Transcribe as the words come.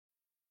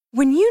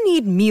When you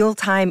need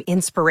mealtime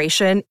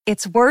inspiration,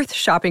 it's worth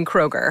shopping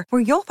Kroger,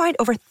 where you'll find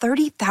over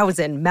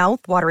 30,000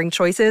 mouth-watering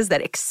choices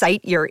that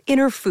excite your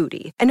inner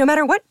foodie. And no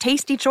matter what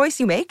tasty choice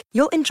you make,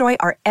 you'll enjoy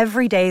our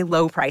everyday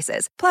low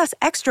prices, plus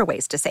extra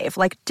ways to save,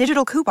 like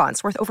digital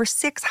coupons worth over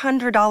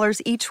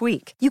 $600 each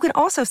week. You can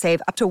also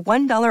save up to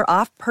 $1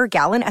 off per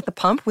gallon at the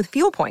pump with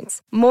fuel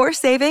points. More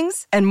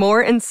savings and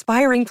more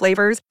inspiring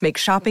flavors make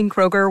shopping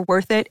Kroger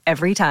worth it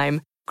every time.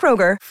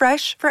 Kroger,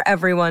 fresh for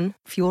everyone.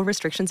 Fuel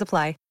restrictions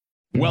apply.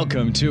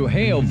 Welcome to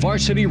Hail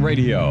Varsity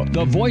Radio,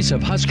 the voice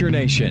of Husker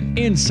Nation.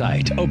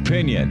 Insight,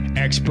 opinion,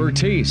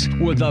 expertise,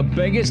 with the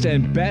biggest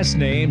and best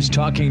names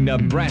talking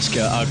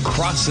Nebraska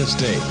across the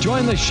state.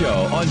 Join the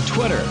show on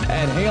Twitter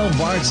at Hail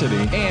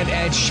Varsity and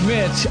at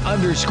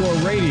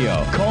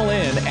Schmidt_radio. Call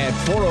in at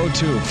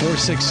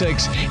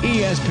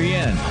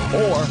 402-466-ESPN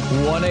or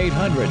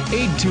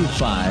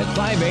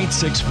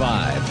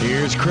 1-800-825-5865.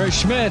 Here's Chris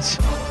Schmidt.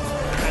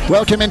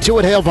 Welcome into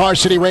it, Hail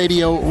Varsity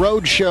Radio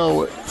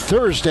Roadshow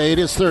Thursday. It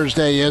is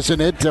Thursday,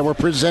 isn't it? We're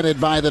presented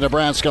by the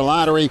Nebraska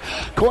Lottery,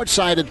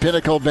 courtside at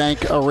Pinnacle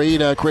Bank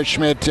Arena. Chris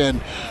Schmidt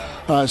and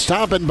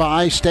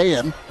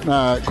staying,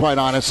 quite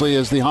honestly,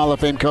 is the Hall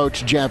of Fame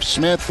coach Jeff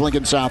Smith,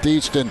 Lincoln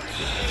Southeast, and,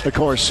 of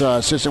course,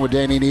 assistant with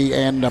Danny Nee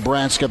and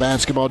Nebraska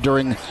basketball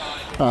during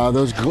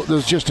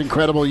those just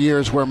incredible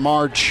years where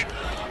March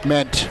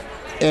meant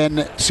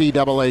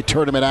NCAA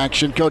tournament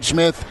action. Coach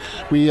Smith,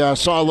 we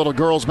saw a little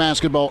girls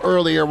basketball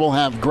earlier. We'll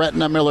have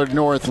Gretna Millard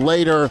North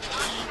later.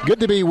 Good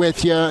to be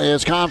with you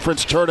as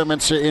conference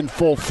tournaments in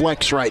full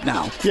flex right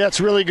now. Yeah, it's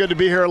really good to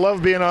be here. I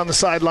love being on the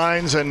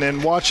sidelines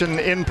and watching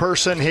in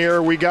person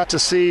here. We got to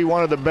see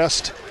one of the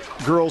best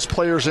girls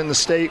players in the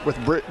state with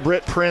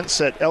Britt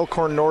Prince at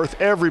Elkhorn North.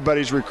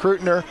 Everybody's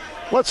recruiting her.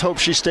 Let's hope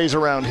she stays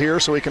around here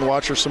so we can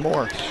watch her some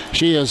more.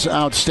 She is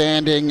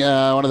outstanding.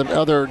 One of the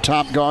other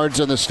top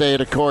guards in the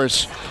state, of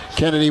course,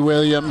 Kennedy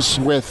Williams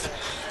with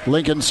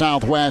Lincoln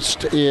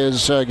Southwest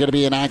is going to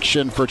be in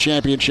action for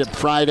Championship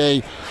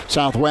Friday.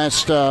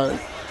 Southwest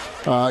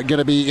going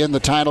to be in the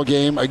title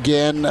game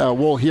again.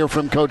 We'll hear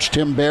from Coach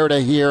Tim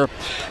Berda here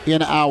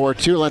in hour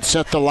two. Let's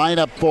set the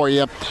lineup for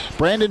you.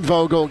 Brandon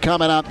Vogel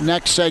coming up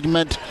next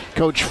segment.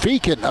 Coach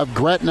Feakin of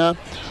Gretna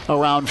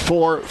around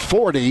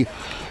 4:40.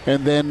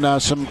 And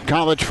then some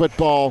college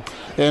football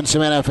and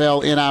some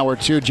NFL in hour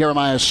two.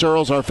 Jeremiah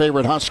Searles, our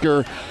favorite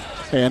Husker,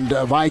 and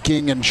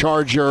Viking and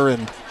Charger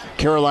and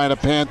Carolina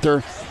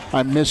Panther.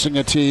 I'm missing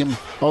a team.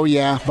 Oh,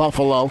 yeah,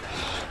 Buffalo.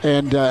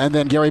 And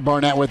then Gary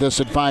Barnett with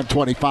us at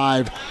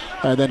 5:25.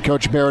 And then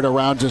Coach Barrett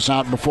rounds us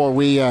out before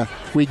we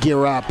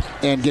gear up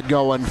and get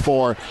going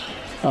for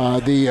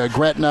the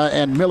Gretna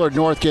and Millard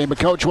North game. But,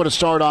 Coach, want to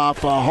start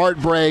off a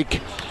heartbreak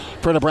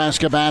for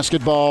Nebraska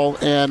basketball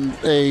and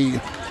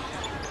a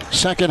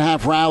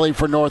second-half rally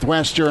for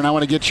Northwestern. I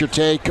want to get your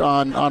take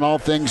on all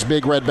things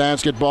Big Red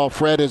basketball.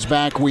 Fred is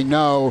back, we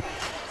know.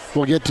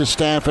 We'll get to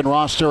staff and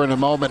roster in a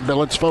moment, but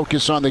let's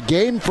focus on the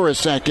game for a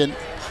second.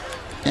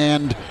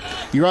 And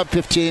you're up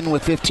 15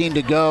 with 15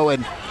 to go,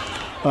 and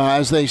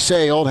as they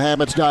say, old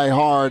habits die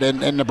hard, and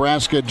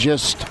Nebraska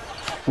just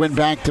went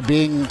back to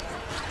being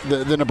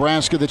the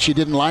Nebraska that she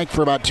didn't like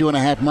for about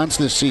 2.5 months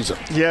this season.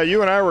 Yeah,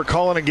 you and I were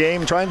calling a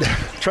game, trying to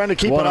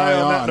keep an eye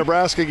on that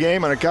Nebraska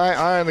game, and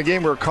eye on the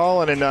game we were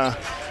calling. And the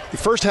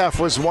first half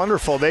was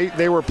wonderful.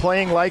 They were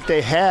playing like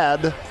they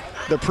had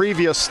the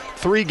previous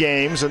 3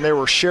 games, and they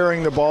were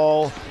sharing the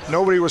ball.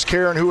 Nobody was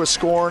caring who was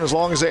scoring as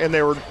long as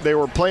they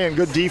were playing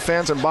good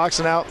defense and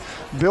boxing out.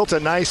 Built a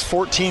nice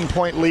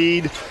 14-point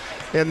lead.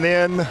 And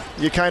then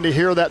you kind of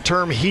hear that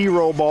term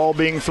hero ball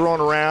being thrown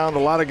around. A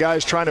lot of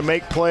guys trying to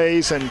make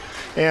plays. And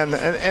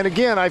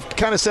again, I've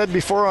kind of said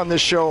before on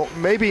this show,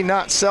 maybe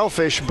not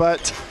selfish,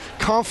 but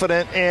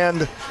confident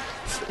and,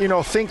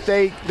 think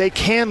they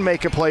can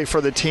make a play for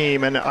the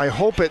team. And I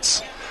hope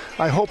it's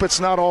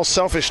not all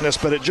selfishness,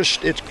 but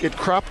it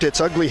cropped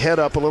its ugly head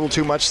up a little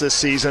too much this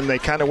season. They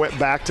kind of went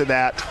back to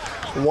that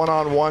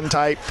one-on-one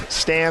type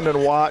stand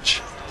and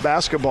watch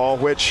basketball,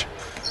 which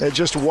it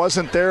just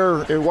wasn't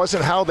there. It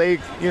wasn't how they,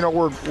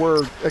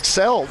 were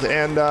excelled.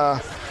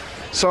 And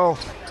so,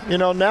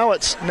 now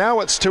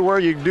it's to where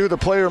you do the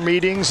player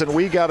meetings, and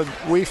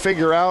they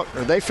figure out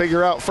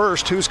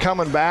first who's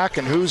coming back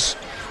and who's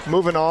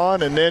moving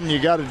on, and then you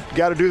got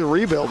to do the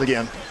rebuild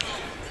again.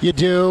 You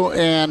do,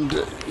 and,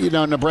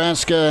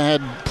 Nebraska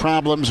had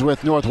problems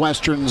with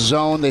Northwestern's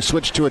zone. They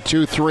switched to a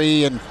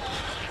 2-3, and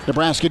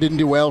Nebraska didn't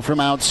do well from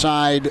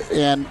outside.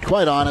 And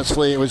quite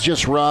honestly, it was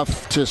just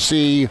rough to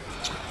see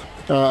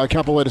a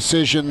couple of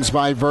decisions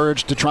by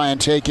Verge to try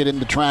and take it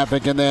into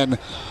traffic, and then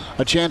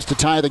a chance to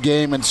tie the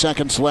game and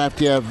seconds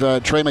left. You have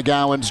Trey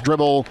McGowan's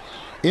dribble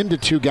into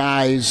 2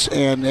 guys,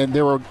 and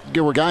there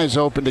were guys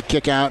open to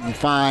kick out and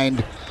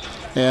find,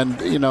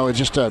 and, it's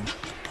just a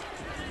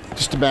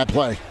bad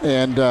play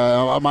and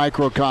a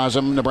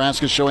microcosm.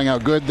 Nebraska showing how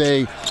good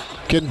they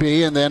can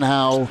be and then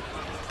how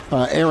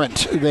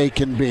errant they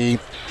can be.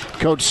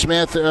 Coach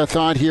Smith,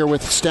 thought here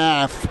with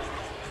staff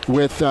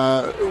with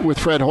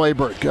Fred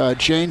Hoiberg.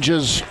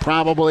 Changes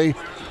probably,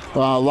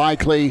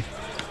 likely.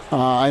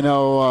 I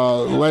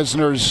know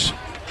Lesnar's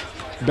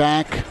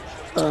back,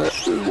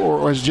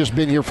 or has just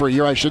been here for a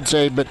year, I should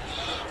say. But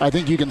I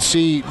think you can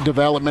see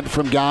development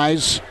from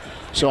guys.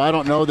 So I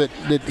don't know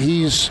that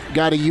he's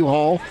got a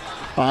U-Haul.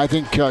 I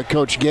think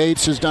Coach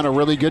Gates has done a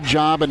really good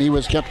job, and he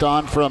was kept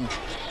on from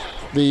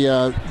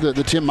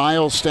the Tim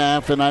Miles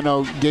staff. And I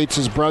know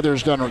Gates'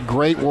 brother's done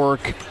great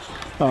work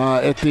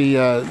at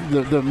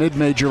the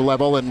mid-major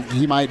level, and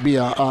he might be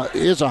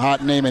is a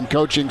hot name in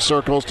coaching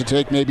circles to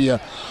take maybe a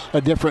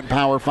different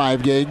Power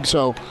 5 gig.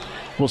 So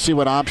we'll see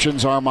what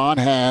options Armand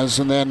has.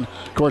 And then,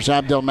 of course,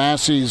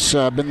 Abdelmassi's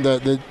been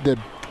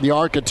the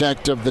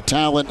architect of the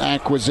talent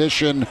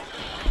acquisition,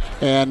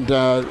 and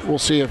we'll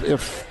see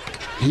if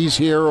he's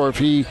here or if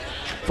he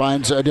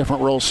finds a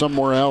different role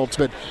somewhere else.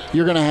 But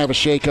you're going to have a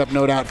shakeup,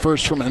 no doubt,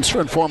 first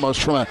and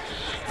foremost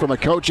from a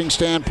coaching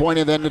standpoint,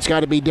 and then it's got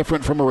to be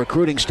different from a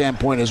recruiting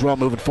standpoint as well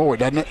moving forward,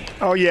 doesn't it?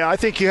 Oh, yeah. I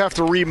think you have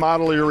to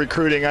remodel your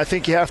recruiting. I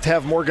think you have to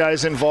have more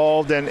guys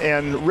involved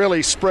and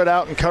really spread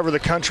out and cover the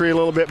country a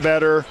little bit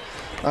better.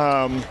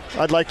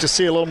 I'd like to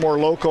see a little more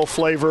local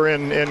flavor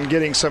in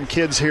getting some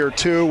kids here,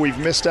 too. We've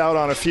missed out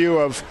on a few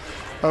of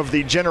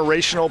the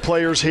generational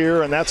players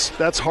here, and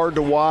that's hard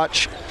to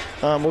watch.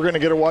 We're going to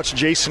get to watch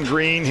Jason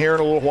Green here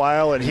in a little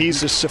while, and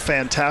he's just a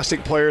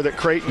fantastic player that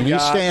Creighton got.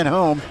 He's staying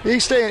home. He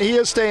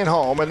is staying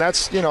home, and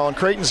that's, and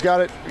Creighton's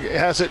got it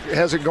has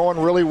it going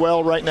really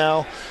well right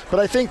now. But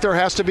I think there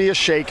has to be a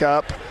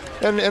shakeup.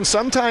 And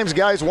sometimes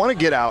guys want to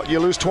get out. You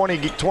lose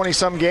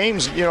 20-some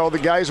games, the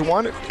guys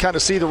want to kind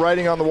of see the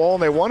writing on the wall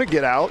and they want to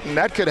get out, and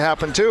that could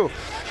happen too.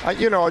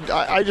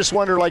 I just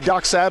wonder, like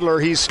Doc Sadler,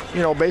 he's,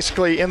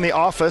 basically in the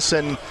office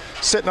and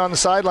sitting on the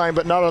sideline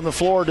but not on the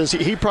floor.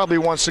 He probably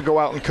wants to go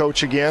out and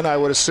coach again, I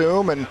would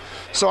assume. And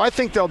so I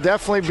think there'll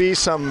definitely be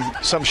some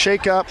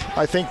shakeup.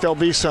 I think there'll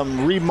be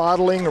some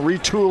remodeling,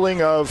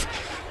 retooling of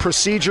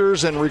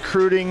procedures and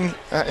recruiting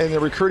and the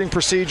recruiting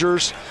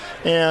procedures.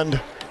 And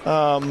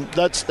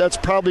that's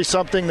probably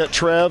something that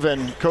Trev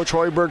and Coach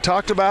Hoiberg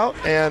talked about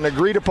and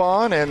agreed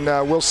upon, and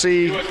we'll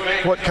see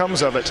what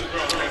comes of it.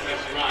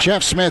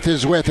 Jeff Smith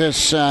is with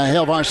us,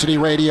 Hail Varsity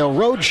Radio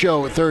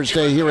Roadshow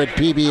Thursday here at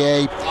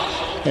PBA,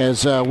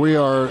 as we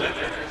are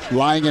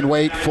lying in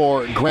wait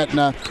for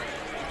Gretna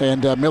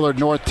and Millard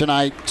North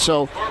tonight.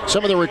 So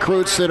some of the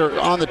recruits that are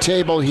on the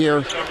table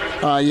here,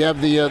 you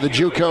have the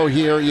JUCO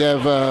here. You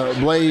have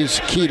Blaze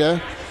Kita,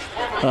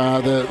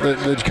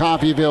 the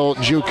Coffeyville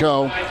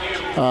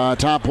JUCO.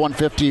 Top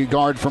 150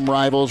 guard from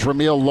Rivals.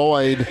 Ramil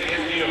Lloyd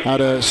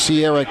out of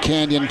Sierra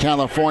Canyon,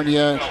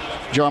 California.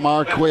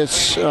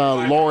 Jarmarquis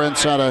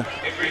Lawrence out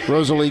of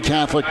Rosalie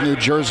Catholic, New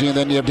Jersey. And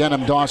then you have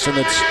Denham Dawson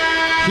that's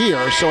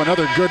here. So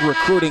another good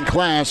recruiting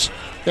class.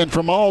 And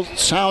from all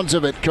sounds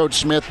of it, Coach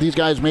Smith, these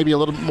guys may be a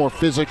little bit more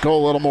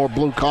physical, a little more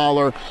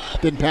blue-collar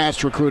than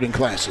past recruiting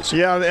classes.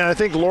 Yeah, and I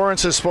think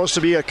Lawrence is supposed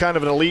to be a kind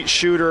of an elite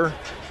shooter.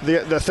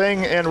 The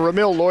thing, and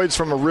Ramil Lloyd's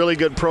from a really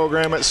good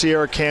program at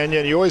Sierra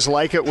Canyon. You always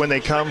like it when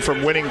they come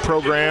from winning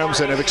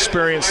programs and have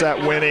experienced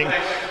that winning.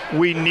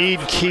 We need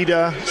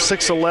Kita,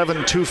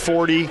 6'11",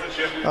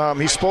 240.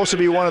 He's supposed to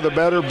be one of the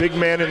better big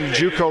men in the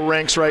JUCO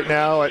ranks right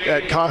now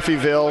at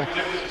Coffeyville.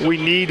 We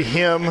need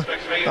him.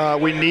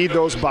 We need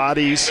those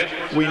bodies.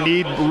 We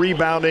need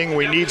rebounding.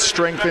 We need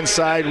strength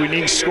inside. We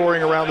need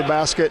scoring around the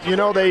basket.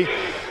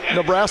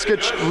 Nebraska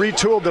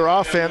retooled their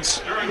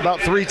offense about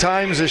 3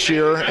 times this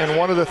year, and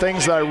one of the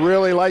things that I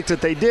really liked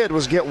that they did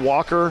was get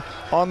Walker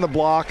on the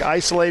block,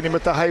 isolate him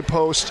at the high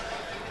post,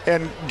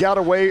 and got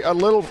away a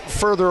little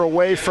further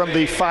away from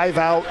the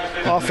 5-out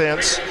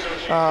offense.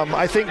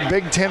 I think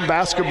Big Ten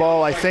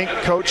basketball, I think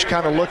Coach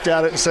kind of looked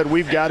at it and said,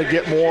 we've got to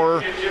get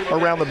more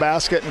around the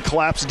basket and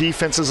collapse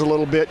defenses a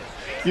little bit.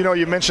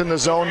 You mentioned the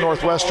zone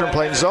Northwestern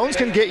playing. Zones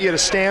can get you to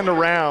stand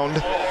around.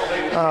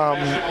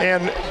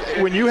 And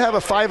when you have a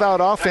 5-out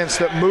offense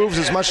that moves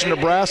as much as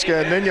Nebraska,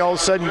 and then all of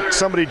a sudden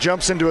somebody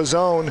jumps into a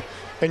zone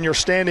and you're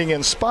standing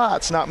in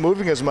spots, not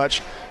moving as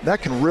much,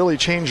 that can really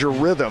change your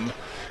rhythm.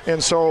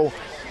 And so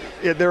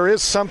there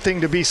is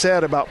something to be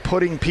said about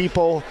putting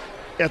people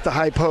at the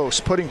high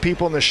post, putting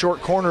people in the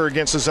short corner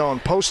against the zone,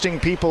 posting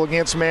people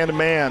against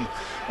man-to-man,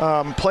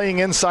 playing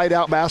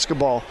inside-out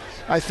basketball.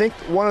 I think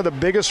one of the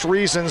biggest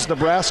reasons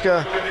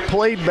Nebraska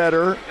played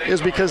better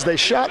is because they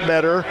shot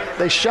better.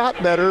 They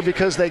shot better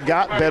because they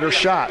got better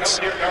shots.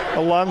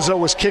 Alonzo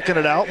was kicking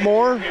it out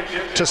more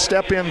to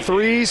step in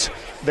threes.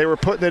 They were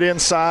putting it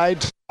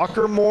inside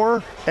Walker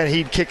more, and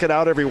he'd kick it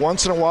out every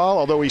once in a while,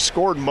 although he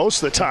scored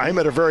most of the time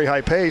at a very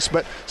high pace.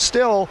 But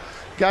still,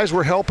 guys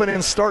were helping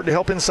and starting to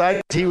help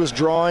inside. He was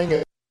drawing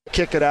and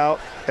kick it out,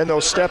 and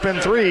those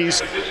step-in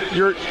threes,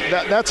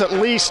 that's at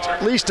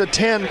least a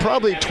 10,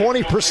 probably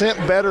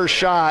 20% better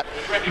shot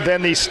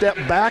than the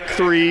step-back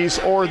threes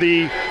or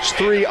the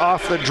 3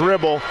 off the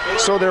dribble.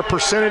 So their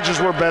percentages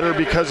were better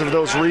because of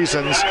those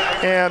reasons.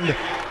 And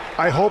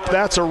I hope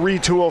that's a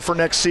retool for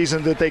next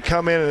season, that they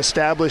come in and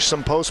establish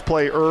some post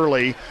play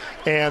early.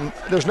 And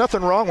there's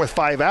nothing wrong with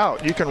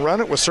 5-out. You can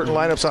run it with certain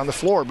lineups on the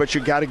floor, but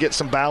you got to get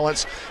some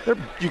balance.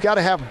 You got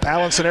to have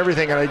balance in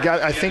everything, and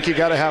I think you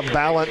got to have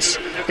balance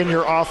in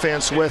your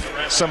offense with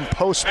some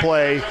post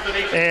play.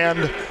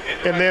 And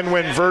And then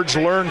when Verge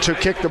learned to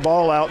kick the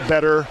ball out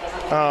better,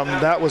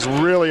 that was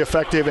really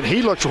effective. And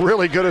he looked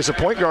really good as a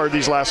point guard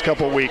these last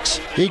couple of weeks.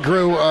 He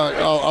grew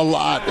a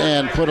lot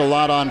and put a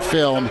lot on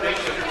film.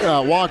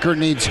 Walker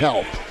needs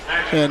help.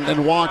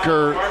 And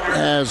Walker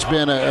has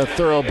been a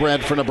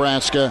thoroughbred for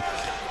Nebraska.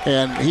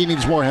 And he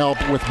needs more help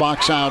with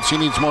box outs. He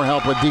needs more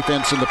help with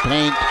defense in the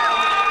paint.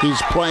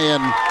 He's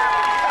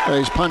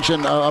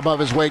punching above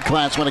his weight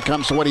class when it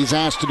comes to what he's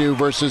asked to do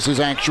versus his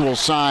actual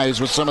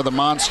size with some of the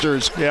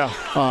monsters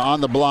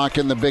on the block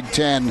in the Big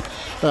Ten.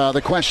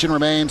 The question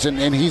remains,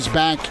 and he's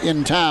back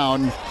in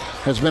town,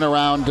 has been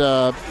around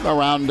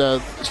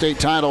state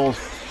title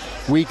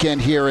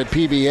weekend here at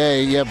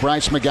PBA. You have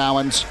Bryce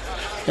McGowan's,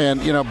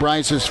 and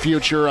Bryce's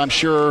future, I'm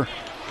sure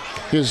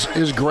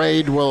his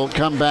grade will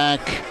come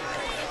back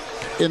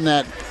in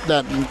that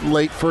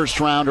late first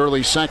round,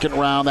 early second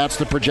round. That's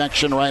the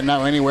projection right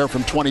now, anywhere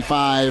from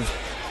 25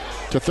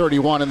 to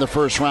 31 in the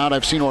first round.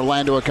 I've seen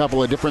Orlando a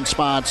couple of different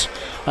spots.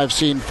 I've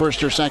seen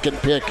first or second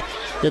pick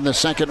in the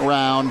second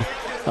round.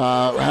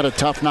 Had a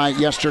tough night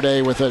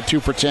yesterday with a 2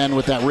 for 10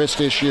 with that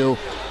wrist issue.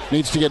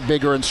 Needs to get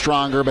bigger and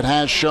stronger, but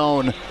has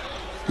shown,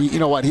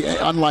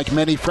 unlike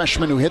many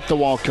freshmen who hit the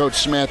wall, Coach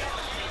Smith,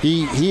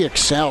 He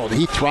excelled.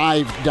 He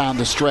thrived down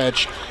the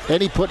stretch,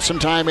 and he put some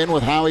time in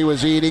with how he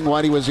was eating,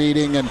 what he was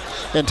eating, and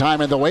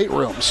time in the weight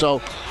room.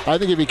 So I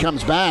think if he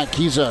comes back,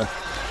 he's a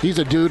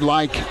dude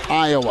like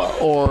Iowa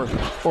or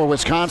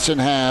Wisconsin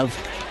has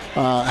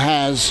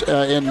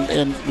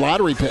in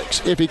lottery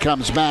picks. If he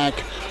comes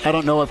back, I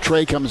don't know if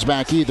Trey comes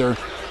back either.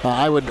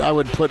 I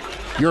would put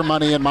your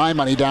money and my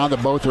money down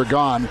that both are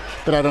gone,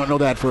 but I don't know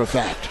that for a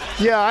fact.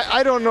 Yeah,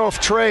 I don't know if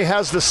Trey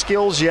has the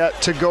skills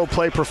yet to go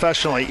play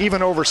professionally,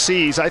 even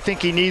overseas. I think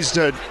he needs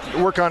to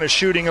work on his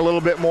shooting a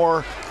little bit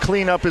more,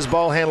 clean up his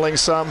ball handling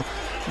some.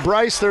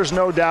 Bryce, there's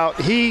no doubt,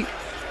 to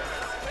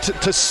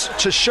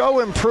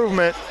show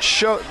improvement,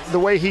 show the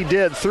way he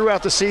did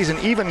throughout the season,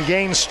 even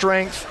gain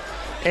strength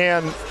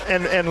and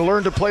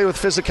learn to play with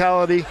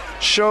physicality,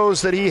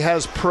 shows that he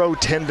has pro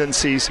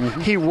tendencies.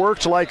 Mm-hmm. He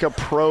worked like a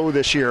pro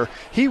this year.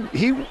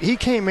 He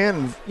came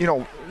in,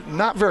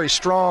 not very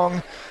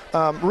strong.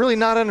 Really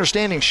not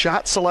understanding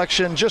shot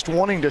selection, just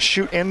wanting to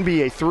shoot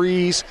NBA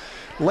threes.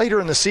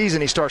 Later in the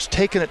season, he starts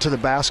taking it to the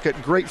basket.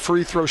 Great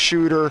free throw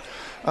shooter.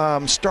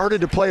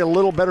 Started to play a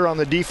little better on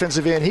the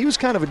defensive end. He was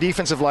kind of a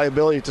defensive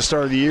liability at the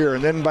start of the year,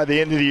 and then by the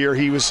end of the year,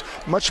 he was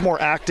much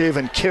more active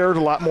and cared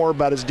a lot more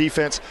about his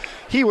defense.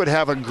 He would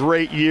have a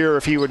great year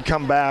if he would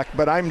come back,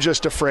 but I'm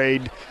just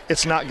afraid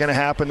it's not going to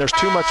happen. There's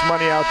too much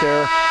money out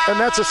there, and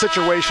that's a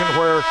situation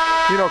where,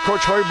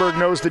 Coach Hoiberg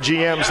knows the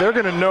GMs. They're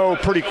going to know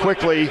pretty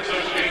quickly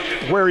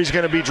where he's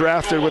going to be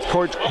drafted with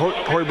Coach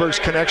Hoiberg's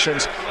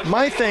connections.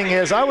 My thing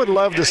is, I would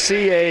love to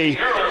see a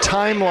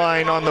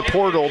timeline on the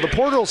portal. The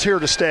portal's here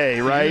to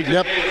stay, right?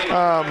 Yep.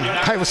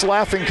 I was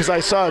laughing because I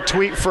saw a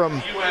tweet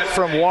from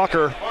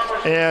Walker,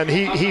 and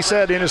he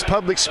said in his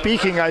public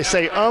speaking, I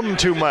say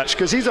too much,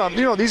 because he's on,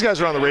 these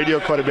guys are on the radio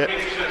quite a bit.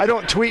 I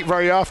don't tweet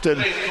very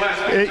often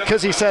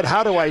because he said,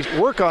 how do I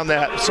work on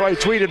that? So I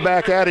tweeted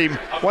back at him,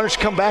 why don't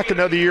you come back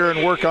another year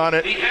and work on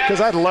it, because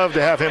I'd love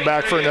to have him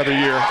back for another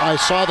year. I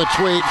saw the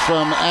tweet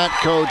from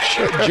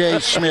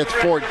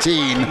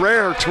 @CoachJSmith14.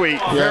 Rare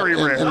tweet, very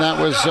rare. And that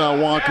was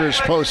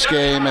Walker's post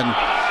game. And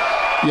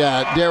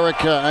yeah,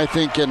 Derek, I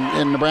think,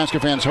 and Nebraska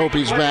fans hope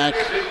he's back.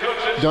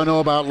 Don't know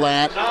about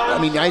Lat. I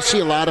mean, I see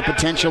a lot of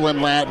potential in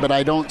Lat, but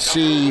I don't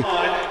see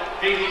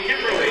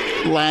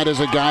Lat as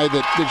a guy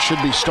that should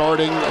be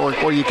starting or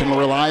you can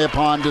rely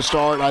upon to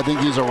start. I think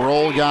he's a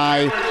role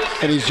guy,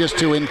 and he's just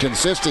too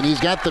inconsistent. He's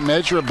got the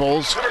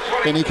measurables,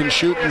 and he can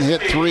shoot and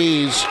hit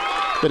threes,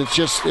 but it's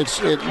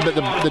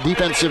the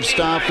defensive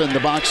stuff and the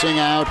boxing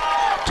out.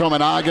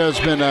 Tominaga has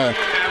been,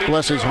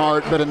 bless his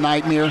heart, but a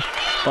nightmare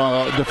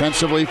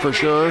defensively for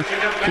sure.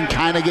 Can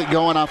kind of get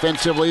going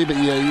offensively, but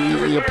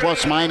you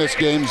plus-minus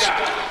games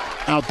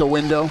out the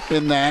window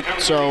in that.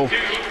 So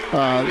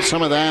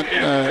some of that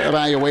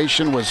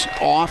evaluation was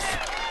off,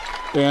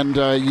 and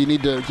you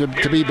need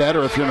to be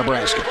better if you're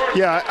Nebraska.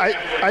 Yeah,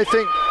 I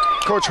think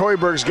Coach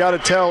Hoiberg's got to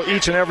tell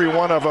each and every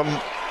one of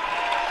them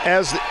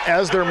as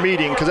they're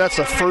meeting, because that's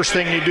the first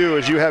thing you do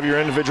is you have your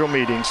individual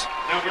meetings,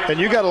 and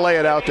you got to lay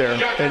it out there.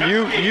 And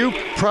you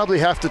probably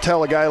have to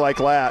tell a guy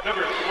like Lat,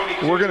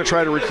 we're going to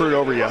try to recruit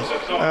over you.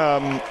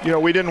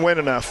 We didn't win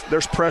enough.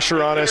 There's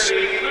pressure on us.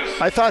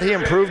 I thought he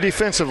improved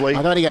defensively.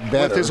 I thought he got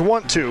better with his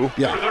want to.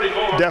 Yeah,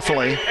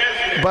 definitely.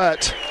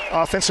 But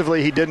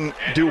offensively, he didn't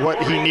do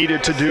what he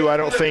needed to do, I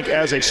don't think,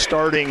 as a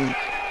starting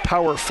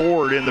power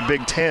forward in the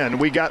Big Ten.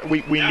 We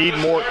need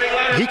more.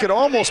 He could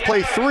almost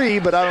play three,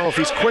 but I don't know if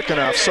he's quick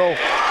enough. So,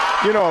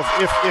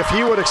 if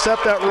he would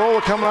accept that role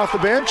of coming off the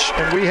bench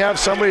and we have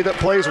somebody that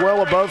plays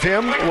well above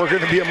him, we're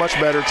going to be a much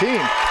better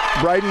team.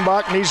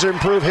 Breidenbach needs to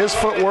improve his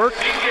footwork,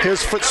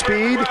 his foot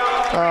speed.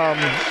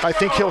 I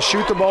think he'll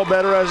shoot the ball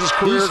better as his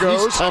career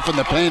goes. He's tough in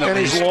the paint, and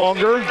he's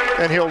longer,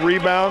 and he'll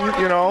rebound,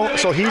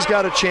 so he's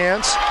got a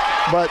chance.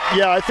 But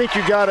yeah, I think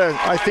you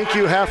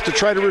have to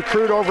try to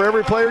recruit over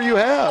every player you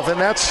have, and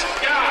that's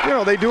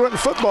they do it in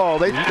football.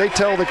 They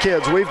tell the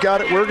kids, we've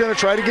got it. We're going to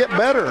try to get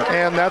better,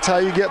 and that's how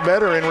you get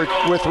better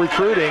with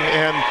recruiting.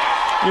 And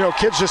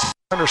kids just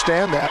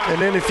understand that.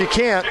 And then if you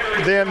can't,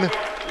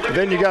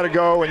 then you got to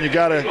go and you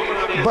got to.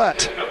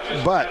 But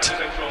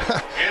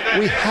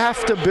we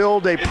have to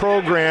build a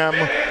program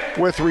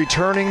with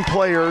returning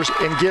players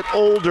and get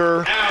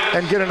older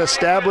and get an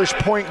established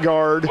point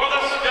guard.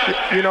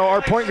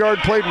 Our point guard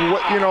played,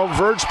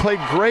 Verge played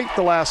great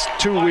the last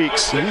 2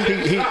 weeks.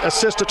 He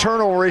assist to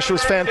turnover ratio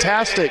was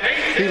fantastic.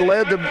 He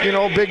led the,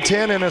 Big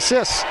Ten in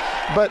assists.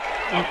 But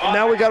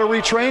now we got to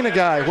retrain a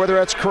guy, whether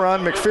that's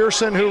Karan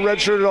McPherson, who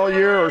redshirted all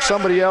year, or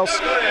somebody else.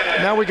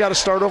 Now we got to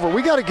start over.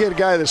 We got to get a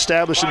guy that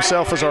established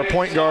himself as our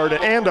point guard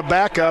and a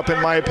backup,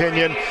 in my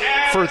opinion,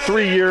 for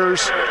 3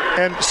 years,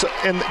 and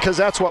because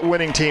that's what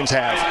winning teams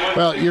have.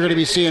 Well, you're going to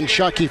be seeing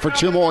Chucky for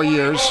 2 more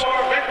years.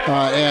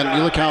 And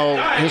you look how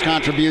his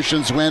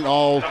contributions went,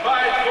 all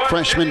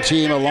freshman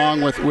team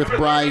along with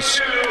Bryce.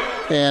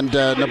 And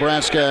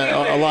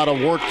Nebraska, a lot of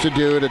work to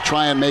do to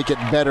try and make it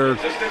better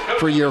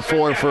for year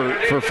 4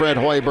 for Fred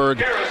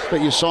Hoiberg.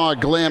 But you saw a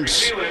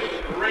glimpse,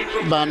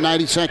 about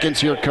 90 seconds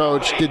here,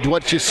 Coach. Did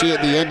what you see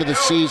at the end of the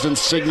season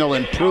signal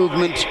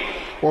improvement,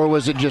 or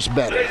was it just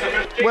better?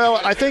 Well,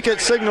 I think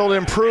it signaled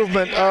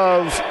improvement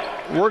of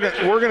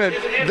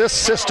this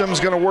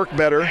system's going to work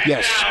better.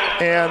 Yes.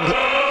 And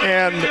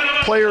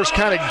players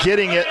kind of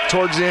getting it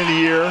towards the end of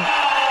the year.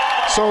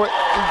 So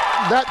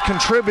that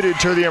contributed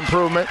to the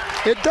improvement.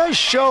 It does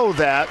show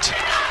that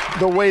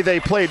the way they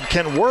played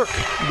can work,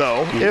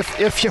 though.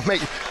 If you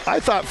make – I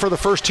thought for the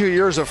first 2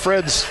 years of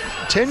Fred's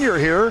tenure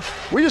here,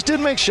 we just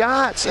didn't make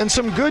shots, and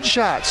some good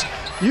shots.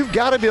 You've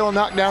got to be able to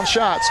knock down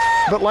shots.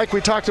 But like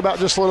we talked about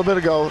just a little bit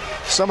ago,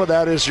 some of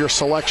that is your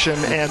selection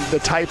and the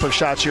type of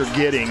shots you're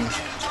getting.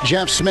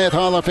 Jeff Smith,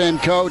 Hall of Fame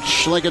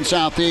coach, Lincoln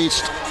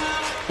Southeast.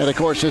 And, of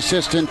course,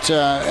 assistant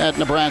at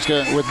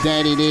Nebraska with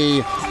Danny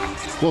Nee.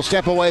 We'll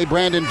step away.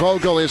 Brandon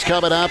Vogel is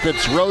coming up.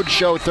 It's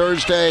Roadshow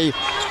Thursday,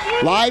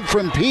 live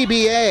from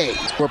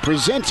PBA. We're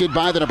presented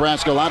by the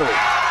Nebraska Lottery.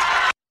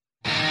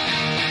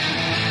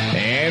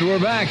 And we're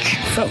back.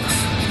 Fellas,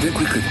 think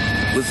we could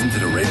listen to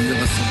the radio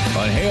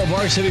on Hail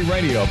Varsity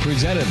Radio,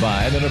 presented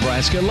by the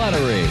Nebraska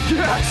Lottery.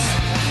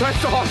 Yes,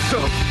 that's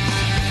awesome.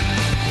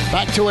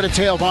 Back to it at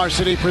Hail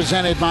Varsity,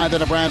 presented by the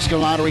Nebraska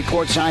Lottery,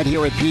 courtside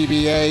here at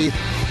PBA.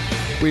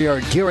 We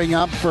are gearing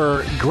up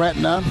for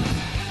Gretna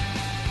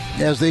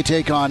as they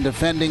take on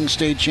defending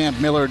state champ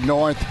Millard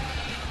North.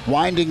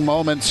 Winding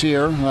moments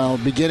here,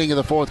 beginning of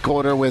the fourth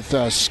quarter with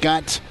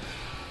Scott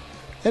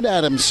and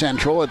Adams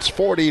Central. It's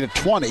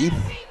 40-20.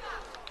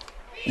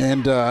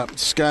 And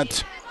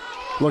Scott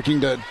looking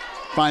to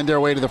find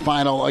their way to the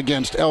final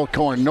against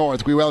Elkhorn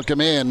North. We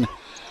welcome in,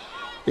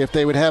 if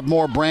they would have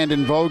more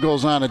Brandon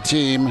Vogels on a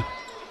team,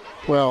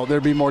 well,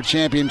 there'd be more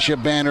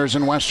championship banners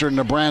in western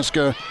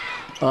Nebraska.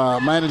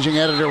 Managing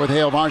editor with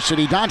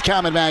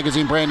HailVarsity.com and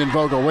magazine, Brandon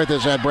Vogel, with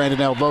us at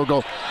Brandon L.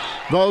 Vogel.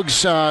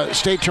 Vogues,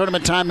 state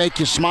tournament time make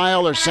you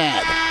smile or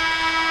sad?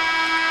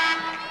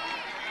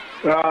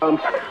 A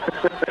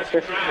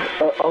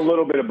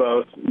little bit of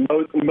both.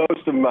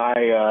 Most of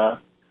my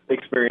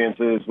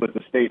experiences with the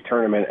state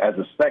tournament as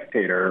a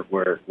spectator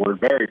were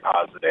very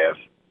positive.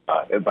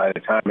 By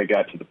the time it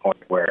got to the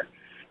point where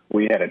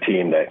we had a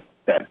team that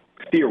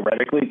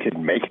theoretically could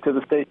make it to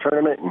the state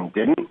tournament and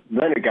didn't,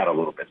 then it got a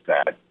little bit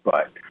sad.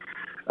 But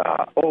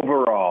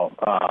overall,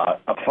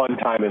 a fun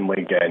time in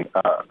Lincoln,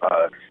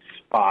 a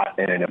spot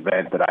and an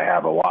event that I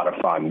have a lot of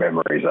fond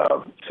memories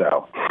of.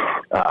 So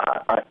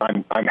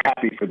I'm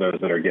happy for those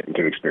that are getting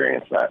to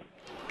experience that.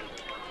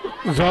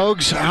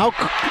 Vogues, how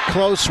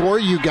close were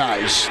you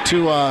guys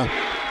to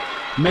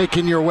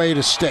making your way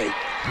to state?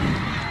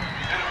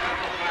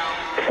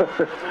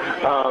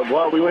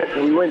 Well, we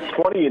went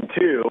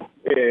 20-2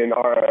 in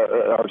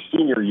our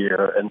senior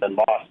year, and then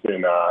lost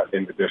in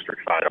the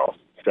district finals.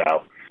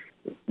 So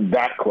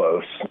that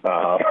close,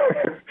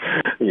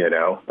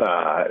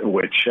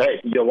 which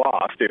hey, you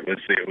lost. It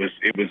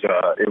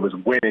was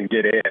win and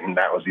get in, and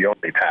that was the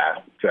only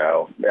path.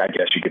 So I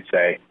guess you could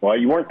say, well,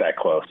 you weren't that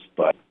close,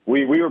 but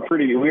we were a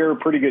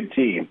pretty good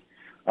team,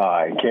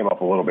 and came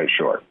up a little bit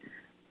short.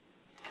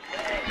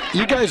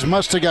 You guys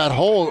must have got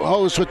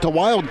hosed with the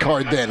wild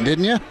card then,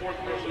 didn't you?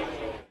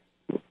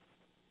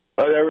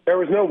 There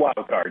was no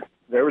wild card.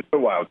 There was no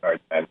wild card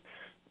then.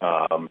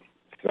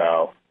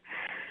 So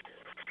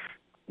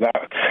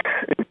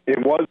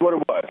it was what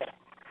it was.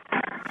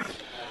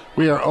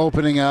 We are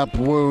opening up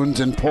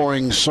wounds and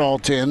pouring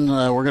salt in.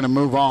 We're going to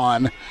move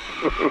on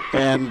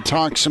and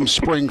talk some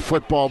spring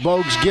football.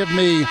 Vogues, give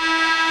me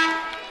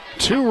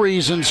 2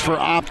 reasons for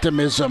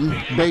optimism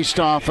based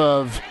off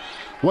of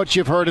what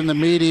you've heard in the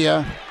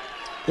media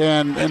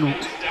and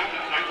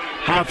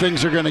how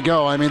things are going to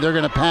go. I mean, they're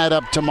going to pad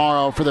up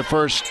tomorrow for the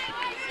first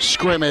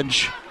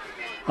scrimmage,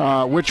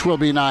 which will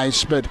be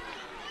nice. But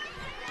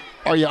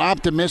are you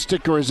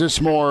optimistic, or is this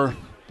more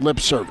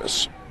lip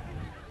service?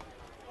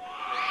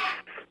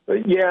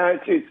 Yeah,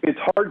 it's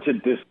hard to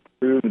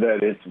prove that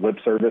it's lip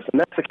service, and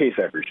that's the case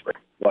every spring.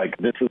 Like,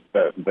 this is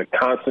the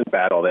constant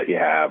battle that you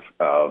have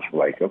of,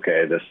 like,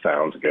 okay, this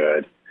sounds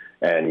good.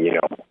 And,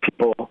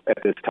 people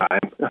at this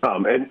time,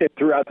 and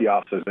throughout the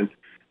offseason,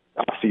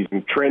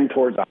 trend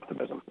towards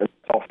optimism. It's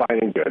all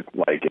fine and good.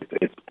 Like,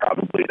 it's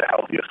probably the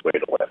healthiest way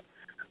to live.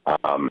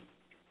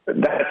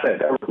 That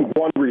said,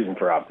 one reason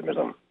for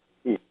optimism,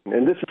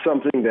 and this is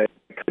something that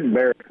could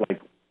merit,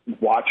 like,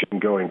 watching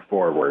going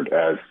forward,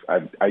 as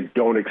I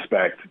don't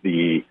expect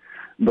the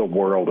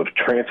world of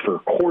transfer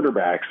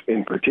quarterbacks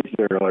in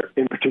particular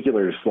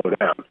to slow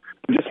down.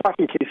 I'm just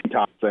watching Casey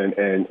Thompson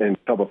and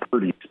Chubba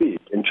Purdy speak,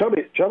 and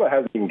Chubba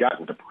hasn't even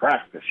gotten to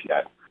practice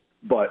yet,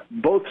 but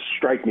both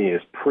strike me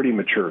as pretty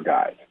mature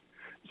guys.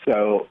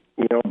 So,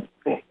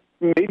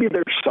 maybe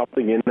there's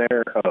something in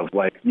there of,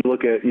 like, you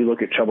look at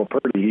Chubba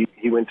Purdy.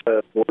 He went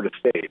to Florida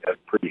State, a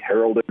pretty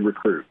heralded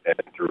recruit,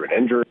 and through an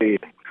injury,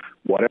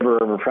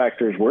 whatever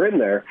factors were in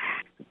there,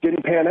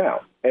 didn't pan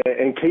out.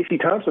 And Casey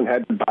Thompson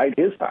had to bide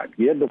his time.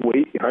 He had to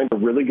wait behind a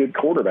really good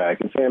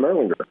quarterback in Sam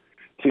Ehlinger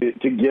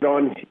to get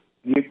on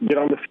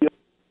the field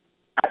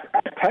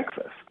at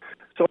Texas.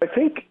 So I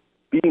think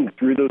being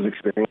through those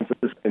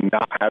experiences and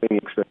not having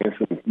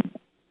experiences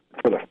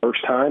for the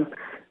first time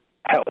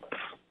helps.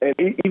 And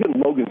even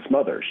Logan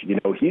Smothers, he's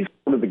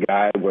sort of the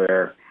guy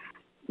where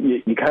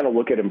you kind of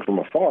look at him from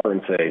afar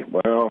and say,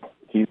 well,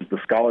 he's the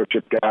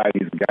scholarship guy.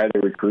 He's the guy they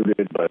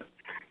recruited, but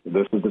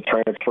this is the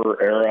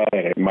transfer era,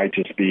 and it might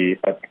just be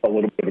a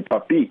little bit of a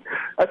tough beat.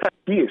 I thought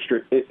he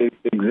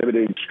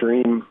exhibited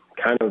extreme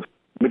kind of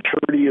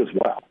maturity as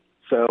well.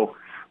 So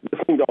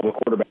listening to all the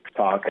quarterbacks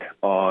talk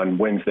on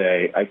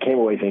Wednesday, I came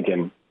away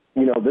thinking,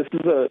 this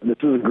is a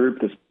group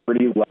that's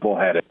pretty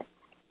level-headed,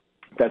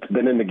 that's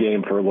been in the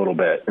game for a little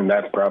bit, and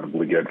that's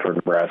probably good for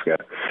Nebraska.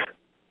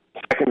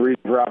 Second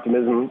reason for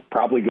optimism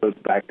probably goes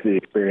back to the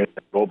experience,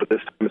 but this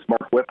time it's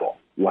Mark Whipple.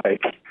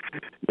 Like,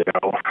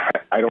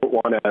 I don't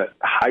want to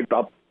hype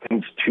up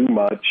things too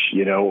much.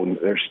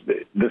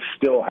 This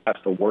still has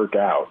to work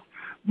out.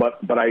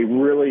 But I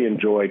really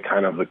enjoy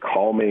kind of the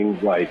calming,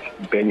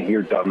 like, been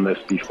here, done this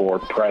before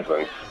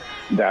presence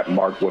that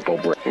Mark Whipple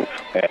brings.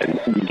 And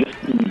you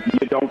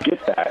don't get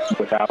that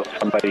without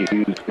somebody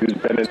who's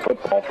been in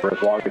football for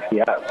as long as he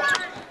has.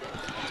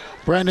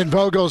 Brandon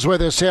Vogel's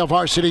with us,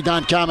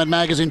 HailVarsity.com and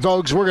Magazine.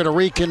 Vogues, we're going to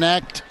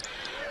reconnect.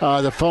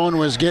 The phone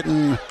was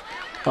getting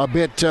a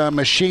bit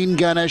machine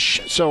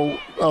gunnish, so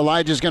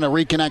Elijah's going to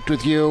reconnect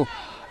with you,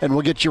 and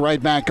we'll get you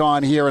right back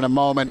on here in a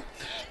moment.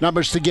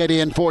 Numbers to get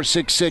in,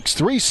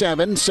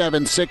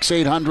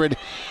 466-3776,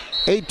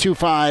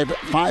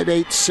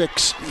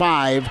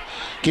 800-825-5865. You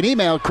can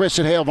email Chris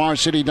at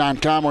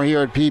HailVarsity.com. We're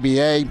here at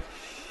PBA,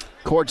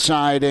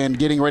 courtside, and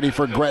getting ready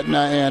for Gretna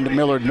and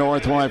Millard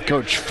North. We'll have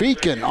Coach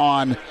Feakin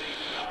on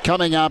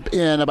coming up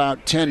in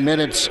about 10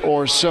 minutes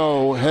or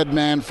so.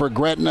 Headman for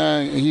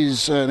Gretna.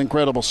 He's an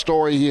incredible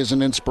story. He is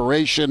an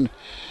inspiration,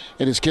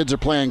 and his kids are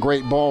playing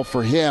great ball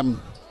for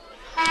him.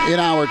 In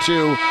hour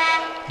two,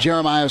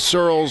 Jeremiah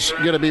Searles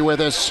going to be with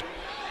us,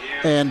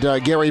 and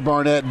Gary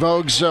Barnett.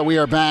 Vogues, we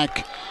are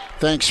back.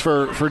 Thanks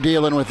for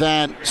dealing with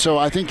that. So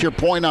I think your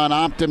point on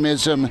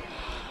optimism,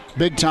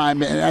 big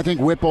time, and I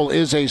think Whipple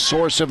is a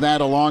source of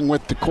that along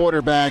with the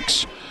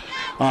quarterbacks.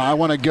 I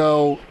want to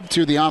go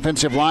to the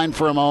offensive line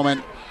for a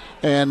moment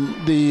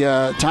and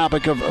the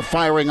topic of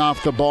firing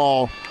off the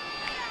ball.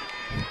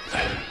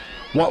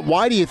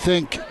 Why do you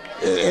think,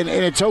 and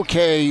it's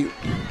okay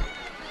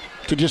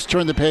to just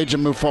turn the page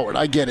and move forward.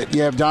 I get it.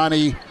 You have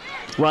Donnie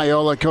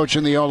Raiola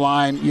coaching the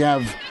O-line. You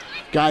have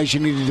guys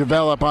you need to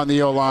develop on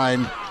the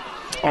O-line.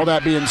 All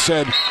that being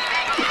said,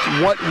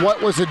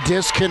 what was a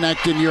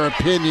disconnect in your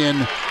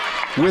opinion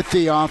with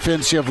the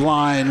offensive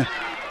line,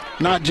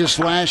 not just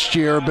last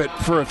year, but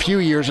for a few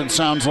years, it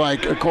sounds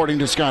like, according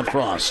to Scott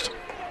Frost?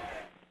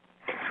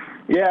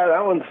 Yeah,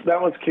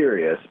 that one's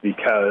curious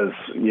because,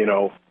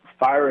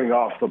 firing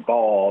off the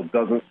ball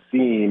doesn't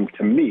seem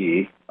to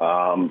me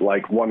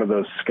like one of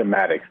those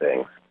schematic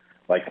things.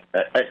 Like,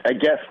 I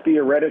guess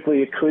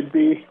theoretically it could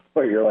be,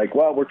 where you're like,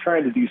 well, we're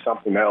trying to do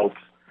something else.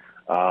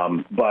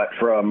 But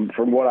from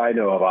what I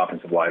know of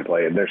offensive line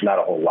play, and there's not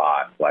a whole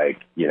lot.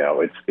 Like,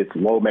 it's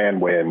low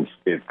man wins.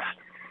 It's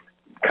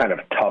kind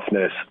of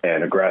toughness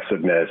and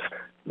aggressiveness,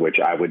 which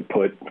I would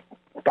put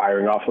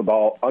firing off the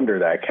ball under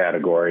that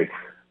category,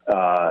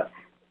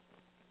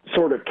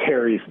 sort of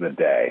carries the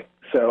day.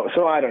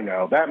 So I don't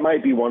know. That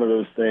might be one of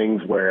those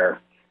things where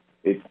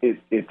it's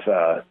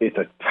a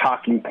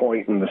talking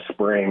point in the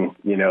spring.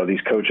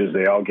 These coaches,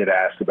 they all get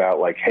asked about,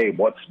 like, hey,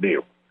 what's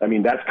new? I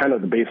mean, that's kind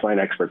of the baseline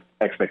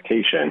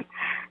expectation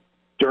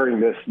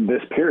during this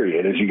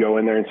period, as you go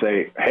in there and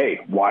say, hey,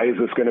 why is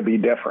this going to be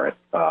different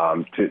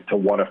to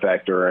one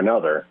effect or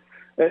another?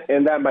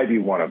 And that might be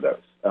one of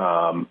those.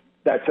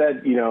 That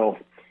said,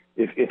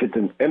 if it's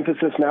an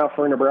emphasis now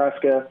for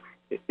Nebraska,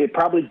 it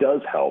probably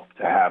does help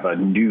to have a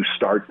new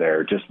start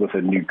there just with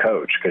a new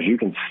coach, because you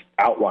can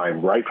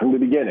outline right from the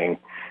beginning,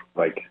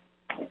 like,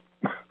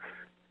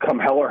 come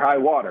hell or high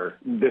water,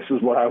 this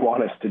is what I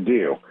want us to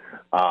do.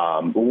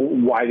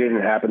 Why didn't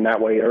it happen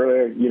that way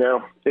earlier? You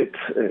know,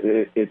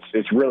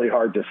 it's really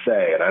hard to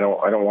say, and I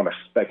don't want to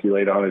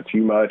speculate on it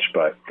too much,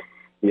 but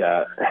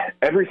yeah,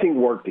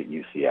 everything worked at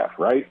UCF,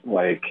 right?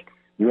 Like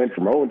you went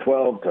from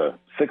 0-12 to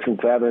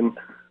 6-7,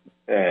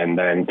 and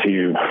then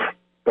to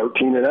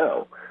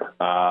 13-0.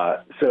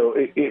 So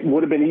it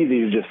would have been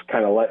easy to just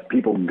kind of let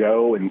people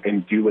go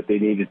and do what they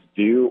needed to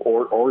do,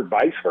 or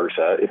vice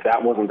versa, if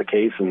that wasn't the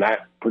case and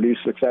that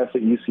produced success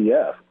at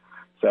UCF.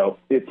 So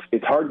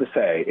it's hard to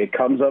say. It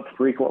comes up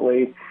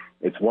frequently.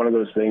 It's one of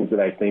those things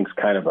that I think is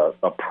kind of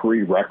a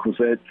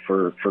prerequisite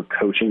for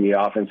coaching the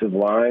offensive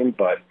line.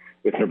 But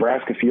if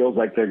Nebraska feels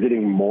like they're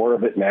getting more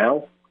of it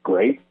now,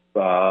 great.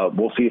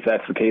 We'll see if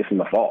that's the case in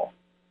the fall.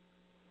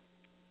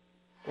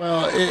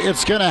 Well,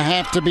 it's going to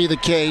have to be the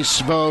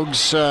case,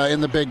 Vogues, in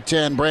the Big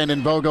Ten.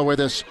 Brandon Vogel with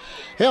us.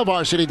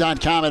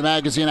 HailVarsity.com and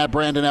magazine at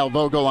Brandon L.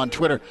 Vogel on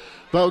Twitter.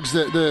 Vogues,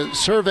 the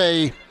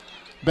survey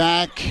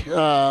back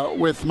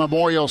with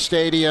Memorial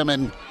Stadium,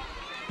 and,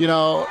 you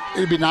know,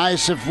 it'd be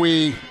nice if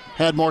we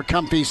had more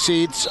comfy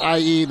seats,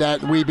 i.e.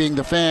 that we being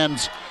the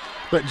fans,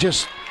 but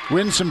just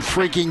win some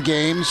freaking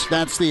games.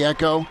 That's the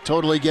echo.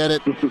 Totally get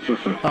it.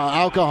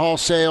 Alcohol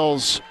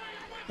sales,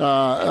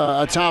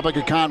 a topic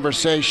of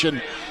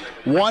conversation.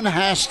 One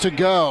has to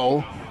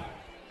go,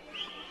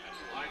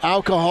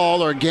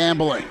 alcohol or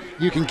gambling.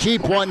 You can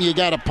keep one, you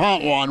got to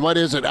punt one. What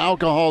is it,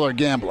 alcohol or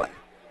gambling?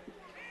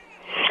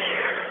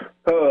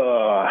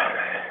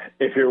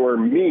 If it were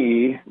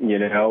me, you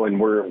know, and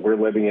we're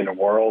living in a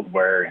world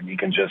where you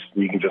can just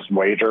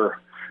wager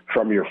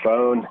from your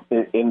phone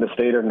in the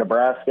state of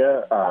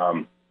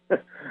Nebraska,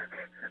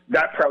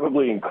 that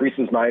probably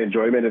increases my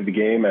enjoyment of the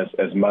game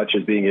as much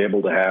as being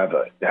able to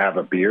have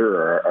a beer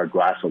or a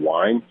glass of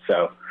wine.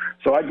 So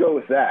I'd go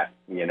with that,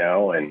 you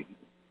know, and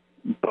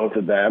both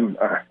of them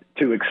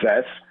to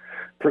excess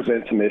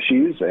present some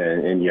issues,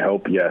 and you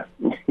hope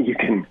you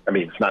can. I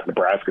mean, it's not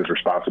Nebraska's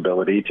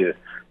responsibility to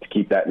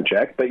keep that in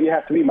check, but you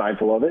have to be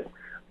mindful of it.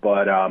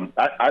 But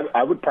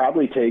I would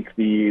probably take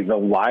the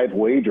live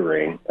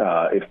wagering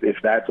if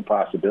that's a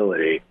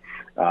possibility,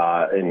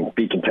 and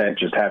be content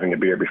just having a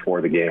beer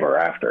before the game or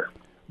after.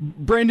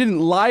 Brandon,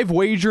 live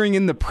wagering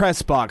in the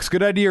press box,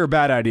 good idea or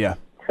bad idea?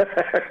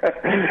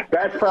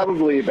 That's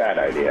probably a bad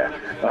idea.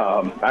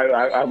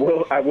 I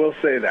will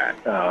say that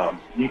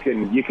you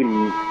can you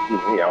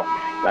know,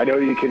 I know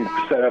you can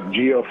set up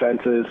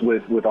geofences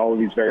with all of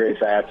these various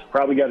apps.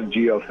 Probably got to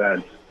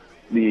geofence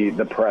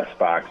the press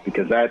box,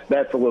 because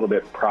that's a little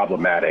bit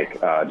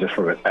problematic just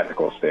from an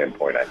ethical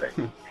standpoint, I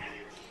think.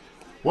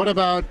 What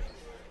about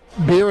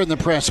beer in the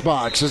press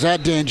box? Is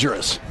that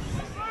dangerous?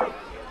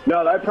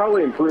 No, that'd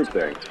probably improve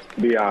things,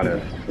 to be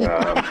honest. Yeah,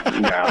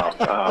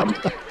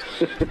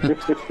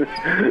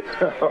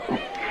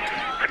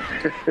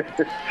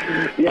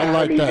 I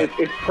like that.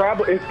 It's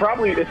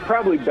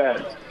probably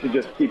best to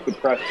just keep the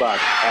press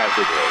box as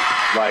it is.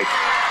 Like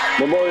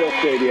Memorial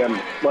Stadium,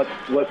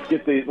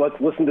 let's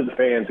listen to the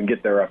fans and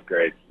get their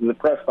upgrades. The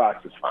press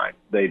box is fine.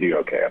 They do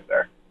okay up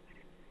there.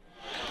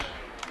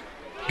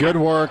 Good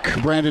work,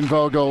 Brandon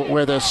Vogel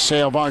with us.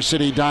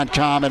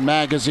 HailVarsity.com and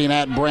magazine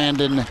at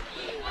Brandon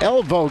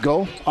L.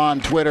 Vogel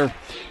on Twitter,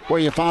 where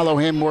you follow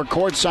him. We're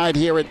courtside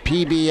here at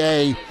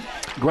PBA.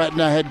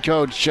 Gretna head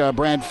coach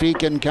Brad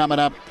Feakin coming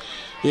up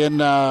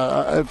in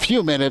a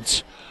few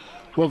minutes.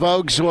 Well,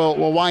 Vogues,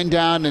 we'll wind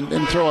down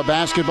and throw a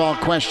basketball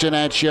question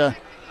at you.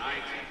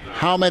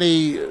 How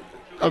many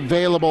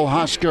available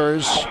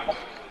Huskers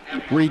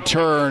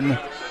return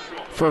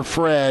for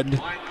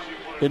Fred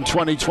in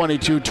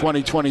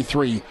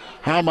 2022-2023?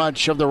 How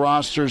much of the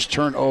rosters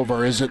turn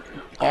over? Is it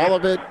all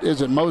of it?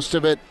 Is it most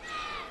of it?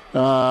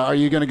 Are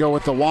you going to go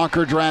with the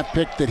Walker draft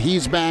pick that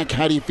he's back?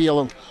 How do you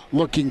feel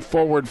looking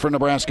forward for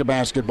Nebraska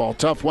basketball?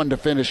 Tough one to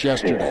finish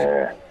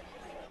yesterday.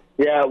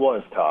 Yeah, it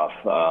was tough.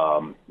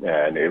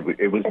 And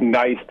it was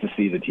nice to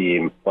see the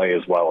team play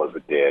as well as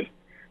it did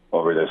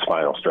over this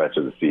final stretch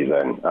of the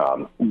season.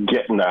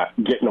 Getting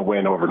a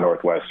win over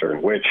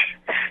Northwestern, which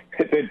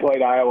if they'd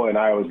played Iowa and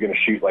Iowa was going to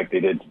shoot like they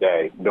did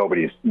today,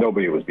 nobody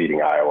was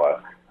beating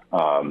Iowa.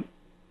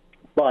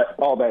 But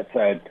all that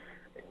said,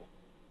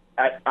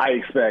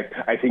 I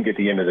think at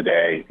the end of the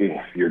day, if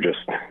you're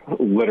just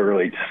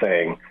literally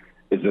saying,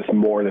 is this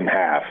more than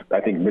half? I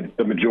think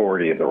the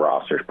majority of the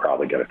roster is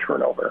probably going to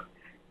turn over.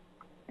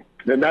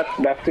 Then that's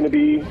going to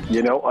be,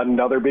 you know,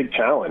 another big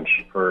challenge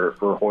for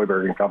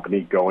Hoiberg and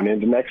company going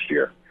into next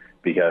year,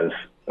 because,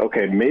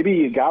 okay, maybe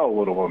you got a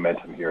little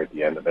momentum here at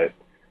the end of it,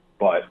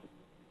 but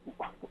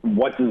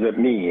what does it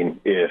mean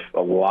if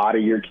a lot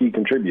of your key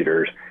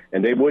contributors,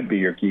 and they would be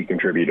your key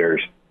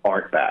contributors,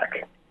 aren't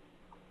back?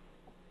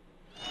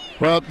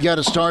 Well, you got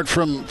to start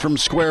from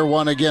square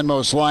one again,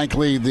 most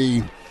likely.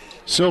 The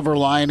silver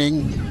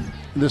lining,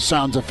 this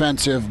sounds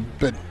offensive,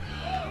 but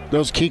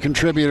those key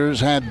contributors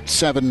had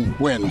 7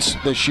 wins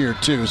this year,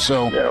 too.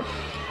 So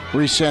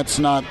Reset's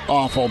not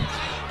awful.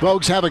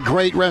 Folks, have a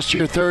great rest of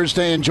your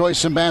Thursday. Enjoy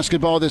some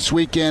basketball this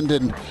weekend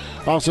and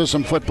also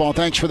some football.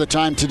 Thanks for the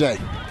time today.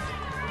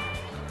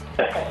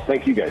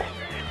 Thank you, guys.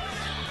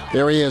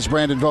 There he is,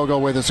 Brandon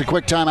Vogel with us. A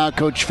quick timeout,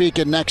 Coach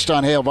Feakin next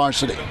on Hail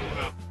Varsity.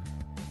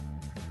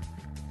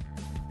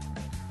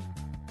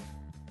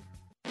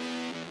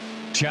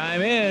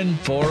 Chime in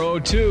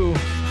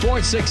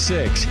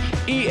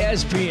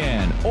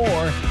 402-466-ESPN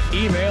or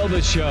email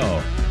the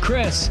show,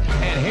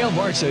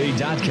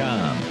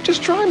 Chris@HailVarsity.com.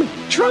 Just try me.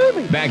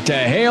 Back to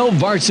Hail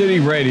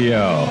Varsity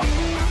Radio.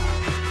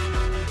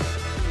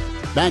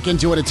 Back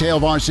into it at Hail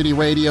Varsity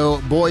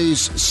Radio. Boys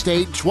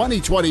State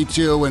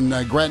 2022,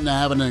 and Gretna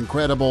having an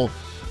incredible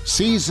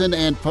season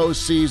and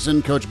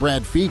postseason. Coach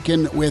Brad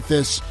Feakin with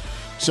us.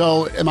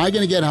 So am I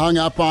going to get hung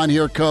up on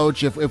here,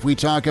 Coach, if we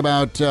talk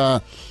about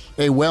a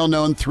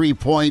well-known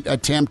three-point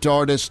attempt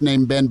artist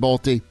named Ben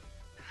Bolte?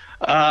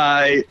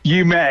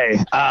 You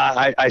may.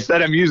 I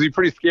said I'm usually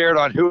pretty scared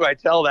on who I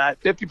tell that.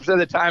 50% of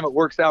the time it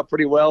works out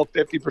pretty well.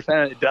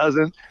 50% it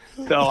doesn't.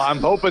 So I'm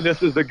hoping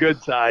this is the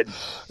good side.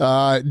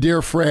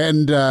 Dear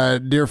friend,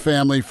 dear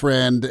family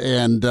friend,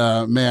 and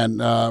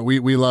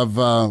we love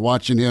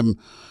watching him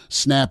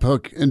snap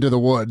hook into the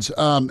woods.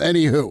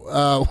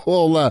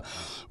 Anywho,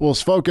 we'll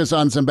focus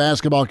on some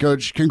basketball,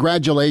 Coach.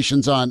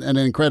 Congratulations on an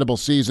incredible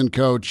season,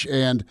 Coach.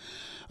 And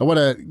I want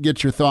to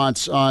get your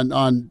thoughts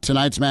on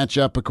tonight's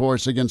matchup, of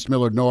course, against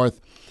Millard North,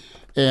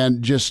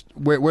 and just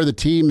where the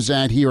team's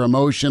at here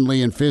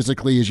emotionally and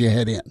physically as you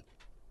head in.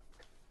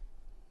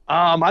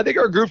 I think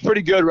our group's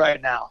pretty good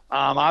right now.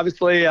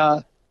 Obviously,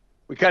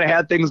 we kind of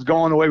had things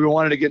going the way we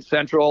wanted against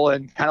Central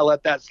and kind of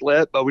let that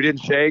slip, but we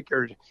didn't shake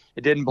or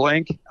it didn't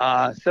blink.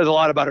 It says a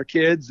lot about our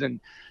kids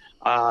and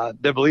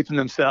their belief in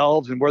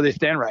themselves and where they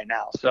stand right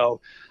now. So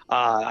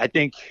I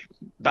think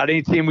about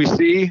any team we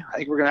see, I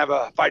think we're going to have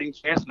a fighting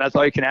chance, and that's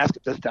all you can ask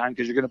at this time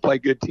because you're going to play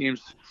good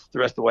teams the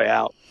rest of the way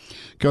out.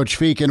 Coach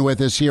Feakin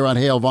with us here on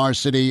Hail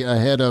Varsity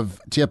ahead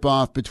of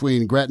tip-off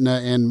between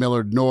Gretna and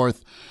Millard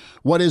North.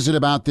 What is it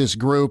about this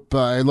group?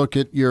 I look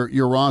at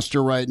your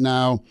roster right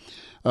now.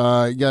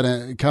 You got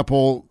a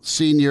couple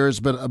seniors,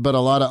 but a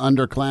lot of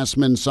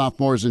underclassmen,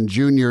 sophomores, and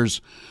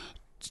juniors.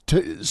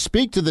 To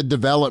speak to the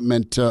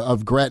development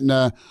of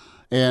Gretna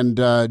and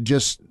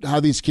just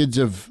how these kids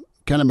have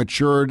kind of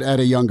matured at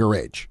a younger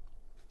age.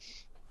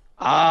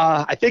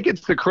 I think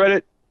it's the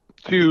credit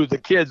to the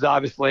kids,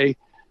 obviously,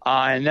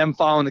 and them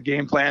following the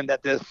game plan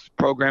that this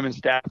program and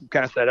staff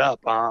kind of set up.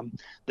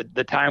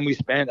 The time we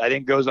spent, I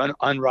think, goes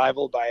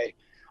unrivaled by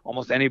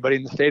almost anybody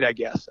in the state, I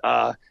guess.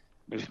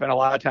 We spent a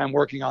lot of time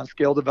working on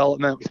skill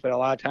development. We spent a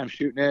lot of time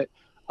shooting it,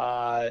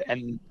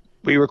 and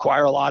we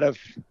require a lot of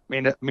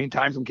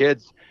time from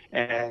kids,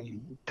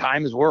 and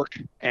time is work.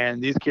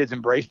 And these kids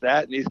embrace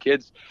that, and these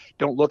kids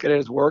don't look at it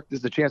as work.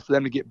 There's a chance for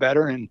them to get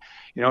better and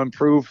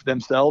improve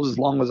themselves as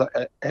long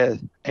as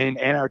and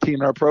our team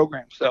and our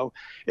program. So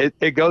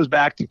it goes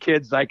back to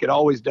kids like it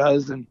always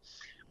does, and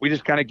we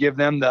just kind of give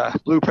them the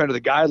blueprint of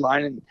the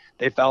guideline, and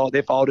they followed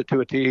it to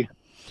a T.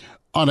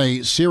 On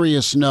a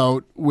serious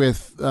note,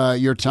 with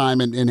your time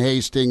in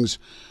Hastings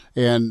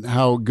and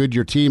how good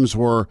your teams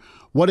were,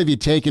 what have you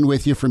taken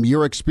with you from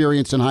your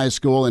experience in high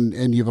school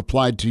and you've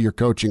applied to your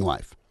coaching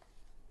life?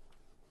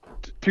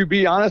 To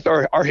be honest,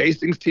 our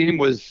Hastings team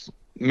was,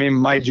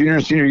 my junior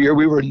and senior year,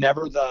 we were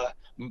never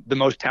the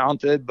most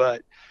talented,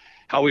 but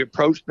how we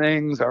approach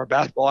things, our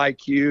basketball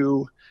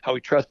IQ, how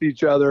we trust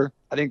each other,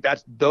 I think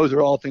those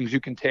are all things you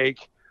can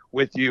take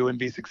with you and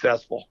be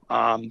successful.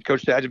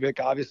 Coach Stajovic,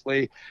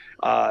 obviously,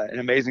 an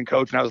amazing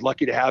coach, and I was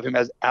lucky to have him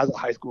as a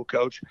high school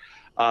coach.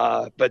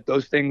 But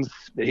those things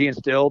that he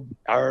instilled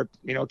are,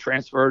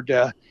 transferred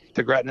to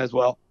Gretna as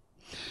well.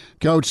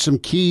 Coach, some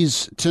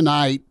keys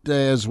tonight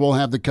as we'll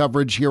have the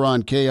coverage here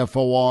on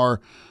KFOR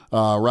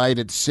right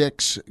at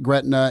 6,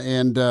 Gretna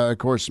and, of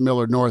course,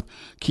 Millard North.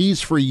 Keys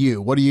for you.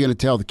 What are you going to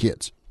tell the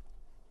kids?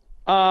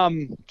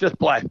 Just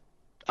play.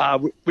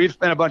 We've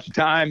spent a bunch of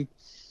time,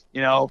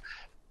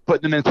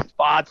 putting them in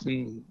spots,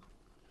 and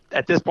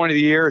at this point of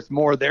the year, it's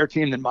more their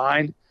team than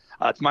mine.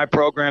 It's my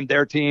program,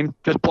 their team.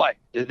 Just play.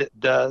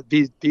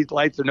 These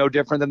lights are no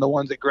different than the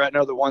ones at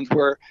Gretna or the ones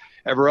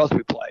wherever else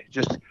we play.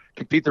 Just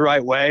compete the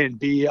right way and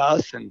be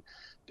us, and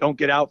don't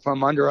get out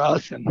from under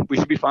us, and we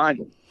should be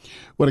fine.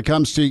 When it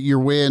comes to your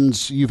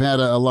wins, you've had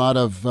a lot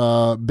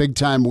of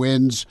big-time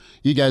wins.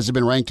 You guys have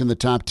been ranked in the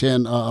top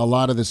 10 a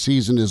lot of the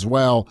season as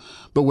well.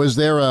 But was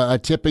there a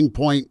tipping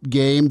point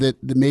game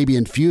that maybe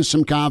infused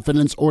some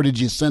confidence, or did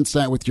you sense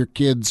that with your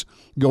kids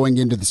going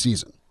into the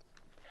season?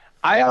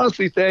 I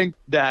honestly think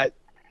that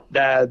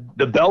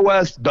the Bell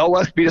West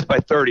beat us by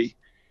 30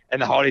 in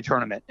the holiday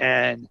tournament.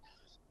 And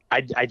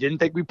I didn't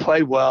think we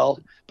played well,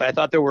 but I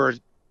thought there was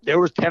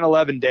 10,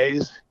 11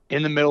 days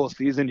in the middle of the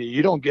season.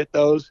 You don't get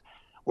those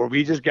where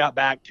we just got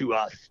back to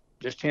us,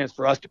 just a chance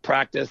for us to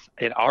practice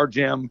in our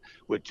gym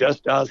with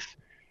just us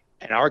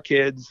and our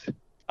kids.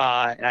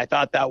 And I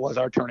thought that was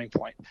our turning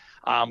point.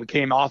 We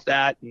came off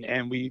that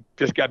and we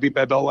just got beat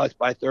by Bell West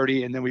by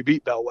 30, and then we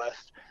beat Bell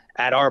West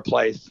at our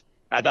place.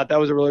 I thought that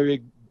was a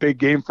really big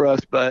game for us,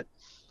 but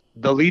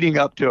the leading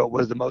up to it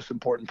was the most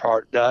important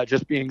part.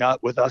 Just being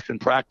up with us in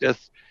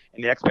practice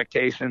and the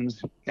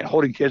expectations and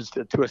holding kids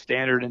to a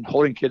standard and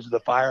holding kids to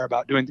the fire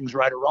about doing things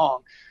right or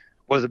wrong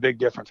was a big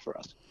difference for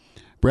us.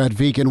 Brad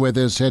Viken with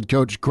us, head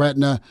coach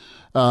Gretna,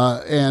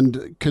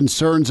 and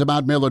concerns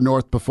about Millard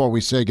North before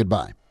we say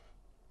goodbye.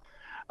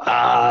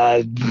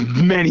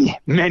 Many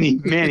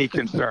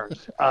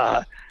concerns.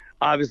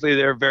 Obviously,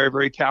 they're very,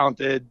 very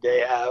talented.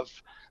 They're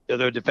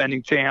the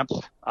defending champs.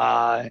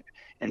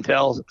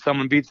 Until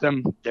someone beats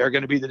them, they're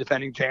going to be the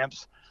defending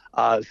champs.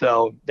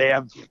 So they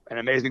have an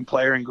amazing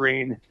player in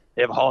Green.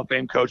 They have a Hall of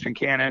Fame coach in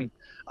Cannon.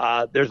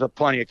 There's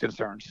plenty of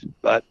concerns,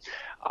 but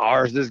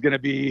ours is going to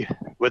be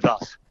with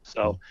us.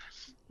 So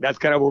that's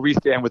kind of where we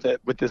stand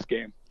with this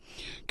game.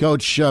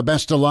 Coach,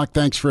 best of luck.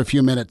 Thanks for a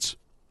few minutes.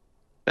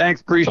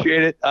 Thanks.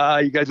 Appreciate it.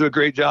 You guys do a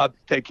great job.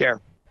 Take care.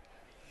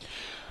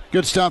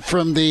 Good stuff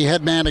from the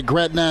head man at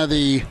Gretna.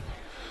 The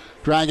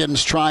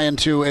Dragons trying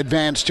to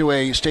advance to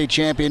a state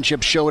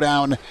championship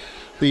showdown.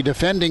 The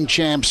defending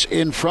champs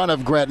in front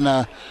of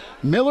Gretna,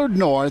 Millard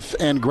North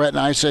and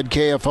Gretna. I said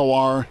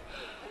KFOR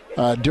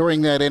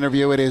during that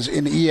interview. It is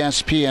in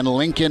ESPN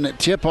Lincoln.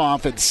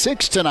 Tip-off at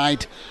 6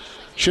 tonight.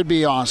 Should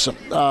be awesome.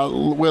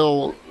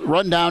 We'll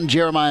run down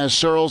Jeremiah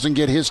Searles and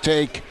get his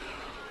take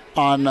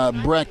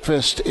on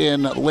breakfast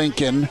in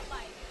Lincoln.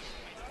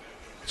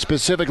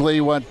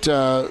 Specifically what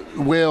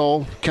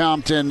Will,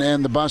 Compton,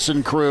 and the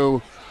Bussin'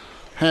 crew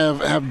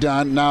have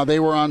done. Now, they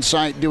were on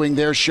site doing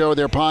their show,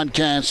 their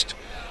podcast,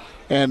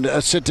 and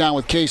a sit-down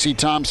with Casey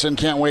Thompson.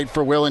 Can't wait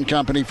for Will and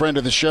company, friend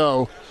of the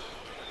show,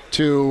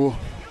 to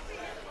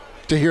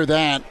hear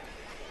that.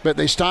 But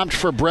they stopped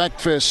for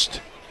breakfast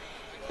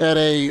at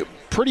a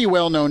pretty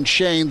well-known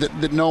chain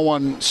that no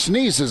one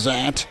sneezes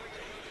at.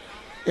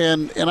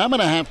 And I'm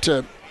going to have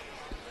to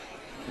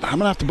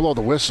blow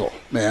the whistle,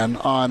 man,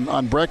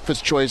 on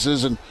breakfast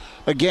choices. And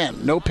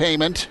again, no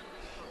payment.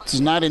 This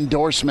is not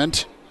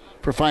endorsement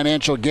for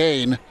financial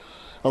gain.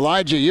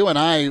 Elijah, you and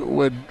I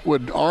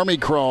would army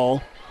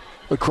crawl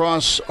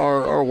across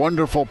our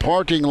wonderful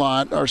parking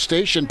lot, our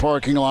station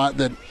parking lot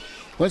that,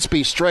 let's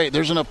be straight,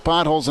 there's enough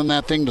potholes in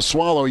that thing to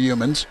swallow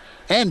humans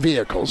and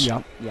vehicles.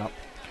 Yep.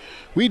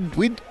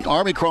 We'd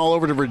army crawl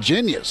over to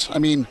Virginia's. I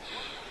mean,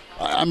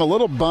 I'm a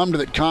little bummed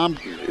that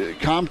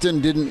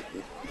Compton didn't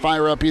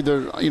fire up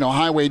either,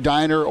 Highway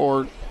Diner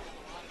or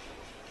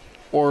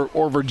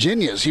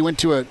Virginia's. He went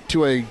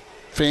to a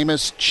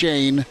famous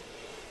chain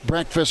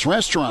breakfast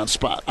restaurant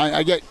spot.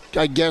 I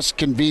guess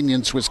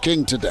convenience was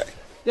king today.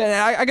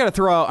 Yeah, I got to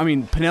throw out,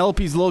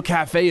 Penelope's Little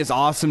Cafe is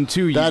awesome,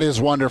 too. That is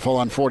wonderful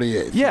on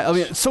 48th.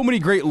 Yeah, so many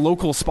great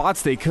local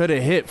spots they could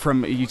have hit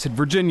from, you said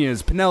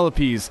Virginia's,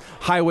 Penelope's,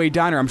 Highway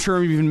Diner. I'm sure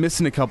I'm even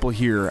missing a couple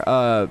here.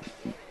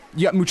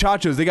 Yeah,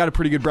 Muchachos, they got a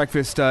pretty good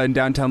breakfast in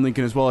downtown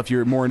Lincoln as well if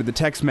you're more into the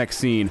Tex-Mex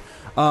scene.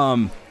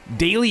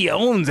 Daily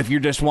Owns if you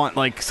just want,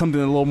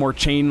 something a little more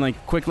chain,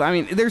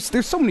 quickly. There's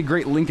so many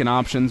great Lincoln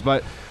options,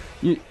 but,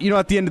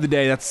 at the end of the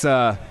day, that's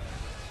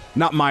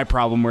not my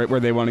problem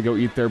where they want to go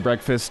eat their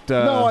breakfast.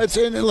 No,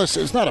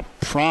 listen, it's not a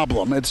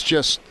problem. It's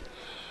just,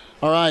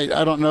 all right,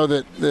 I don't know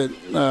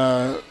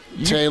that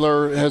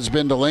Taylor has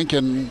been to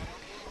Lincoln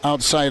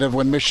outside of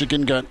when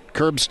Michigan got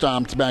curb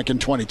stomped back in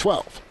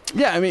 2012.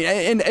 Yeah,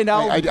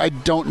 I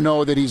don't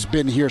know that he's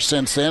been here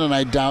since then, and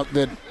I doubt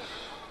that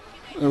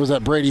was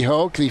that Brady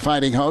Hoke, the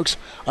Fighting Hoax.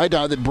 I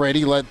doubt that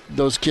Brady let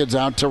those kids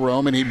out to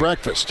roam and eat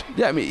breakfast.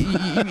 Yeah,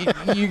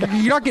 you're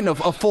not getting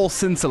a full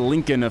sense of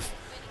Lincoln of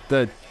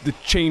the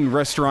chain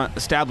restaurant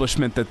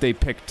establishment that they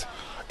picked.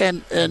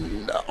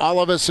 And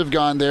all of us have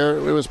gone there.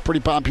 It was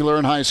pretty popular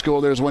in high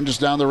school. There's one just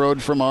down the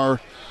road from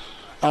our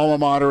alma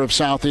mater of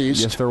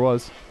Southeast. Yes, there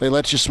was. They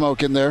let you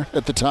smoke in there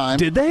at the time.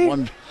 Did they?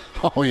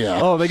 Oh, yeah.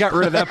 Oh, they got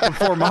rid of that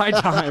before my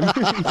time.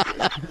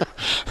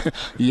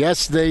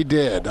 Yes, they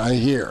did, I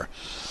hear.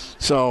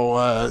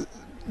 So,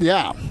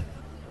 yeah,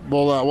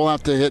 we'll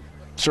have to hit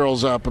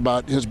Searles up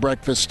about his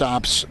breakfast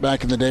stops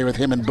back in the day with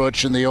him and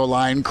Butch and the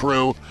O-line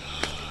crew,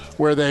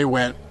 where they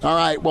went. All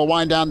right, we'll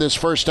wind down this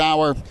first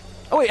hour.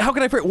 Oh, wait, how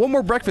can I forget? One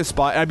more breakfast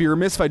spot. I'd be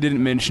remiss if I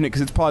didn't mention it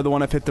because it's probably the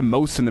one I've hit the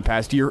most in the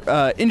past year.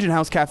 Engine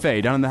House Cafe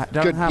down in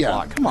Havelock.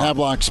 Yeah, Come on.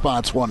 Havelock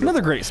spot's wonderful.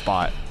 Another great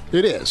spot.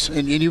 It is,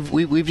 and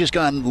we've just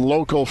gone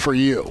local for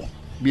you.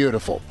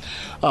 Beautiful.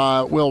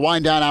 We'll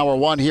wind down hour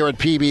one here at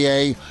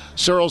PBA.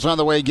 Searles on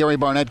the way. Gary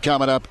Barnett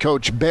coming up.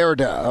 Coach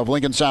Berda of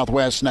Lincoln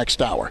Southwest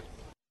next hour.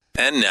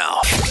 And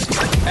now,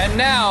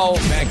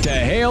 back to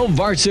Hail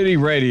Varsity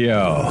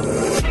Radio.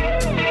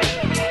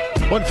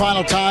 One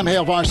final time,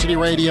 Hail Varsity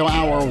Radio,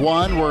 Hour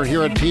 1. We're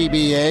here at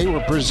PBA.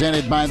 We're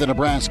presented by the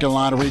Nebraska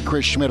Lottery.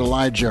 Chris Schmidt,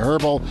 Elijah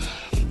Herbal.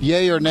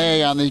 Yay or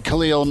nay on the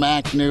Khalil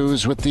Mack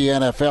news with the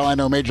NFL. I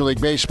know Major League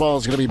Baseball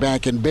is going to be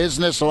back in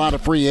business. A lot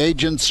of free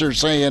agents are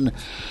saying,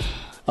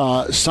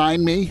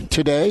 sign me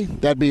today.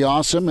 That'd be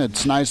awesome.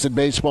 It's nice that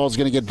baseball is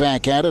going to get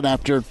back at it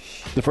after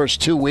the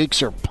first 2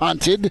 weeks are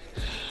punted.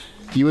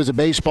 You as a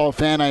baseball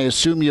fan, I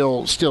assume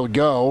you'll still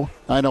go.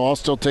 I know I'll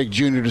still take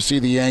Junior to see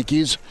the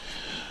Yankees.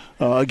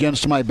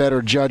 Against my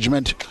better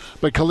judgment.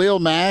 But Khalil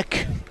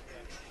Mack,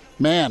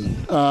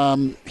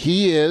 man,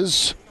 he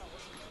is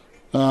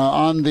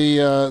on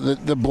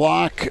the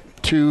block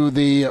to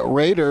the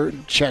Raider.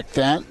 Check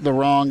that. The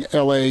wrong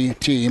L.A.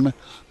 team,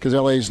 because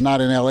L.A. is not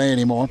in L.A.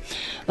 anymore.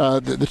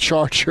 The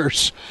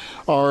Chargers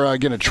are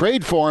going to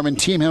trade for him and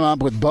team him up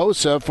with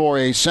Bosa for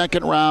a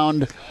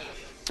second-round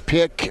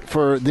pick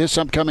for this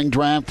upcoming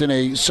draft and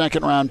a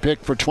second-round pick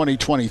for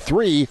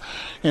 2023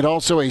 and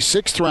also a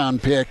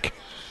sixth-round pick.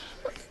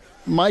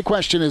 My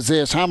question is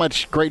this: how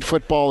much great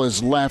football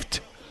is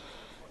left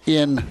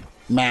in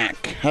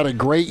Mac? Had a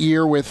great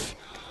year with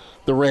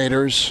the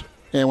Raiders,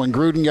 and when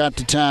Gruden got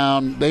to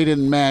town, they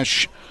didn't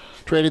mesh.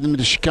 Traded them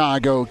to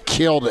Chicago,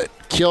 killed it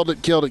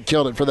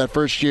for that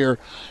first year,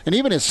 and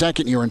even his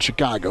second year in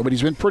Chicago. But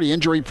he's been pretty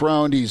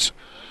injury-prone. He's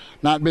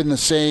not been the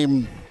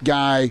same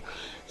guy.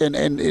 And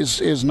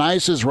as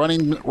nice as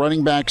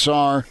running backs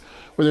are,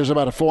 where there's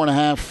about a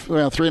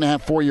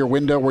 3.5, 4 year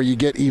window where you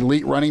get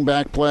elite running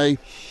back play,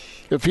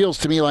 it feels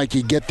to me like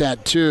you get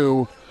that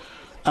too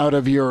out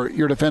of your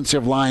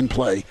defensive line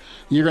play.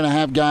 You're going to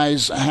have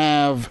guys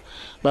have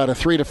about a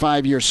 3 to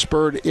 5 year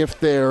spurt if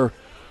they're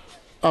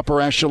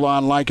upper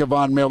echelon, like a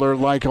Von Miller,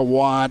 like a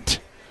Watt,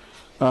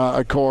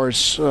 of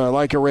course,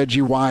 like a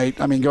Reggie White.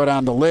 I mean, go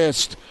down the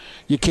list.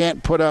 You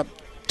can't put up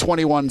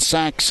 21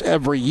 sacks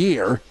every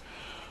year.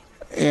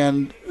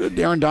 And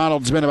Aaron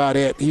Donald's been about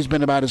it. He's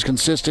been about as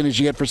consistent as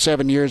you get for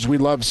 7 years. We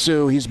love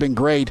Sue. He's been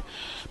great.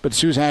 But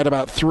Sue's had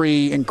about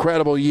 3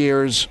 incredible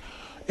years.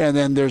 And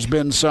then there's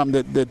been some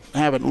that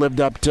haven't lived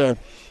up to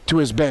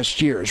his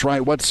best years,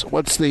 right?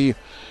 What's the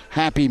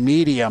happy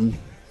medium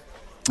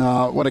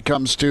when it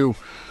comes to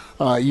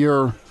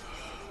your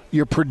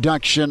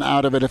production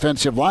out of a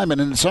defensive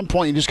lineman? And at some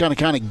point, you just got to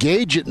kind of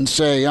gauge it and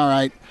say, all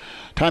right,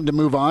 time to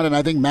move on. And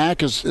I think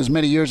Mac, as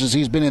many years as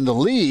he's been in the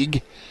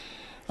league,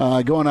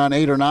 going on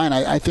 8 or 9,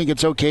 I think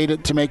it's okay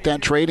to make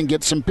that trade and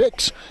get some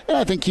picks. And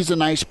I think he's a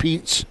nice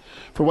piece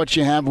for what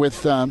you have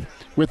with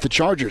the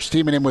Chargers,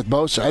 teaming him with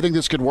Bosa. I think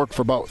this could work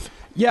for both.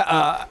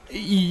 Yeah,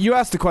 you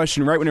asked the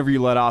question right whenever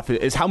you let off,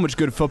 is how much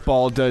good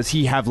football does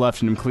he have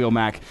left in him, Khalil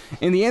Mack?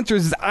 And the answer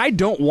is I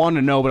don't want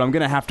to know, but I'm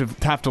going to have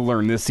to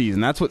learn this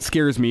season. That's what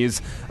scares me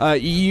is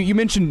you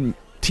mentioned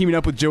teaming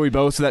up with Joey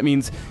Bosa. That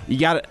means you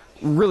got to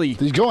really...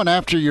 He's going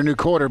after your new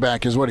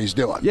quarterback is what he's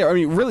doing. Yeah, I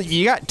mean, really,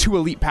 you got 2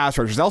 elite pass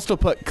rushers. I'll still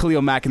put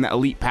Khalil Mack in that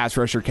elite pass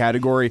rusher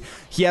category.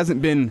 He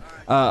hasn't been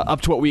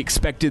up to what we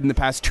expected in the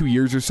past 2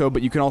 years or so,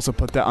 but you can also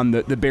put that on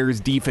the Bears'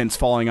 defense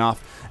falling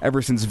off ever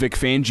since Vic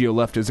Fangio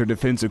left as their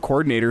defensive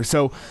coordinator.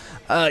 So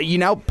you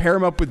now pair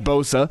him up with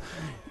Bosa.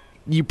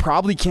 You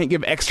probably can't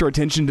give extra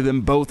attention to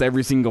them both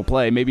every single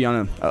play. Maybe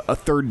on a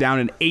 3rd down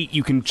and 8,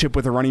 you can chip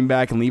with a running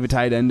back and leave a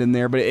tight end in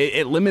there. But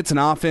it limits an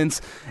offense,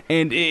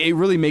 and it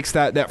really makes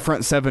that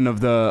front 7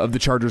 of the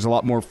Chargers a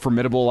lot more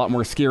formidable, a lot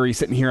more scary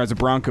sitting here as a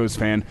Broncos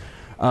fan.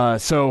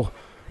 So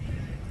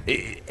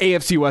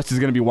AFC West is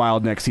going to be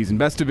wild next season.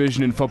 Best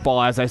division in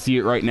football as I see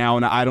it right now,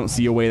 and I don't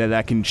see a way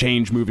that can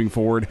change moving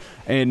forward.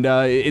 And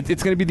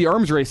it's going to be the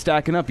arms race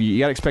stacking up. You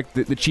got to expect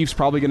the Chiefs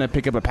probably going to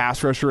pick up a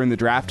pass rusher in the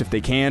draft if they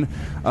can.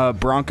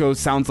 Broncos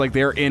sounds like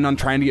they're in on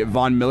trying to get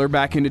Von Miller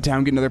back into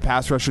town, get another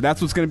pass rusher.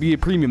 That's what's going to be a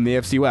premium in the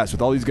AFC West.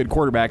 With all these good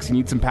quarterbacks, you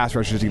need some pass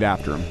rushers to get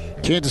after them.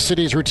 Kansas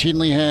City's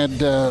routinely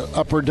had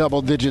upper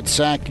double-digit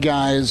sack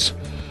guys.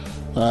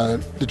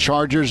 The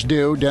Chargers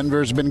do.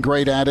 Denver's been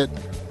great at it.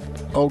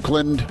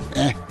 Oakland,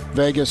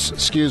 Vegas,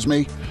 excuse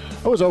me.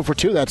 I was 0 for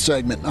 2 that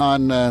segment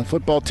on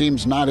football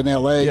teams not in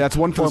L.A. Yeah, that's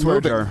one for the swear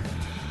jar.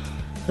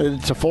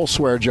 It's a full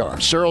swear jar.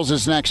 Searles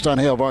is next on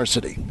Hail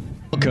Varsity.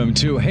 Welcome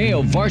to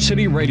Hail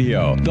Varsity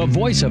Radio, the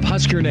voice of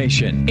Husker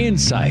Nation.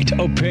 Insight,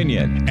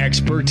 opinion,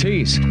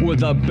 expertise, with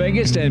the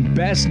biggest and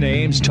best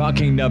names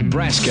talking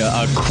Nebraska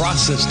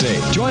across the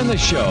state. Join the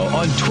show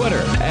on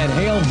Twitter at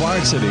Hail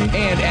Varsity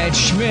and at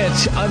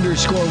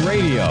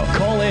Schmitz_radio.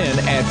 Call in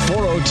at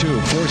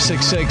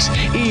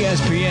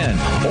 402-466-ESPN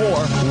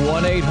or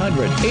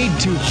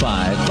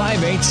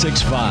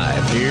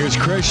 1-800-825-5865. Here's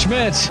Chris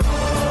Schmitz.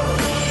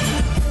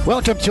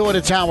 Welcome to it.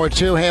 It's Hour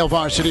 2, Hail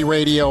Varsity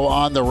Radio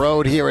on the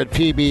road here at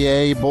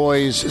PBA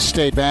Boys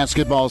State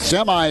Basketball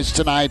Semis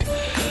tonight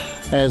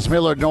as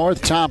Millard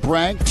North,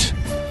 top-ranked,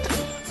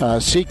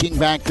 seeking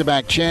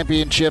back-to-back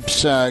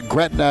championships.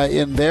 Gretna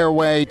in their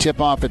way.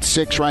 Tip-off at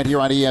 6 right here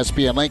on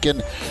ESPN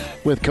Lincoln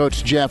with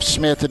Coach Jeff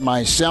Smith and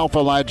myself,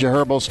 Elijah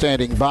Herbal,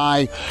 standing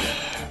by.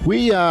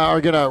 We are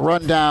going to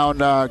run down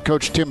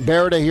Coach Tim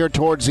Beretta here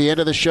towards the end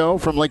of the show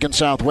from Lincoln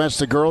Southwest.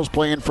 The girls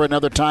playing for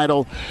another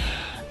title.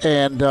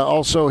 And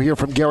also hear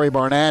from Gary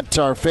Barnett,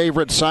 our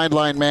favorite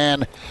sideline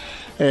man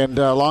and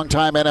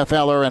longtime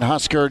NFLer and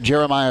Husker,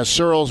 Jeremiah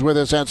Searles, with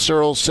us at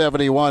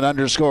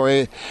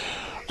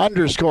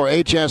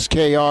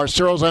Searles71_HSKR.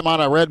 Searles, I'm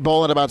on a Red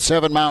Bull and about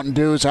 7 Mountain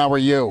Dews. How are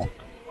you?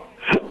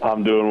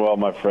 I'm doing well,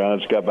 my friend. I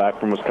just got back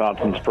from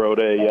Wisconsin's Pro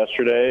Day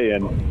yesterday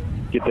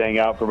and get to hang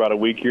out for about a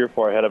week here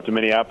before I head up to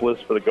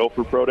Minneapolis for the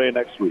Gopher Pro Day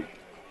next week.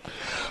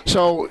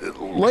 So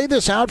lay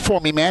this out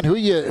for me, man. Who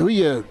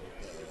you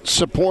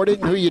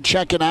supporting, who you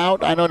checking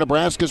out? I know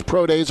Nebraska's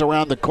Pro Day's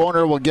around the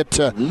corner. We'll get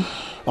to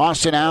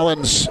Austin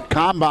Allen's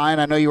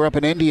Combine. I know you're up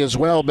in Indy as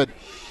well, but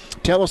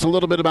tell us a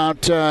little bit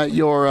about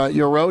your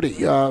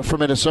roadie from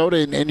Minnesota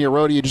and your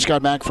roadie you just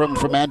got back from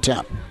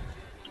Mantown.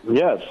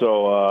 Yeah,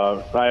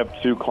 so I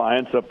have two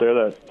clients up there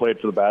that played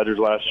for the Badgers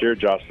last year.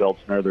 Josh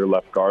Seltzner, their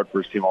left guard,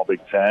 first team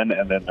All-Big Ten,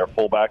 and then their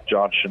fullback,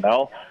 John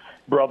Chanel,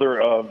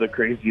 brother of the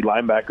crazy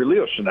linebacker,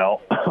 Leo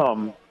Chanel.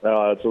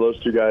 So those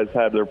two guys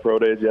had their pro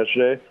days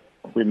yesterday.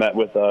 We met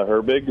with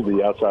Herbig,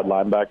 the outside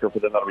linebacker for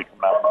them that'll be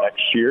coming out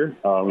next year.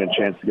 We had a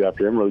chance to get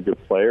after him, really good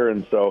player.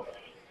 And so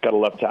got a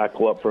left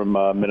tackle up from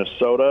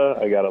Minnesota.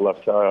 I got a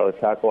left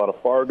tackle out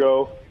of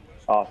Fargo.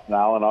 Austin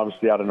Allen,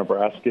 obviously, out of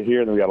Nebraska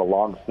here. And then we got a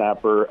long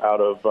snapper out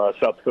of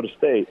South Dakota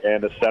State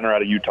and a center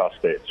out of Utah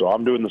State. So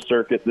I'm doing the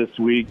circuit this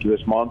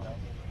month,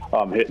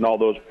 hitting all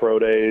those pro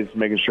days,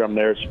 making sure I'm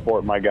there,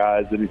 supporting my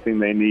guys, anything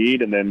they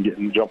need, and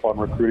then jump on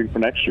recruiting for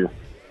next year.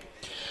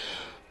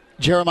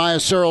 Jeremiah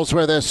Searles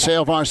with us,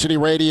 Hail Varsity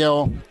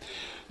Radio.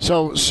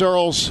 So,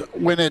 Searles,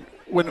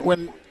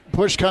 when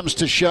push comes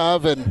to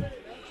shove and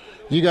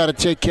you got to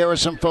take care of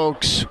some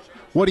folks,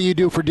 what do you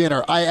do for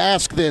dinner? I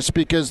ask this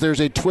because there's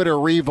a Twitter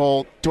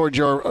revolt towards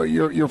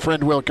your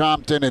friend Will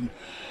Compton and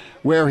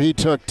where he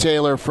took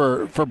Taylor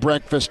for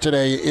breakfast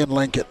today in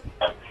Lincoln.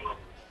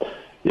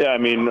 Yeah, I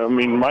mean,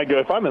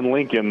 if I'm in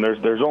Lincoln,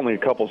 there's only a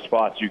couple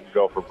spots you can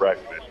go for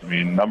breakfast. I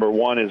mean, number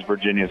one is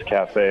Virginia's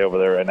Cafe over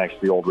there right next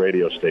to the old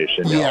radio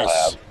station.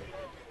 Yes.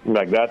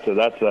 Like that's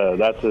just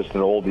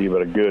an oldie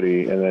but a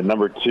goodie. And then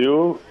number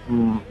two,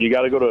 you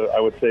got to go to, I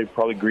would say,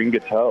 probably Green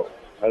Gateau.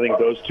 I think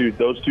those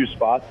two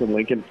spots in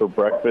Lincoln for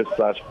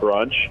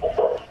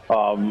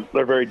breakfast/brunch,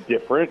 they're very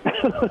different.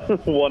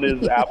 One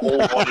is apple,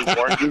 one is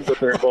oranges, but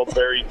they're both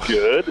very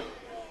good.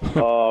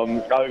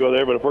 I'll go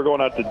there, but if we're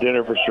going out to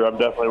dinner for sure,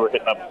 we're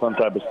hitting up some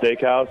type of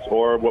steakhouse,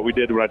 or what we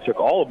did when I took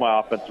all of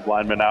my offensive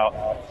linemen out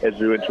is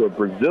we went to a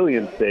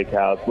Brazilian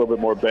steakhouse, a little bit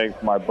more bang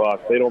for my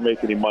buck. They don't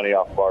make any money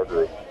off of our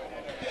group.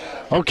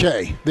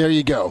 Okay, there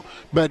you go.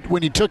 But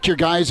when you took your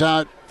guys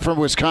out from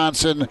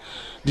Wisconsin,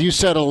 do you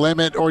set a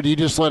limit, or do you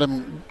just let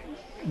them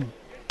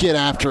get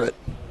after it?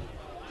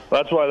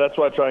 That's why I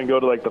try and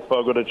go to like the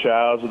Fogo de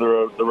Chão's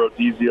or the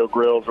Rodizio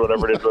grills or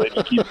whatever it is, where they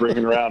just keep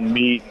bringing around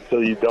meat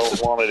until you don't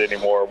want it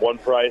anymore. One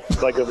price,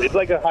 it's like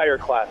a higher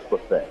class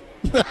buffet.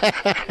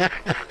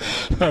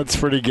 That's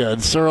pretty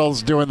good.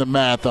 Searle's doing the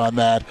math on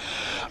that.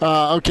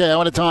 Okay, I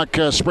want to talk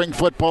spring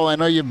football. I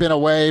know you've been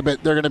away,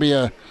 but they're going to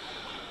be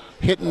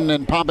hitting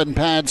and popping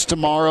pads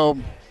tomorrow,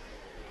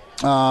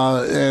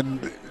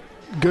 and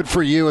good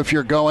for you if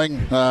you're going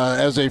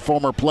as a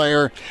former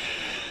player.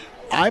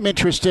 I'm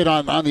interested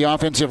on the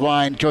offensive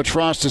line. Coach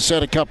Frost has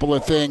said a couple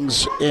of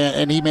things,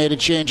 and he made a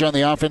change on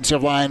the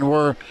offensive line.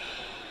 We're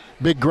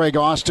big Greg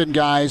Austin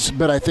guys,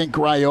 but I think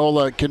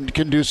Raiola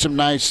can do some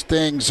nice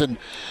things. And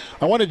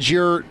I wanted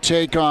your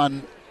take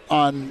on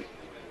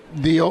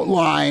the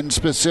O-line,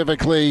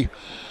 specifically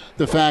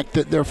the fact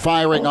that they're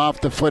firing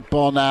off the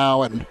football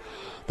now, and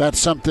that's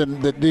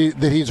something that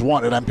he's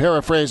wanted. I'm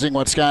paraphrasing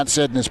what Scott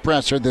said in his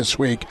presser this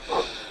week.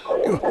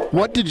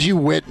 What did you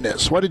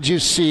witness? What did you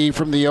see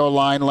from the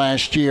O-line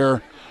last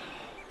year?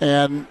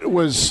 And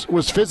was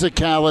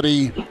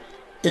physicality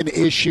an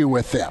issue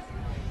with them?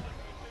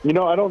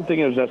 I don't think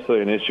it was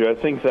necessarily an issue. I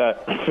think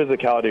that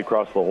physicality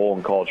across the whole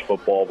in college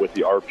football with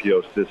the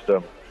RPO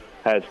system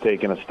has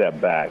taken a step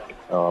back.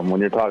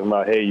 When you're talking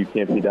about, hey, you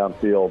can't be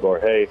downfield, or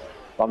hey,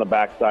 on the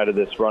backside of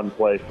this run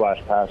play /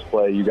 pass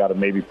play, you got to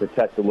maybe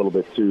protect a little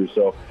bit too.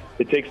 So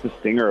it takes the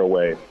stinger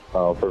away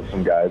for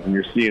some guys, and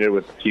you're seeing it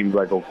with teams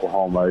like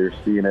Oklahoma. You're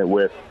seeing it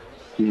with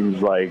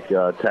teams like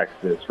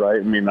Texas,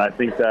 right? I mean, I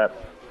think that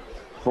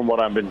from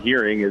what I've been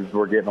hearing is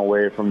we're getting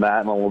away from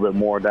that and a little bit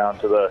more down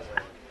to the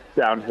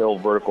downhill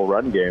vertical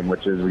run game,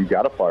 which is you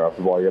got to fire off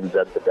the ball. You got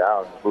to dead the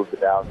downs, move the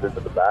downs into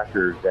the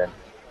backers, and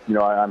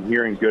I'm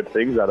hearing good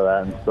things out of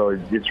that. And so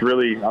it's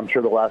really, I'm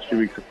sure the last few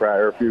weeks of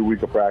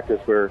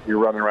practice where you're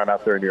running around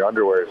out there in your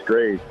underwear is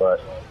great,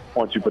 but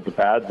once you put the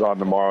pads on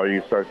tomorrow,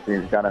 you start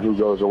seeing kind of who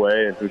goes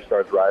away and who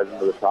starts rising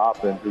to the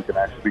top and who can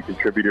actually be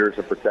contributors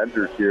and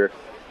pretenders here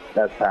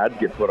as pads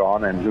get put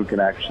on, and who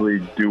can actually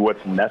do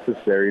what's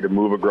necessary to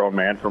move a grown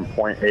man from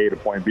point A to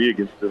point B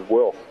against his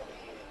will.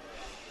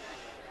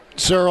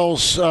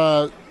 Searles,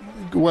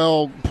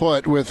 well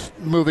put, with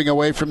moving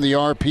away from the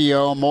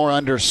RPO, more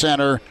under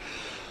center.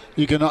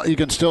 You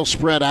can still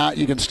spread out.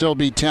 You can still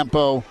be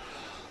tempo.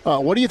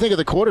 What do you think of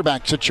the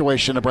quarterback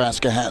situation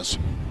Nebraska has?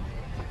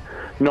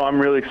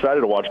 I'm really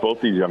excited to watch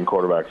both these young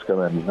quarterbacks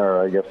come in.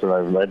 Or I guess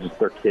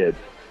they're kids.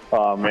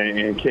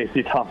 And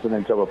Casey Thompson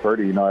and Chubba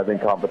Purdy, I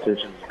think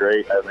competition's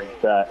great. I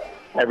think that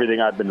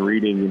everything I've been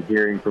reading and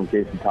hearing from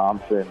Casey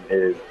Thompson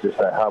is just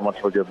how much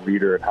of a good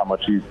leader and how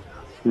much he's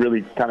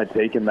really kind of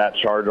taken that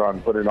charge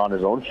on, put it on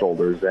his own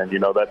shoulders. And,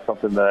 that's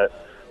something that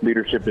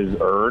leadership is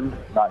earned,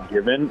 not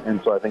given. And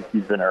so I think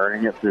he's been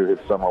earning it through his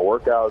summer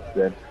workouts.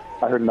 And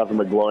I heard nothing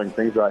but glowing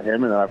things about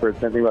him, and I've heard the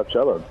same thing about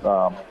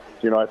Chubba.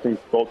 I think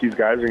both these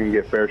guys are going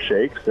to get fair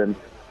shakes. And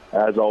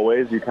as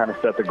always, you kind of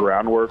set the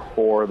groundwork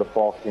for the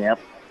fall camp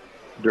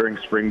during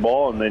spring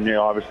ball. And then,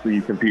 obviously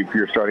you compete for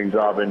your starting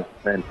job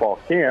in fall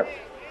camp.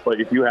 But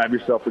if you have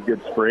yourself a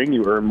good spring,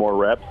 you earn more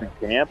reps in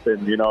camp.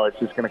 And, it's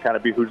just going to kind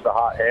of be who's the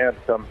hot hand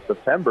come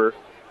September.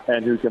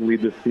 and who can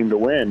lead this team to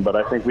win. But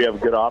I think we have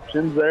good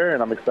options there,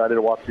 and I'm excited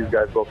to watch these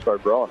guys both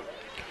start growing.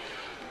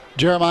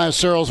 Jeremiah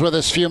Sirles with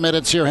us, few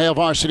minutes here. Hail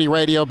Varsity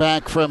Radio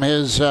back from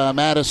his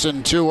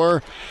Madison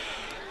tour,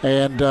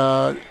 and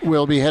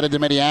we'll be headed to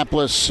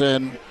Minneapolis.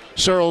 And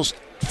Sirles,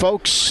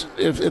 folks,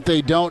 if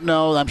they don't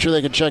know, I'm sure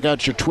they can check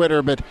out your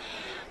Twitter, but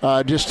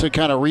just to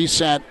kind of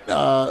reset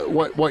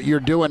what you're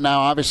doing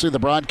now, obviously the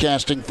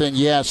broadcasting thing,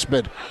 yes,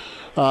 but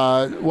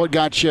what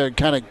got you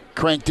kind of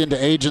cranked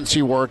into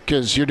agency work,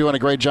 because you're doing a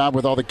great job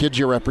with all the kids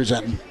you're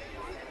representing.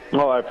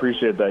 Oh, I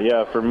appreciate that.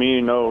 Yeah, for me,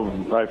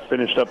 I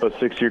finished up a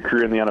 6-year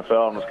career in the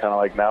NFL and was kind of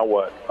like, now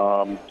what?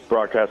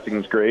 Broadcasting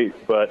is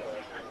great, but,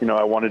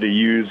 I wanted to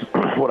use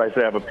what I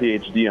say, I have a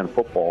PhD in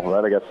football,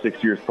 right? I got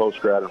 6 years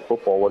post-grad in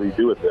football. What do you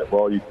do with it?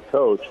 Well, you can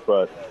coach,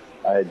 but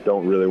I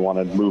don't really want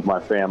to move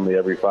my family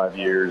every 5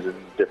 years in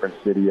a different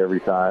city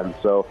every time.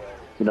 So,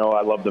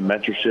 I love the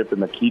mentorship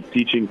and the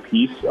teaching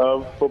piece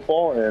of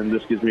football, and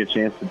this gives me a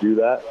chance to do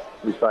that.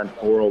 We signed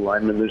 4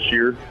 linemen this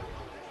year,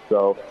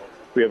 so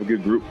we have a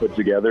good group put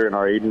together in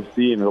our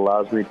agency, and it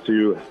allows me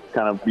to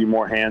kind of be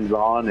more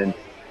hands-on, and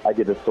I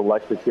get to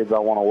select the kids I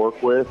want to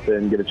work with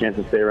and get a chance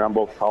to stay around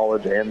both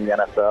college and the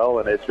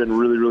NFL, and it's been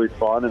really, really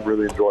fun and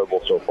really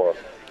enjoyable so far.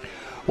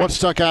 What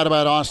stuck out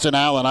about Austin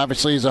Allen?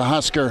 Obviously, he's a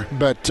Husker,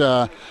 but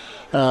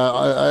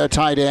a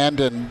tight end.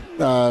 And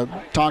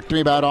talk to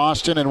me about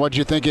Austin and what did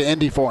you think of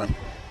Indy for him?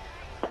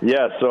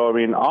 Yeah, so,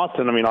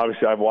 Austin,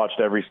 obviously I've watched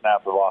every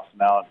snap of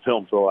Austin Allen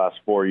film for the last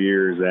 4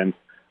 years, and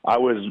I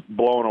was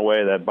blown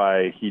away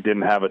that he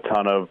didn't have a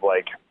ton of,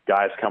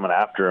 guys coming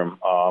after him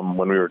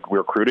when we were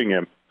recruiting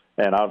him.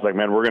 And I was like,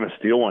 man, we're going to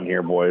steal one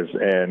here, boys.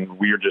 And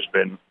we've just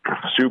been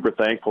super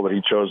thankful that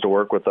he chose to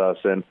work with us.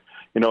 And,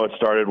 it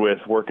started with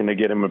working to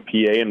get him a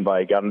PA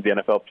invite, got him the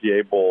NFL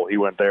PA Bowl. He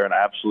went there and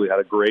absolutely had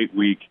a great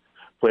week,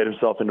 played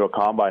himself into a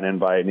combine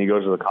invite, and he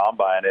goes to the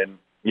combine. And,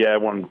 yeah,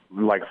 won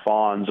like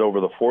fawns over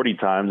the 40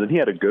 times, and he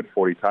had a good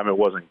 40 time. It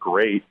wasn't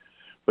great.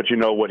 But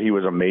what he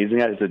was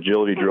amazing at? His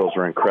agility drills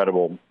were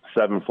incredible.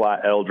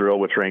 7-flat L drill,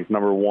 which ranked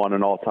number 1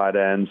 in all tight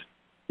ends.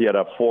 He had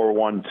a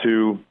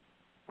 4.12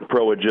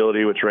 pro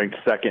agility, which ranked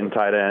 2nd in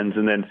tight ends.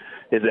 And then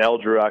his L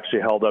drill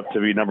actually held up to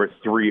be number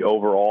 3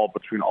 overall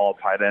between all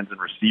tight ends and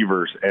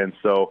receivers. And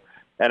so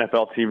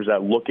NFL teams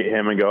that look at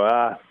him and go,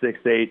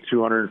 6'8",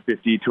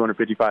 250,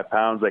 255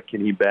 pounds,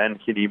 can he bend?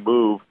 Can he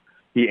move?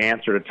 He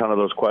answered a ton of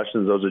those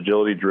questions, those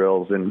agility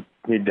drills, and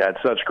he had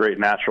such great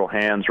natural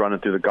hands running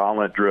through the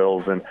gauntlet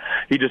drills, and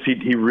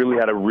he really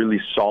had a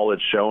really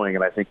solid showing,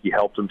 and I think he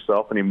helped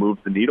himself and he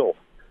moved the needle,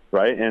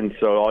 right? And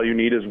so all you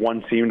need is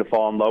one team to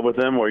fall in love with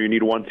him, or you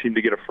need one team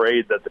to get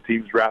afraid that the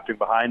teams drafting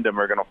behind him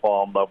are going to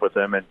fall in love with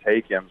him and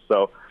take him.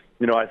 So,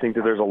 I think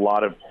that there's a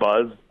lot of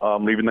buzz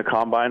leaving the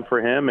combine for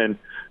him, and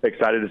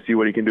excited to see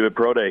what he can do at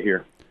Pro Day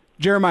here.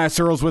 Jeremiah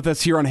Sirles with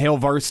us here on Hail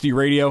Varsity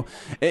Radio.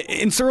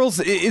 And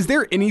Sirles, is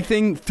there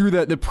anything through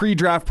the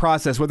pre-draft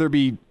process, whether it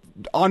be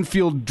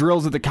on-field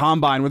drills at the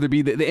combine, whether it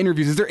be the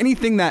interviews, is there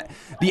anything that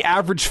the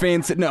average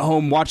fan sitting at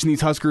home watching these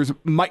Huskers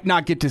might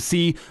not get to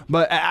see,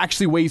 but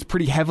actually weighs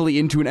pretty heavily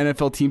into an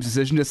NFL team's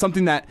decision? Just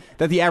something that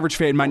the average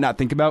fan might not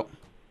think about?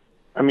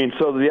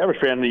 So the average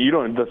fan,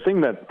 the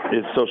thing that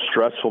is so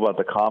stressful about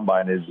the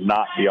combine is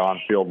not the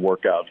on-field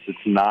workouts. It's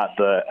not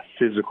the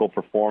physical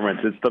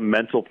performance. It's the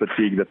mental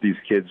fatigue that these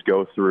kids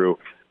go through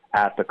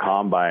at the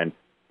combine.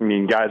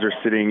 Guys are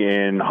sitting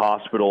in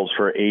hospitals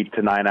for 8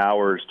 to 9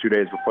 hours 2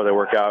 days before they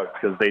work out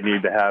because they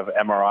need to have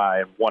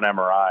MRI, one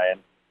MRI.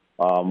 And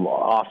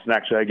Austin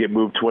actually had to get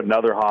moved to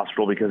another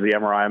hospital because the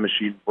MRI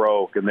machine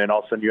broke, and then all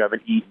of a sudden you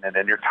haven't eaten, and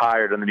then you're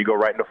tired, and then you go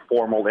right into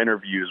formal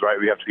interviews, right?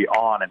 We have to be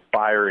on and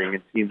firing,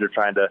 and teams are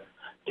trying to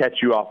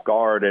catch you off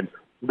guard. And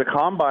the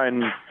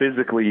combine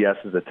physically, yes,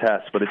 is a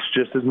test, but it's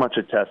just as much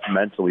a test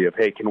mentally of,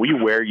 hey, can we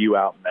wear you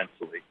out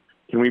mentally?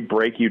 Can we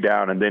break you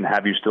down and then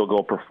have you still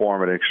go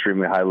perform at an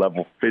extremely high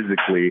level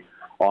physically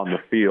on the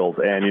field?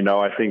 And,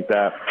 I think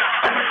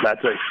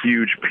that's a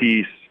huge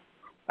piece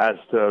as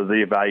to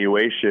the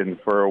evaluation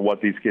for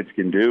what these kids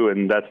can do.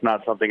 And that's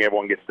not something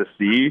everyone gets to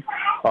see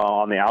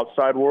on the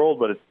outside world,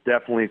 but it's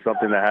definitely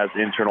something that has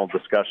internal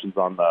discussions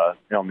on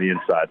the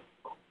inside.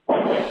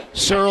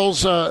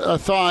 Sirles, a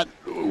thought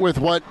with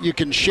what you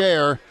can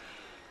share.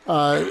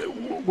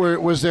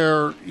 Was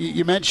there?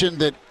 You mentioned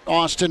that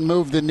Austin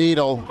moved the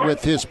needle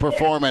with his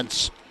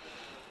performance.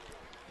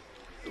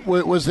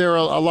 Was there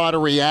a lot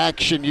of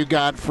reaction you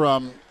got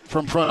from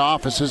front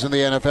offices in the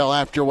NFL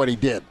after what he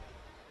did?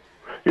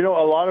 A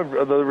lot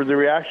of the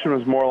reaction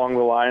was more along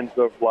the lines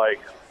of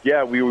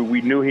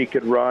we knew he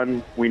could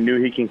run, we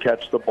knew he can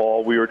catch the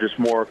ball. We were just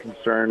more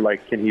concerned,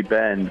 can he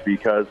bend?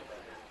 Because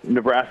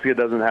Nebraska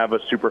doesn't have a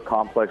super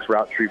complex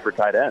route tree for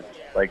tight ends.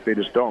 They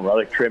just don't.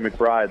 Right? Trey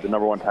McBride, the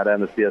number 1 tight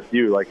end at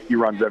CSU, he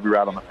runs every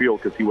route on the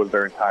field because he was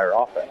their entire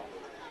offense.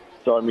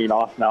 So,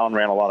 Austin Allen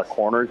ran a lot of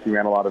corners, he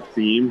ran a lot of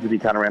seams, and he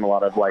kind of ran a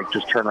lot of,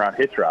 just turnaround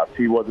hitch routes.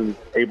 He wasn't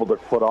able to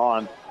put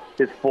on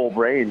his full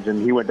range,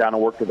 and he went down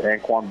and worked with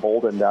Anquan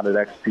Bolden down at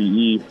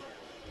XPE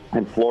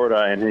in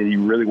Florida, and he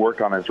really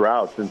worked on his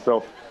routes. And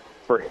so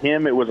for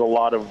him, it was a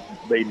lot of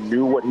they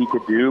knew what he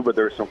could do, but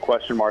there were some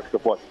question marks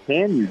of what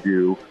can you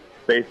do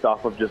based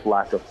off of just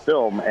lack of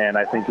film. And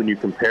I think when you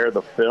compare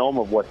the film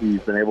of what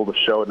he's been able to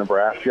show at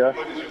Nebraska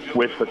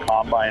with the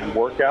combine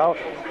workout,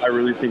 I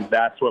really think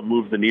that's what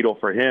moved the needle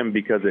for him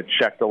because it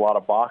checked a lot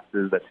of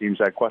boxes that teams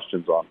had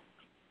questions on.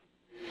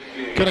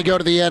 Going to go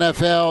to the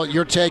NFL.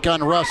 Your take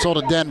on Russell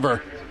to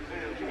Denver.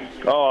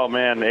 Oh,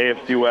 man,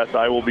 AFC West.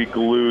 I will be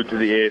glued to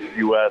the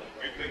AFC West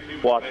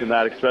watching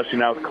that, especially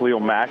now with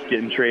Khalil Mack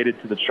getting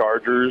traded to the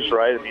Chargers,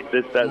 right? I mean,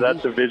 that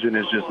division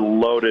is just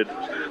loaded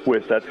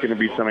with that's going to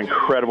be some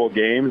incredible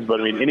games. But,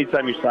 I mean,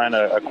 anytime you sign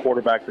a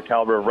quarterback the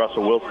caliber of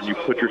Russell Wilson, you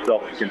put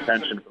yourself in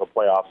contention for the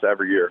playoffs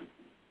every year.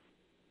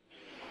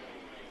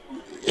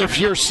 If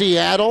you're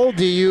Seattle,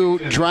 do you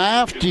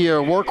draft? Do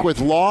you work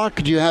with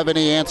Locke? Do you have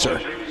any answer?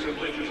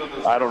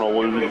 I don't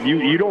know.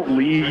 You don't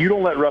leave. You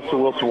don't let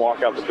Russell Wilson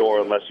walk out the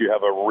door unless you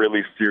have a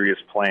really serious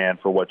plan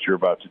for what you're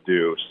about to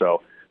do.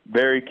 So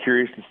very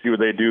curious to see what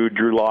they do.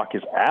 Drew Lock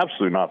is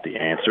absolutely not the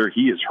answer.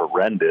 He is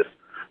horrendous.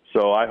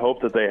 So I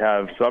hope that they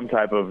have some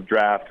type of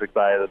draft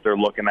guy that they're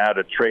looking at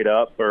to trade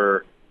up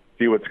or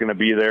see what's going to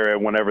be there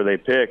whenever they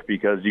pick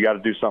because you got to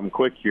do something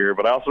quick here.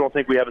 But I also don't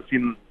think we haven't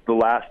seen the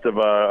last of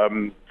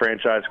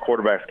franchise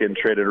quarterbacks getting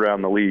traded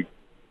around the league.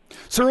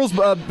 Searles,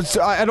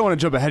 I don't want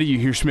to jump ahead of you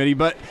here, Schmitty,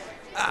 but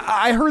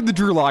I heard the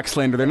Drew Lock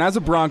slander there, and as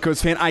a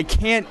Broncos fan, I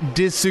can't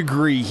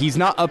disagree. He's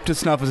not up to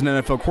snuff as an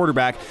NFL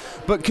quarterback,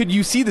 but could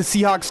you see the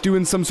Seahawks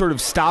doing some sort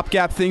of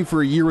stopgap thing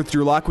for a year with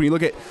Drew Lock when you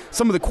look at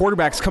some of the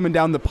quarterbacks coming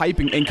down the pipe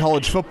in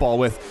college football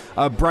with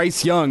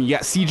Bryce Young, you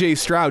got C.J.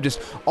 Stroud,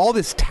 just all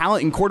this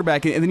talent in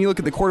quarterback, and then you look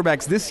at the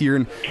quarterbacks this year,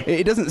 and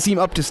it doesn't seem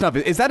up to snuff.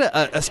 Is that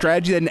a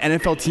strategy that an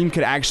NFL team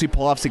could actually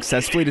pull off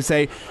successfully to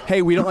say,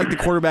 hey, we don't like the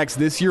quarterbacks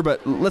this year,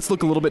 but let's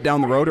look a little bit down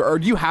the road, or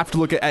do you have to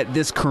look at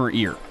this current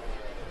year?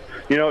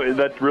 You know,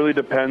 that really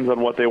depends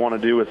on what they want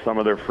to do with some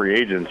of their free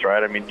agents,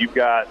 right? I mean, you've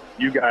got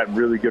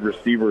really good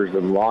receivers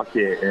in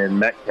Lockett and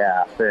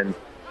Metcalf, and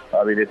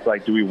I mean, it's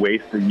like, do we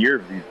waste a year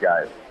of these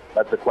guys?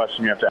 That's the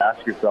question you have to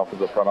ask yourself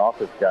as a front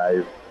office guy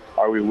is,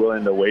 are we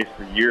willing to waste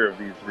a year of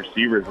these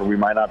receivers where we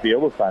might not be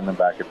able to sign them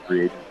back at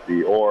free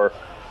agency? Or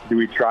do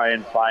we try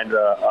and find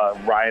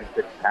a Ryan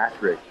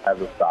Fitzpatrick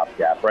as a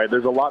stopgap, right?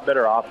 There's a lot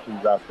better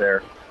options out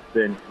there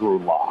than Drew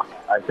Lock.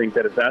 I think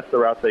that if that's the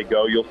route they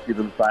go, you'll see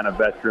them sign a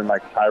veteran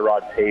like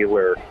Tyrod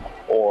Taylor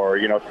or,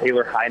 you know,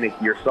 Taylor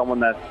Heineke or someone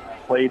that's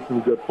played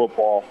some good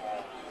football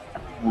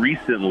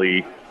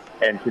recently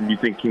and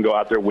can go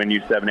out there, win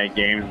you 7-8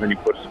 games, and then you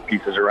put some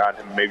pieces around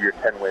him, maybe your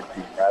 10-win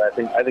team, right?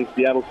 I think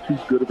Seattle's too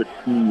good of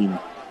a team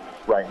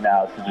right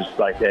now to just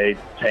like, hey,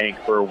 tank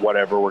for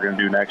whatever we're going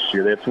to do next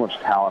year. They have too much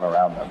talent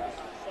around them.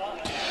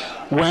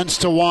 Wentz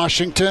to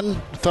Washington.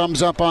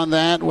 Thumbs up on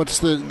that. What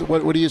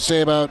do you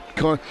say about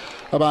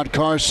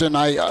Carson?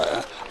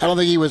 I don't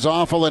think he was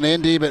awful in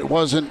Indy, but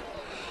wasn't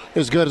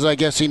as good as I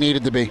guess he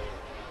needed to be.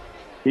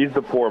 He's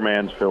the poor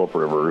man's Phillip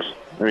Rivers.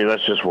 I mean,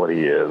 that's just what he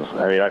is.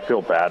 I mean, I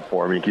feel bad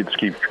for him. He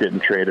keeps getting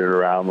traded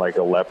around like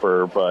a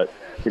leper, but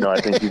you know, I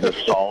think he's a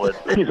solid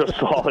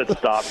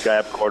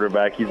stopgap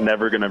quarterback. He's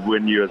never going to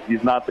win you.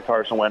 He's not the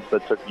Carson Wentz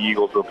that took the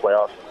Eagles to the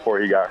playoffs before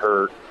he got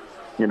hurt.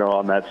 You know,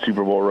 on that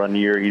Super Bowl run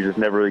year, he's just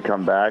never really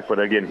come back. But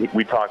again,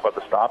 we talk about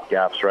the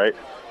stopgaps, right?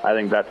 I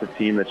think that's a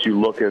team that you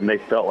look at and they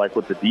felt like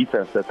with the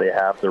defense that they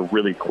have, they're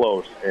really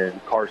close.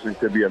 And Carson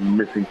could be a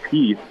missing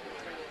piece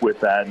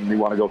with that, and they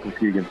want to go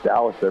compete against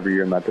Dallas every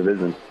year in that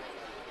division.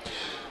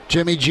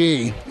 Jimmy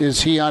G,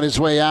 is he on his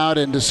way out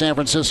into San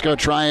Francisco,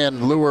 try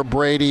and lure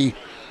Brady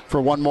for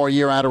one more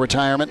year out of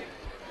retirement?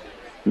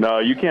 No,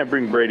 you can't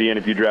bring Brady in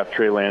if you draft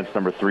Trey Lance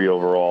number 3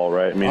 overall,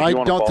 right? I mean, I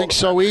don't think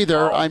so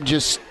either. I'm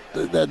just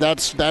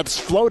that's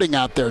floating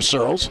out there,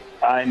 Searles.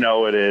 I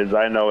know it is.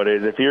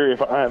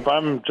 If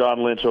I'm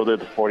John Lynch over at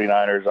the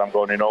 49ers, I'm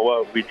going, you know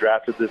what? We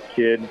drafted this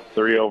kid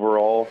 3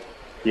 overall.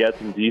 He had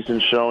some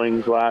decent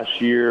showings last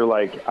year.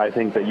 Like, I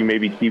think that you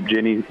maybe keep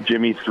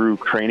Jimmy through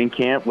training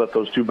camp, let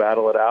those two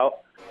battle it out.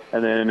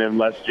 And then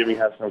unless Jimmy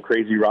has some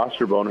crazy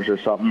roster bonus or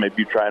something, maybe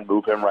you try and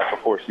move him right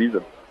before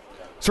season.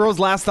 Searles,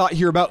 last thought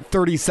here, about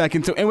 30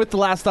 seconds. So, and with the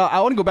last thought, I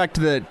want to go back to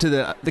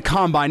the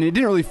combine. And it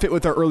didn't really fit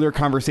with our earlier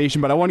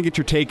conversation, but I want to get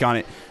your take on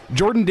it.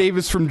 Jordan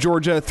Davis from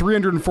Georgia,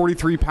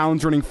 343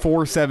 pounds, running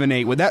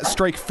 4.78. Would that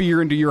strike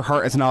fear into your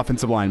heart as an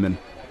offensive lineman?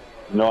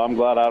 No, I'm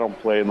glad I don't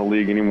play in the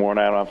league anymore,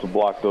 and I don't have to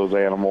block those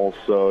animals.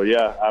 So,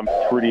 yeah, I'm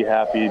pretty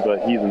happy,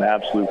 but he's an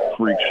absolute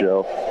freak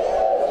show.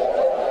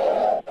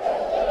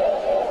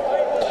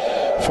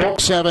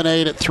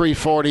 4.78 at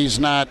 340 is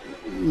not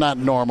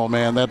normal,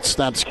 man. That's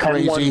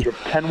crazy.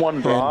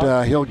 10-1 drop.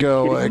 And he'll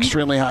go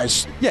extremely high.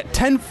 Yeah,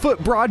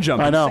 10-foot broad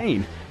jump. I know.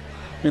 Insane.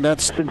 I mean,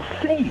 that's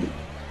insane.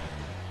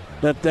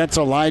 That's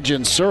Elijah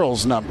and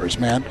Searles numbers,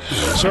 man.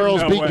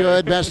 Searles, be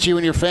good. Best to you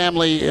and your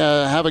family.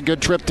 Have a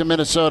good trip to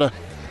Minnesota.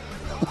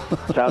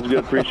 Sounds good.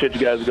 Appreciate you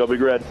guys. Go Big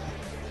Red.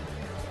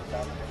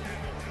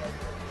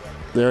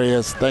 There he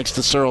is. Thanks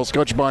to Searles.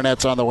 Coach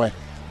Barnett's on the way.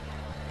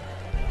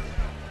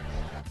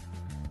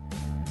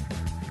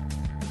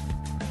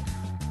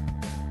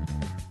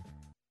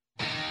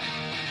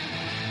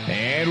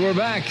 And we're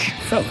back. back.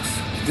 Fellas,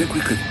 think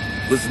we could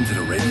listen to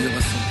the radio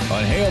or something?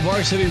 On Hail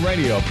Varsity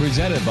Radio,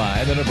 presented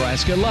by the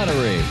Nebraska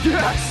Lottery.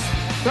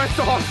 Yes! That's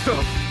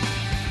awesome!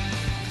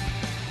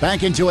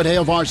 Back into it,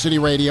 Hail Varsity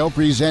Radio,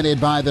 presented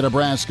by the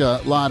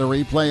Nebraska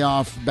Lottery.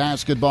 Playoff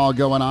basketball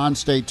going on,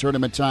 state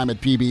tournament time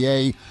at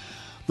PBA.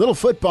 Little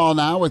football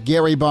now with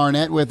Gary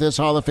Barnett with us,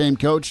 Hall of Fame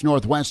coach,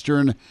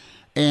 Northwestern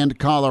and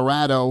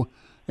Colorado,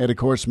 and, of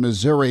course,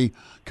 Missouri.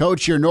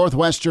 Coach, your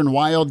Northwestern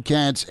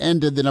Wildcats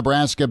ended the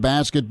Nebraska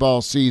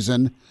basketball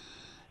season,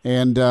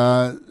 and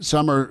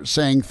some are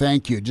saying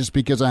thank you just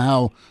because of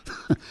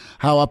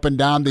how up and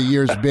down the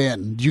year's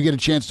been. Did you get a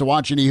chance to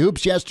watch any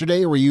hoops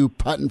yesterday, or were you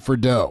putting for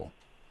dough?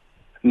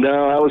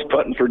 No, I was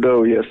putting for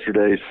dough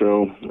yesterday,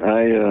 so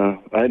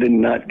I did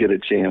not get a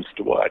chance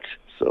to watch.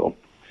 So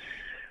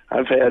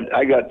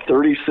I got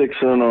 36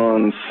 in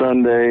on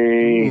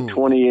Sunday,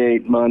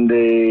 28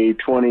 Monday,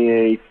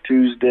 28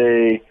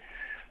 Tuesday,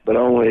 but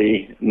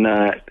only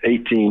not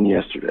 18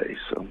 yesterday.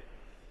 So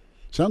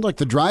sounds like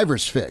the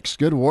driver's fixed.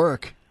 Good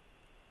work.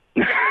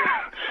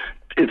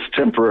 It's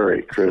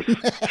temporary, Chris.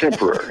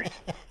 Temporary.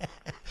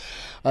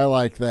 I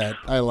like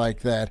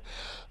that.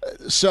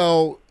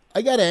 So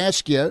I got to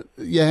ask you,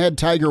 you had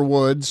Tiger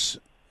Woods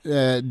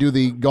do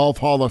the Golf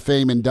Hall of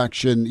Fame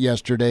induction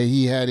yesterday.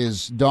 He had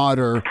his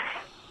daughter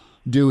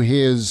do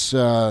his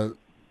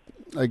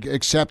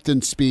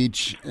acceptance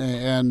speech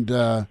and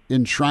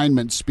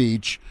enshrinement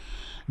speech.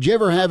 Did you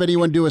ever have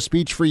anyone do a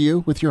speech for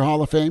you with your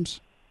Hall of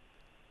Fames?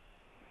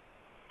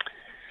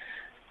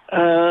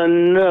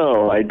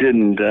 No, I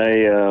didn't.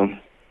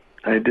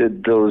 I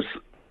did those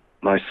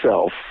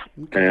myself,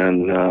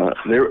 and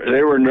they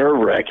were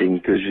nerve-wracking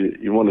because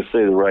you want to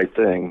say the right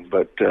thing.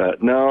 But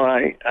no,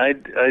 I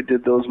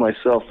did those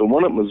myself. The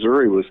one at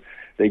Missouri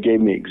they gave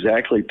me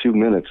exactly 2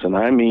 minutes, and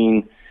I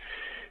mean,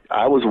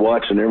 I was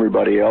watching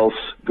everybody else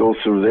go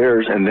through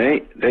theirs, and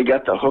they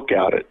got the hook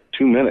out at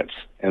 2 minutes,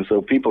 and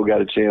so people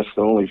got a chance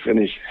to only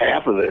finish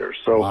half of theirs.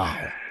 So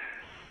wow.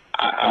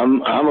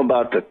 I'm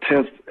about the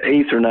 10th,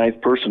 8th, or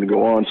 9th person to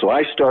go on. So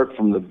I start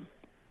from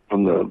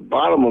the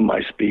bottom of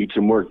my speech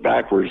and work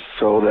backwards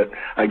so that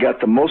I got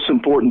the most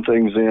important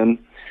things in,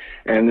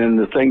 and then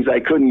the things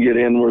I couldn't get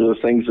in were the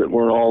things that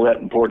weren't all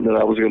that important that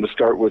I was going to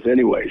start with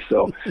anyway.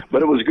 So,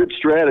 but it was good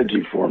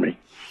strategy for me.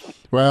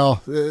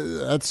 Well,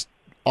 that's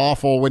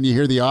awful when you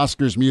hear the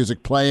Oscars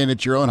music playing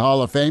at your own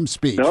Hall of Fame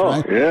speech.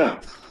 Oh, right?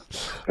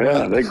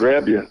 Yeah, they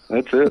grab you.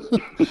 That's it.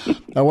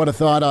 I would have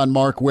thought on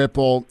Mark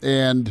Whipple,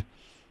 and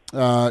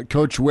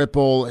Coach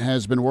Whipple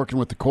has been working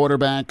with the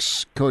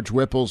quarterbacks. Coach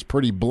Whipple's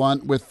pretty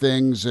blunt with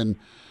things, and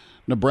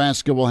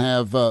Nebraska will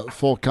have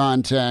full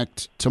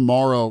contact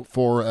tomorrow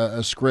for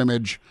a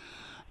scrimmage.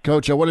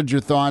 Coach, I wanted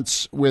your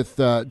thoughts with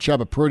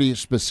Chubba Purdy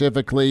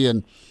specifically,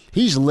 and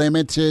he's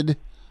limited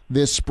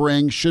this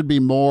spring, should be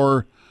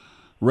more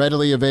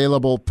readily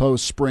available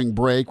post-spring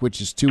break,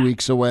 which is 2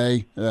 weeks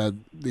away,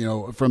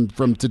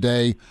 from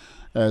today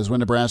is when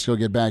Nebraska will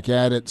get back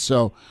at it.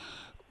 So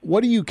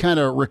what do you kind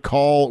of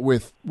recall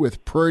with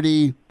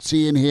Purdy,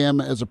 seeing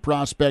him as a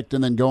prospect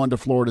and then going to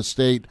Florida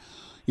State?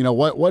 You know,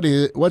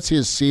 what's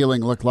his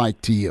ceiling look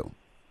like to you?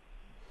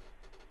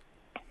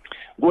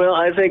 Well,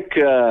 I think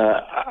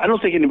I don't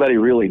think anybody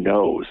really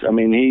knows. I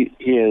mean,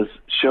 he has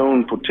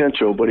shown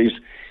potential, but he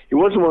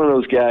wasn't one of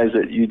those guys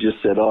that you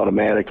just said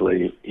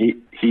automatically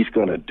he's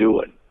going to do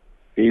it.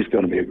 He's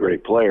going to be a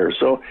great player.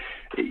 So,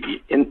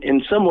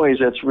 in some ways,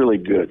 that's really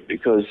good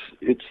because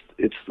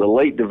it's the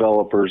late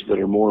developers that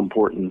are more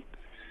important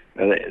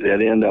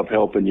that end up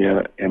helping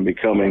you and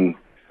becoming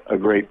a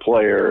great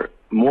player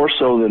more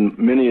so than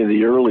many of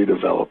the early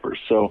developers.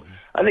 So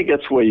I think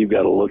that's the way you've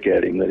got to look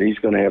at him, that he's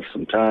going to have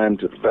some time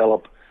to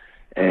develop,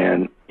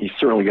 and he's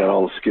certainly got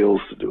all the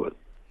skills to do it.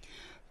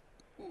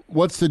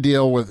 What's the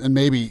deal with, and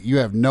maybe you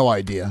have no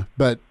idea,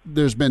 but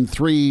there's been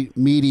 3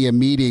 media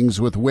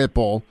meetings with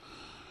Whipple,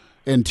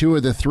 and 2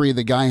 of the 3,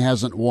 the guy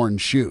hasn't worn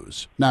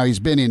shoes. Now, he's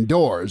been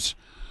indoors,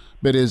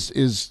 but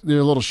is there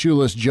a little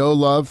shoeless Joe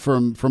love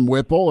from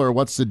Whipple, or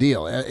what's the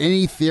deal?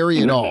 Any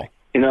theory at all?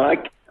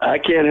 I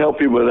can't help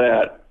you with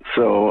that.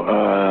 So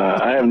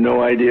I have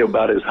no idea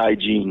about his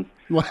hygiene.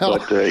 Well,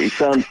 but he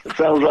sounds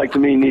like to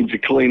me he needs to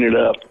clean it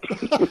up.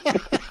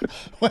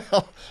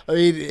 Well, I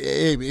mean,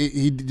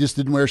 he just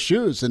didn't wear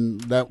shoes,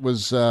 and that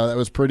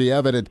was pretty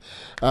evident.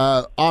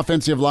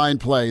 Offensive line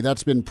play,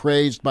 that's been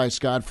praised by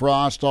Scott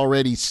Frost,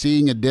 already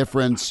seeing a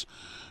difference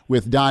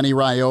with Donnie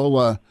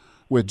Raiola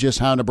with just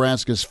how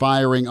Nebraska's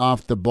firing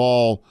off the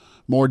ball.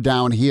 More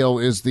downhill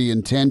is the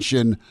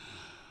intention.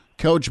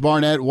 Coach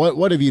Barnett,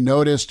 what have you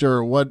noticed,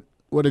 or what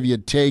have you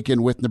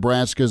taken with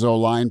Nebraska's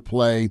O-line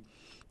play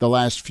the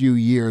last few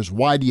years?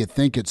 Why do you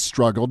think it's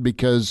struggled?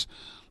 Because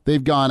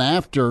they've gone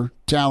after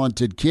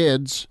talented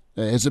kids.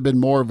 Has it been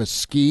more of a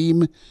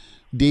scheme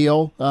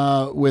deal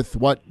with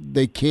what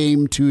they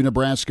came to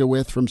Nebraska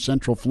with from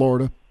Central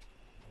Florida?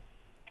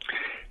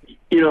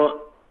 You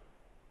know,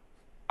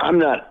 I'm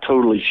not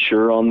totally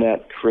sure on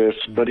that, Chris,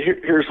 but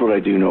here's what I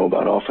do know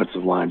about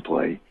offensive line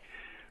play.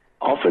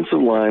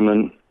 Offensive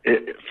linemen,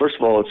 first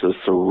of all, it's a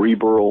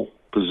cerebral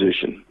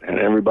position, and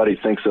everybody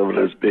thinks of it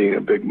as being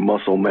a big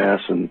muscle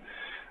mass and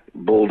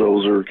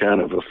bulldozer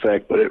kind of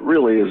effect, but it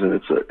really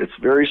isn't. It's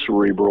very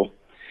cerebral,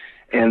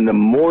 and the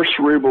more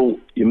cerebral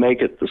you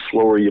make it, the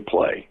slower you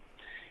play.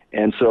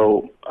 And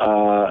so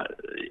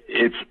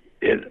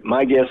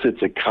my guess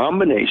it's a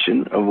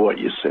combination of what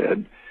you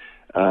said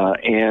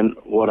and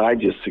what I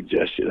just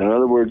suggested. In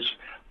other words,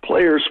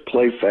 players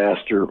play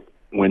faster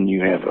when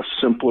you have a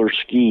simpler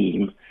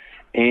scheme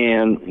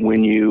and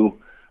when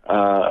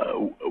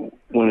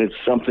it's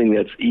something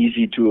that's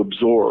easy to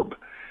absorb.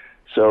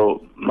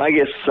 So my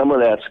guess some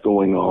of that's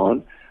going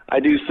on. I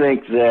do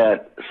think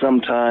that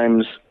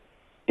sometimes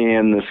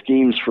in the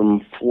schemes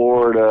from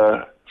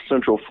Florida,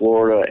 Central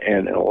Florida,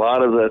 and a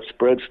lot of that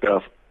spread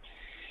stuff,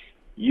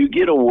 you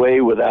get away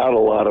without a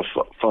lot of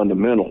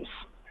fundamentals.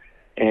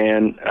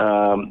 And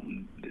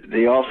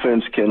the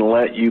offense can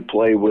let you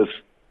play with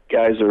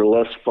guys that are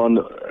less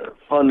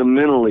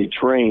fundamentally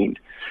trained.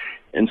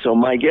 And so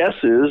my guess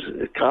is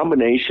a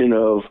combination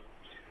of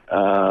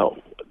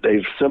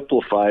they've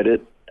simplified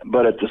it,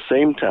 but at the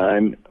same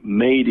time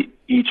made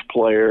each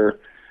player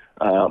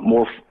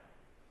more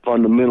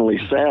fundamentally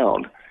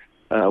sound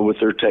with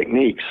their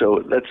technique.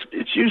 So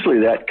it's usually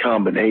that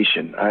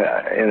combination,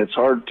 and it's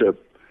hard to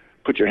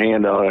put your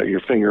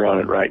finger on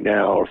it right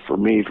now, or for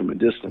me from a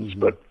distance.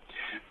 But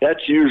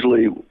that's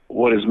usually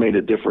what has made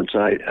a difference.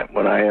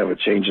 When I have a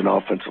change in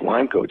offensive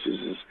line coaches,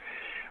 is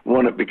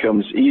one, it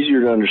becomes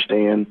easier to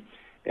understand,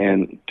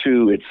 and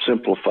two, it's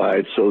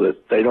simplified so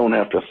that they don't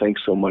have to think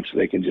so much;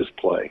 they can just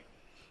play.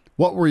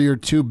 What were your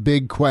two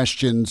big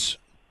questions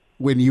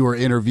when you were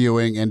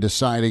interviewing and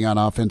deciding on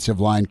offensive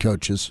line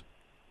coaches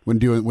when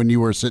you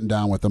were sitting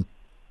down with them?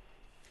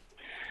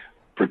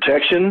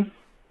 Protection,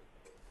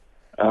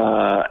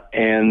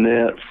 and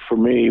then for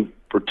me,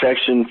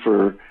 protection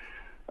for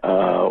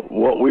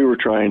what we were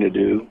trying to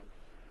do,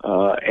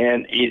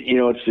 and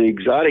it's the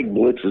exotic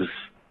blitzes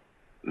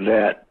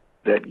that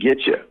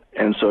get you,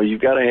 and so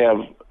you've got to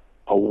have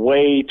a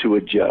way to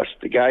adjust.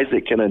 The guys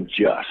that can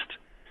adjust.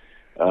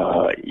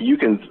 You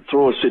can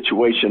throw a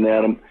situation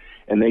at them,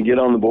 and they get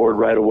on the board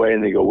right away,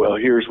 and they go, well,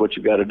 here's what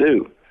you got to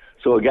do.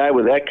 So a guy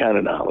with that kind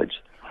of knowledge.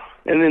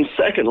 And then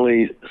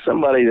secondly,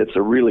 somebody that's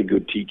a really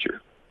good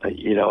teacher,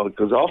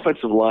 because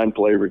offensive line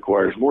play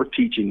requires more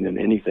teaching than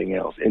anything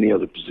else, any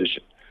other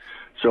position.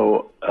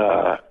 So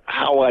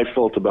how I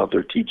felt about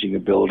their teaching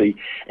ability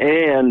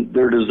and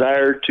their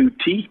desire to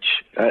teach,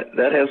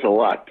 that has a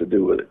lot to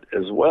do with it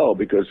as well,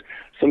 because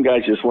some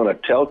guys just want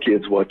to tell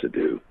kids what to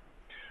do.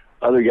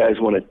 Other guys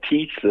want to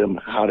teach them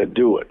how to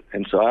do it.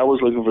 And so I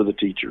was looking for the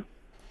teacher.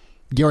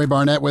 Gary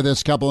Barnett with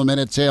us, couple of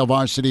minutes, Hail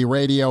Varsity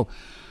Radio.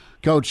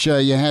 Coach,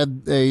 you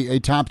had a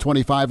top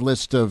 25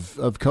 list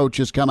of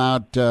coaches come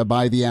out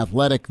by The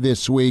Athletic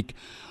this week.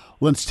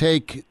 Let's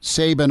take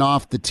Saban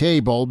off the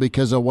table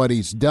because of what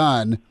he's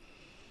done.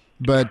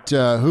 But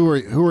who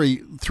are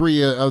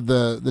three of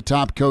the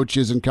top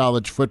coaches in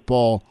college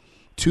football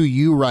to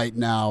you right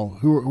now?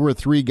 Who are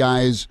three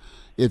guys,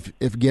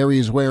 if Gary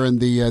is wearing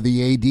the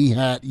AD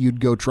hat, you'd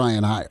go try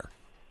and hire?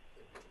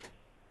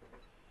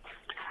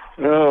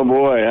 Oh,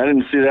 boy, I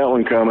didn't see that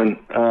one coming.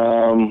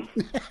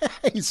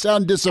 You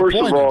sound disappointed.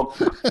 First of all,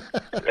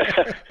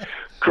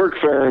 Kirk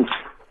Ferentz,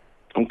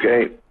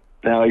 okay.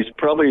 Now, he's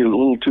probably a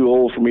little too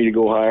old for me to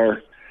go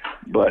hire,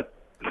 but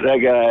that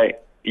guy,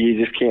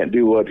 you just can't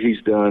do what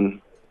he's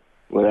done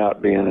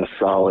without being a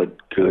solid,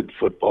 good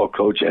football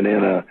coach and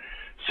in a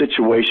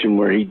situation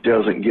where he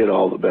doesn't get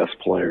all the best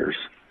players.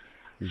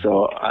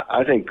 So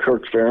I think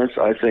Kirk Ferentz,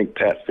 I think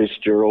Pat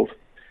Fitzgerald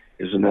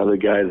is another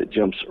guy that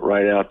jumps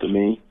right out to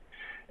me.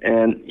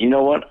 And you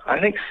know what? I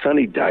think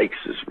Sonny Dykes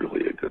is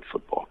really a good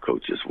football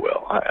coach as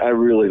well. I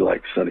really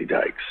like Sonny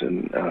Dykes,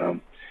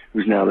 and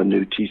who's now the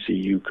new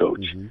TCU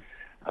coach.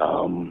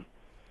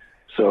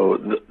 So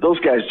those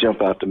guys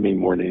jump out to me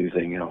more than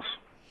anything else.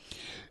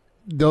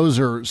 Those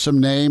are some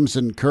names,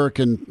 and Kirk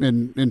and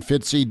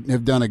Fitzy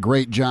have done a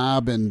great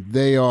job, and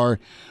they are,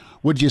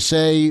 would you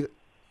say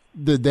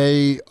that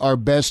they are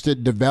best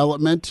at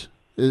development?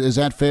 Is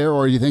that fair,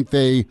 or do you think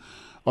they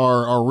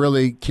are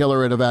really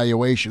killer at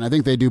evaluation? I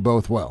think they do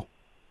both well.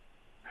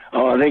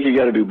 Oh, I think you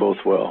got to do both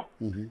well.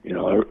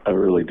 I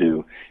really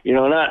do.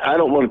 And I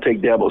don't want to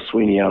take Dabo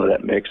Sweeney out of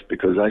that mix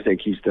because I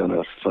think he's done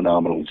a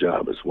phenomenal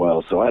job as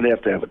well. So I'd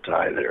have to have a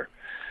tie there,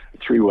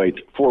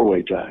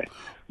 four-way tie.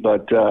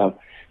 But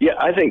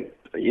I think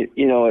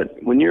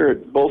when you're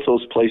at both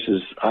those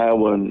places,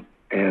 Iowa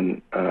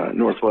and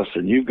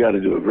Northwestern, you've got to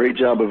do a great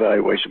job of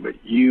evaluation, but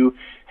you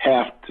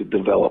have to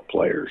develop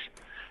players.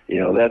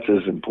 That's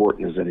as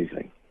important as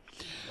anything.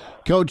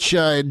 Coach,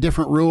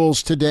 different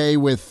rules today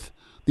with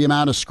the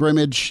amount of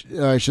scrimmage,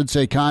 I should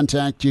say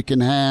contact you can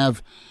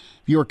have.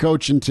 If you were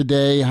coaching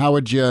today, how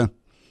would you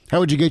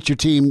get your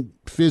team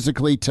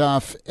physically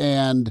tough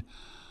and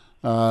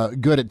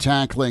good at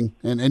tackling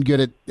and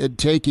good at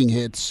taking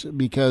hits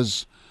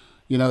because,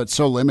 it's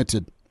so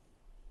limited?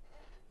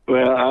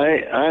 Well,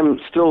 I'm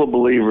still a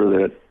believer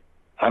that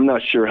I'm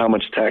not sure how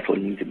much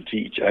tackling you can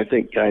teach. I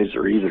think guys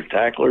are either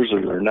tacklers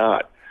or they're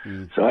not.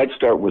 So I'd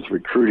start with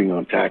recruiting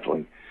on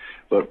tackling.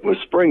 But with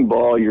spring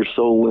ball, you're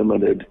so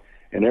limited,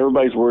 and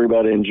everybody's worried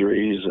about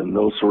injuries and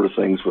those sort of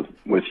things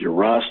with your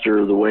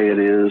roster the way it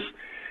is.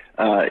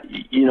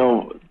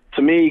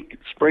 To me,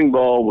 spring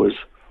ball was,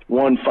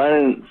 one,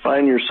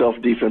 find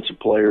yourself defensive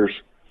players,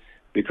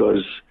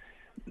 because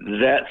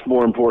that's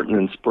more important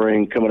in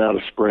spring, coming out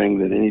of spring,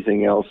 than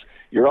anything else.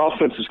 Your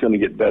offense is going to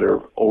get better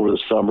over the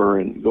summer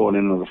and going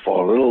into the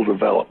fall. It'll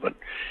develop. But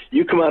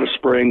you come out of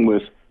spring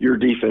with your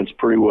defense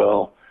pretty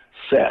well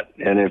set,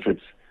 and if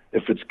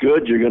it's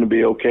good, you're going to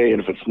be okay,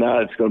 and if it's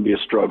not, it's going to be a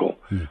struggle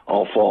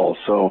all fall.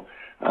 So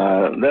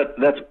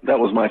that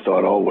was my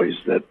thought always,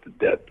 that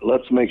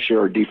let's make sure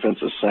our defense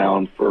is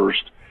sound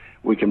first.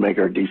 We can get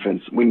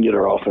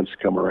our offense to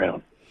come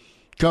around.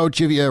 Coach,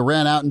 have you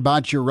ran out and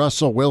bought your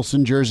Russell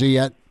Wilson jersey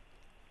yet?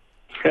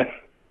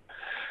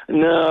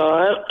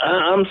 No,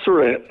 I'm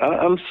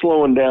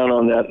slowing down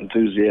on that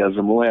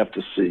enthusiasm. We'll have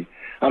to see.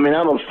 I mean,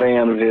 I'm a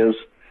fan of his.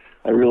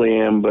 I really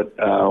am, but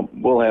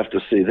we'll have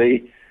to see.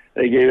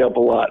 They gave up a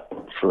lot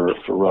for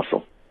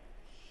Russell.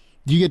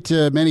 Do you get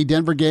to many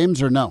Denver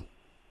games or no?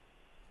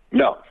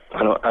 No,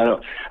 I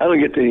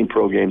don't get to any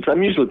pro games.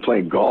 I'm usually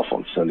playing golf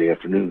on Sunday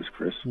afternoons,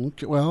 Chris.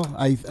 Okay, well,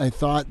 I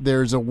thought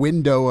there's a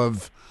window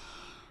of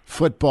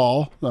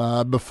football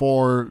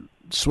before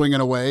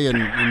swinging away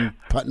and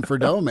putting for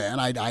dough, man.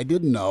 I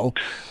didn't know.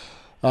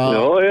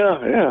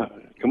 Yeah.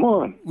 Come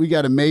on. We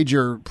got a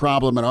major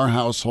problem in our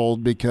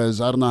household because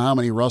I don't know how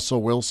many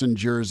Russell Wilson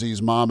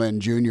jerseys Mama and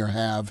Junior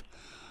have.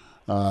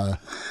 Now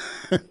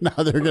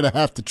they're going to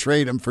have to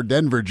trade them for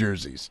Denver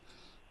jerseys.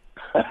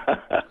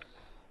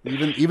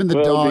 Even the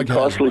dog it'll be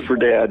costly for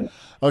Dad.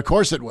 Of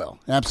course it will.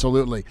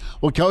 Absolutely.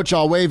 Well, Coach,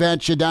 I'll wave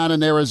at you down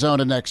in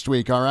Arizona next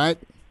week, all right?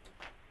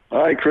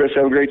 All right, Chris.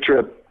 Have a great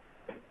trip.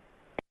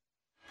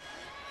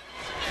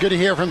 Good to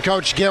hear from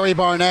Coach Gary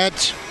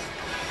Barnett.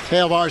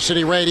 Hail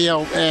Varsity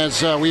Radio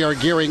as we are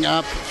gearing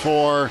up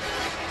for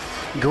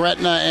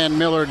Gretna and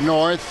Millard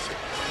North.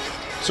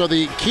 So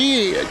the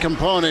key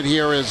component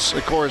here is,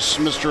 of course,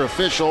 Mr.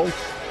 Official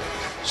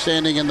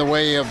standing in the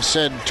way of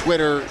said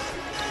Twitter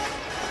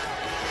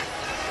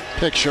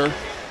picture.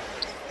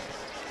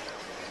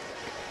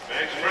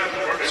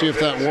 See if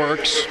that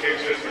works.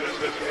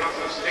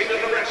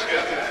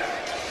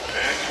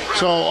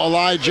 So,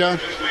 Elijah,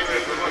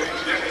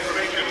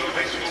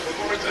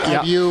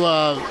 have you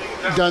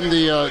done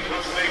the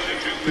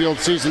old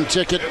season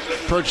ticket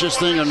purchase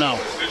thing or no?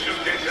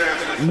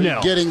 No.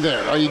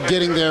 Are you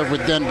getting there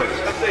with Denver?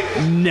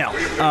 No.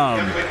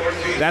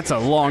 That's a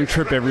long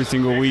trip every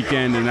single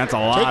weekend, and that's a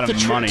lot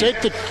of money.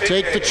 Take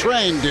the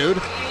train,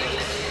 dude.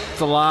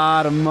 It's a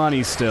lot of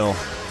money still.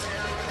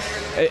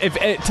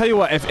 Tell you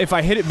what, if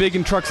I hit it big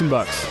in trucks and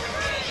bucks.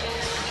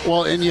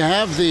 Well, and you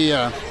have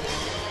the,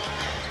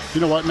 you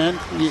know what, man?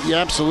 You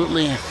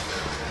absolutely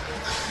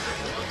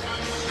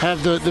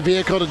have the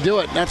vehicle to do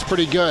it. That's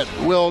pretty good.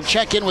 We'll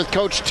check in with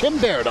Coach Tim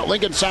Baird,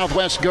 Lincoln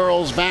Southwest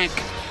girls, back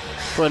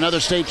for another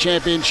state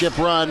championship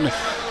run.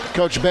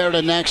 Coach Baird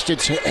next.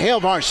 It's Hail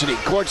Varsity,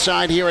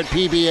 courtside here at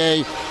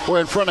PBA. We're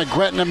in front of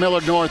Gretna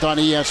Millard North on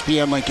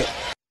ESPN Lincoln.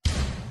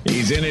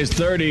 He's in his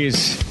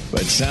 30s,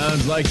 but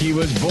sounds like he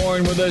was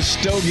born with a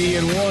stogie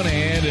in one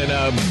hand and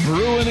a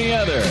brew in the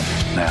other.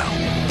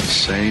 Now,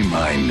 say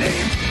my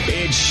name.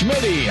 It's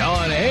Schmitty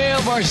on Hail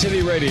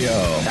Varsity Radio.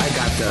 I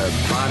got the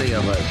body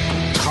of a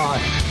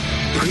taut,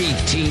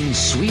 preteen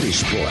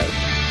Swedish boy.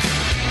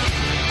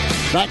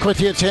 Back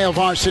with you, it's Hail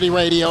Varsity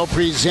Radio,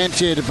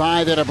 presented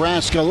by the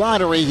Nebraska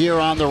Lottery here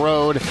on the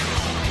road.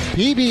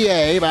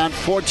 PBA, about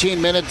 14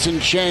 minutes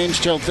and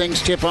change till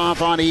things tip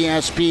off on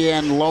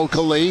ESPN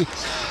locally.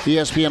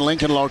 ESPN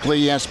Lincoln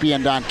locally,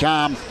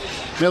 ESPN.com.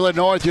 Millard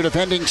North, your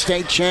defending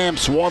state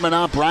champs, warming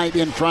up right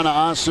in front of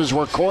us as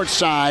we're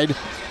courtside.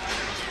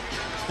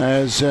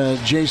 As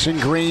Jason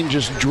Green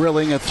just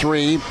drilling a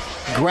three.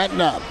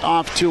 Gretna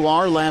off to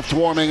our left,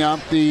 warming up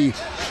the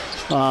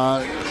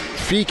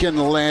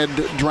Feakin-led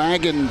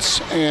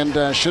Dragons,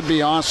 and should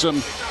be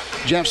awesome.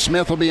 Jeff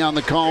Smith will be on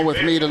the call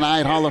with me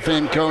tonight, Hall of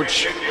Fame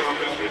coach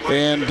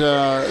and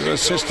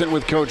assistant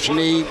with Coach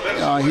Nee.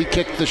 He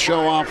kicked the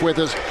show off with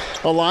us.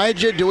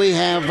 Elijah, do we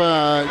have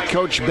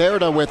Coach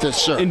Berda with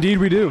us, sir? Indeed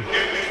we do.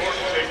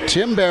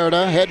 Tim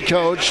Berda, head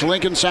coach,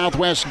 Lincoln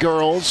Southwest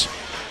girls.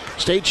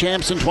 State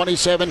champs in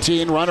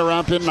 2017,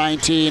 runner-up in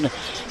 19,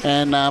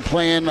 and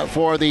playing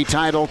for the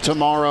title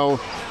tomorrow.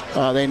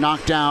 They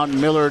knocked down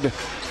Millard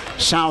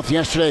South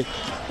yesterday.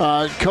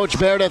 Coach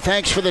Berda,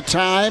 thanks for the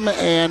time,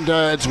 and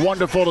it's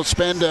wonderful to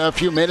spend a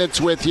few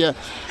minutes with you.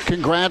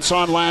 Congrats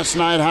on last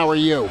night. How are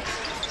you?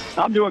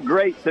 I'm doing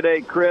great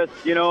today, Chris.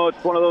 You know,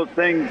 it's one of those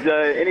things,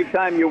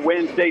 anytime you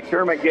win state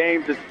tournament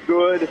games, it's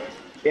good.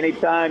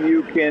 Anytime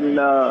you can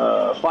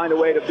find a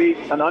way to beat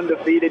an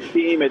undefeated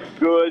team, it's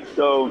good.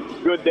 So,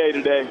 good day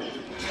today.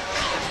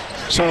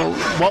 So,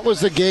 what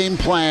was the game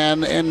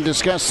plan, and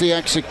discuss the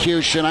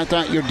execution? I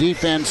thought your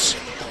defense,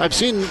 I've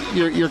seen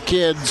your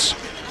kids,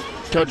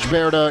 Coach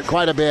Berda,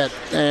 quite a bit,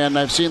 and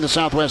I've seen the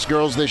Southwest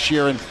girls this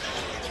year, and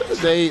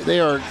they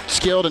are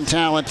skilled and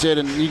talented,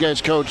 and you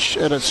guys coach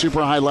at a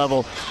super high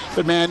level.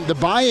 But, man, the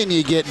buy-in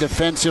you get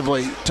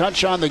defensively,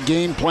 touch on the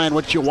game plan,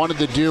 what you wanted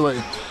to do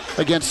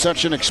against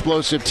such an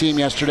explosive team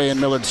yesterday in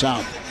Millard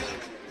South.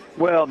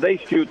 Well, they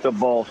shoot the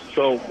ball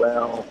so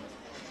well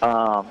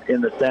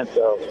in the sense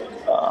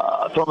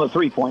of from the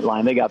three-point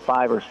line. They got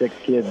 5 or 6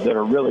 kids that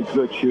are really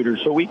good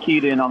shooters. So we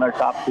keyed in on their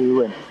top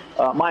 2, and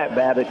Maya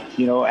Babbitt,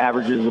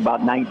 averages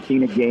about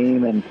 19 a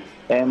game,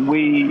 and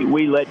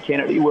we let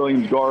Kennedy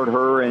Williams guard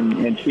her,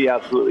 and she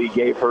absolutely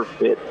gave her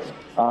fit.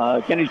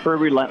 Kennedy's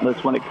pretty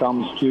relentless when it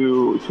comes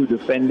to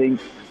defending,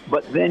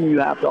 but then you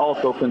have to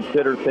also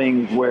consider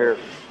things where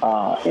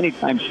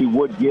anytime she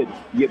would get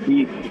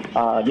beat,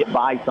 get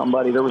by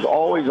somebody, there was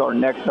always our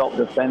next help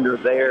defender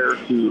there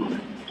to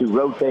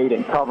rotate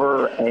and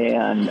cover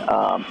and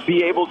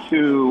be able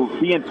to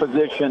be in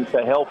position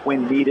to help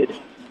when needed.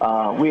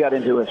 We got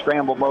into a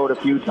scramble mode a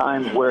few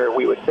times where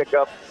we would pick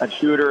up a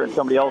shooter and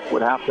somebody else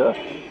would have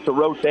to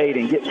rotate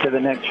and get to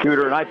the next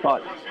shooter. And I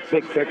thought,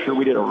 big picture,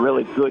 we did a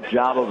really good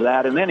job of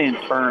that. And then in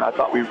turn, I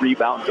thought we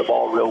rebounded the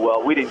ball real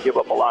well. We didn't give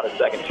up a lot of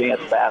second chance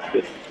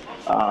baskets.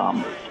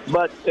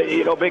 But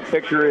big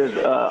picture is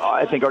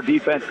I think our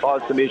defense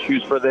caused some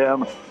issues for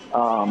them.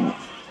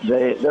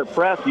 Their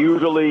press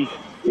usually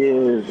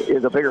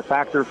is a bigger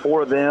factor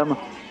for them.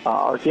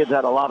 Our kids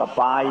had a lot of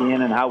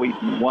buy-in and how we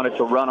wanted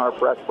to run our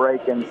press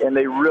break, and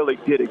they really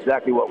did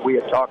exactly what we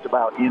had talked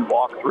about in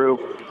walkthrough.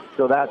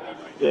 So that's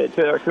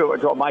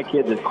to my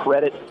kids'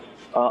 credit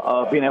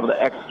of being able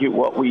to execute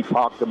what we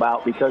talked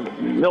about, because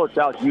Millard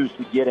South's used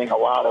to getting a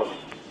lot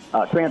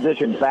of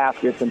transition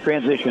baskets and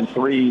transition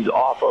threes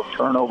off of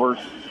turnovers.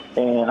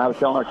 And I was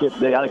telling our kids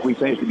today, I think we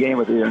finished the game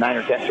with either 9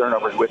 or 10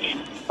 turnovers, which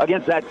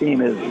against that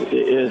team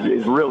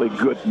is really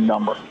good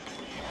number.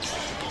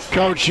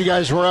 Coach, you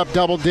guys were up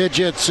double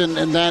digits, and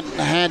that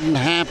hadn't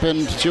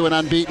happened to an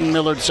unbeaten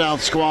Millard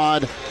South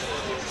squad.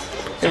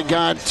 It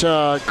got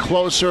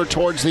closer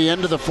towards the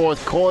end of the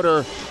fourth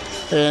quarter,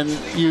 and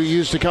you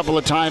used a couple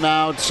of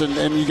timeouts,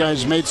 and you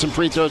guys made some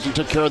free throws and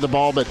took care of the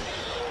ball. But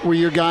were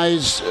your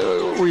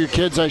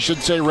kids, I should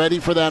say, ready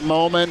for that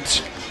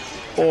moment,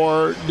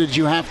 or did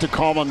you have to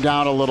calm them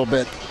down a little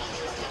bit?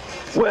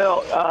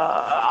 Well,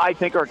 I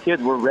think our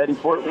kids were ready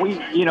for it.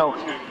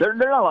 There are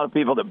not a lot of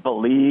people that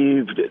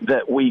believed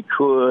that we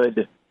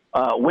could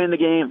win the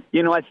game.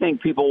 I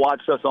think people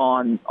watched us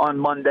on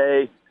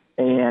Monday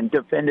and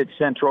defended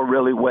Central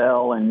really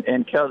well, and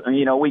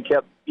we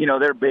kept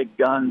their big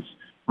guns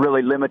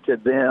really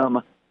limited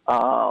them.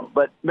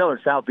 But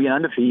Millard South being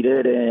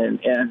undefeated and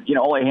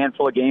only a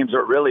handful of games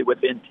are really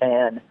within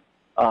 10.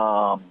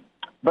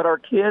 But our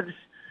kids,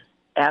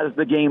 as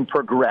the game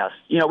progressed,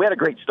 we had a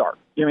great start.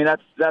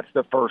 That's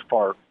the first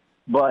part.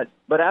 But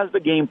as the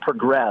game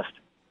progressed,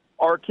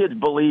 our kids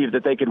believed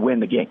that they could win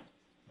the game.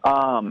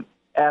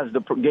 As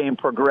the game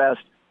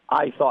progressed,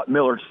 I thought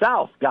Millard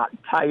South got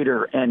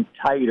tighter and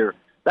tighter.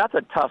 That's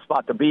a tough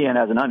spot to be in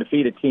as an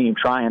undefeated team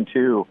trying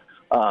to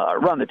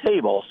run the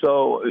table.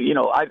 So,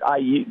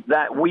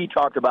 that we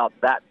talked about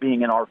that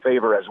being in our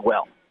favor as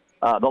well.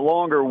 The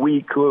longer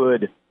we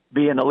could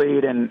be in the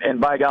lead, and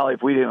by golly,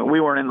 if we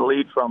weren't in the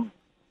lead from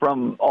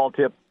all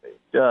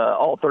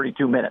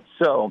 32 minutes.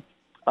 So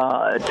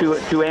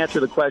to answer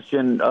the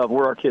question of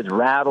were our kids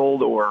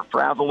rattled or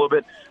frazzled a little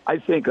bit, I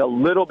think a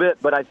little bit,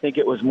 but I think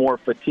it was more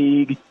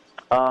fatigue.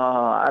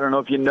 I don't know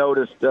if you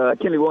noticed,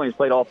 Kennedy Williams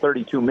played all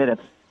 32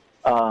 minutes,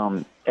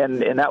 and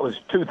that was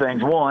two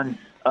things. One,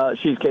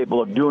 she's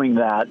capable of doing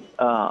that,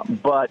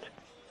 but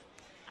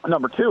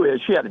number two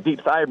is she had a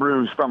deep thigh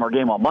bruise from her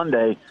game on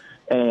Monday,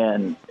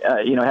 and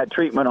had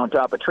treatment on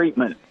top of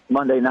treatment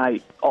Monday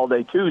night, all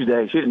day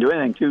Tuesday. She didn't do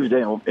anything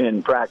Tuesday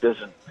in practice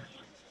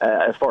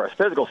as far as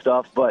physical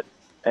stuff,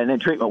 and then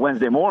treatment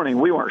Wednesday morning.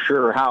 We weren't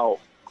sure how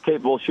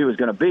capable she was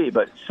going to be.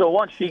 But so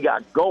once she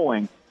got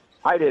going,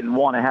 I didn't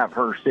want to have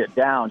her sit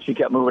down. She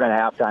kept moving at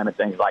halftime and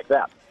things like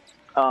that.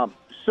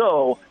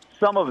 So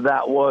some of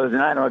that was,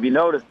 and I don't know if you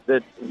noticed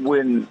that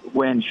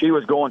when she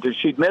was going to,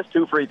 she'd missed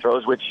 2 free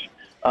throws, which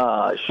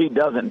she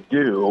doesn't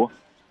do.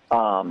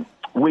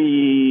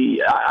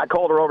 I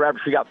called her over after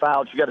she got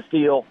fouled. She got a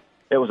steal.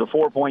 It was a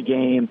 4-point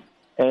game,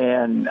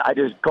 and I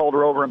just called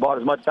her over and bought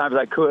as much time as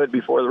I could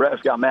before the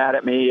refs got mad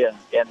at me.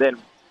 And then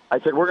I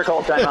said, we're going to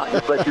call timeout and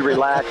just let you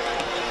relax.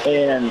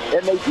 And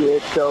they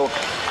did. So,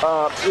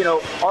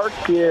 our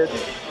kids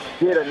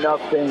did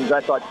enough things.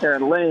 I thought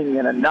Karen Ling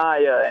and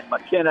Anaya and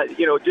McKenna,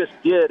 just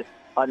did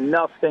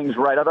enough things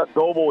right. I thought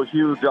Goebel was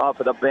huge off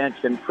of the bench,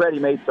 and Freddie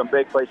made some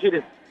big plays. She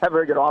didn't have a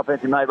very good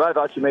offensive night, but I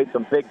thought she made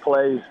some big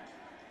plays,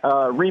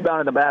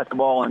 rebounding the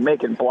basketball and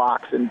making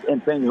blocks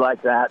and things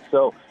like that.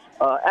 So,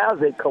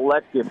 as a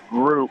collective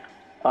group,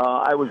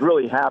 I was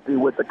really happy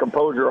with the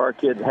composure our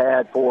kids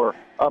had for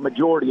a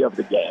majority of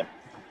the game.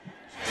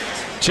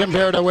 Tim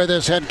Berta with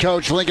us, head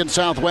coach, Lincoln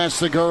Southwest,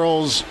 the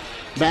girls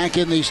back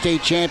in the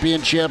state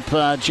championship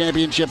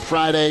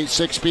Friday,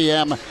 6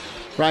 p.m.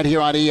 right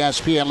here on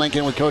ESPN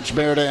Lincoln with Coach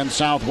Berta and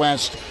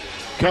Southwest.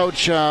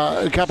 Coach,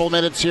 a couple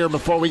minutes here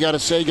before we got to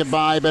say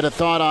goodbye, but a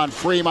thought on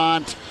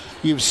Fremont.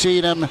 You've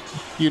seen them.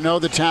 You know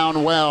the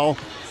town well.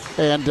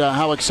 And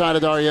how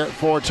excited are you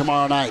for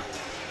tomorrow night?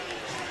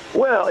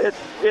 Well,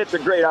 it's a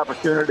great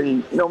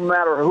opportunity, no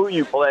matter who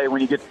you play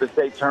when you get to the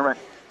state tournament.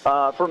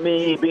 For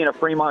me, being a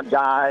Fremont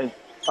guy,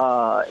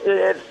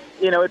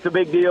 it's a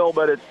big deal,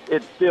 but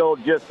it's still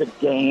just a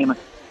game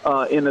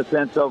in the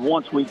sense of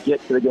once we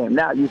get to the game.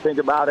 Now, you think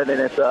about it, and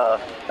it's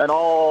an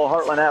all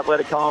Heartland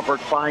Athletic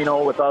Conference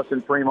final with us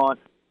in Fremont.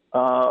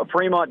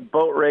 Fremont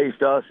boat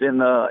raced us in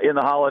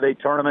the holiday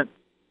tournament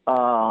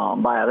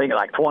by, I think,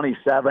 like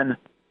 27.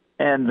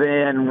 And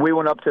then we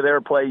went up to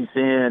their place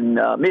in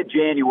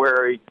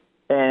mid-January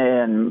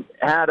and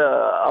had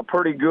a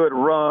pretty good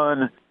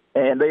run,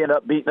 and they ended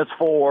up beating us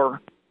 4.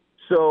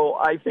 So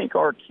I think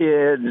our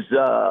kids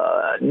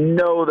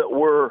know that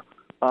we're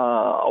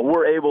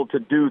able to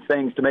do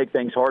things to make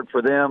things hard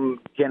for them.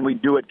 Can we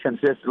do it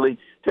consistently?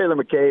 Taylor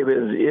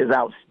McCabe is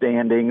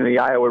outstanding, the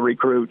Iowa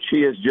recruit. She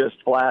is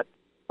just flat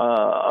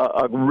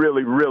a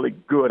really, really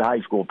good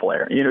high school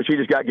player. You know, she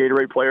just got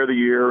Gatorade Player of the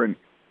Year and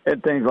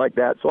things like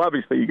that. So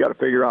obviously you got to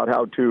figure out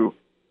how to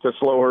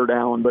slow her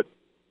down. But,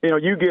 you know,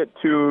 you get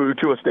to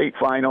a state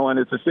final, and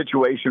it's a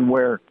situation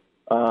where,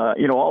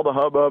 all the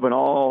hubbub and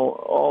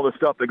all the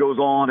stuff that goes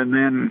on. And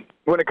then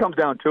when it comes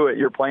down to it,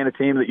 you're playing a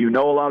team that you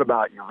know a lot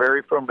about. You're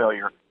very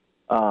familiar.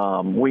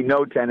 We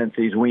know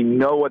tendencies. We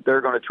know what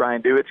they're going to try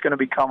and do. It's going to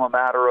become a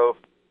matter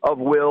of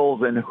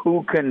wills and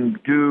who can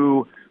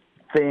do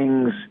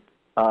things,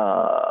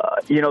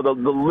 the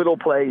little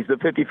plays, the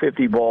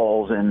 50-50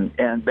 balls and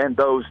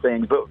those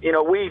things. But, you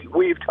know,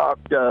 we've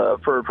talked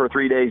for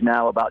 3 days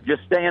now about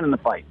just staying in the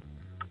fight.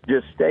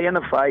 Just stay in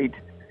the fight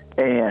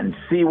and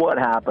see what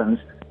happens.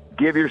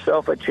 Give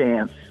yourself a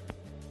chance.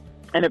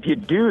 And if you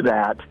do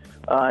that,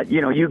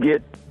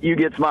 you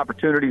get some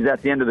opportunities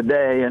at the end of the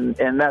day,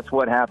 and that's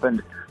what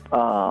happened,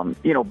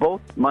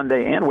 both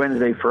Monday and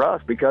Wednesday for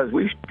us, because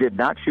we did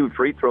not shoot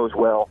free throws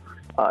well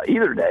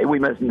either day. We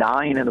missed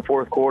 9 in the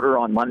fourth quarter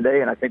on Monday,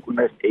 and I think we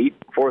missed 8 in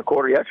the fourth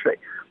quarter yesterday.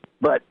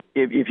 But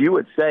if you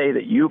would say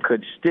that you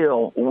could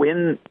still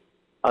win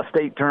a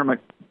state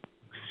tournament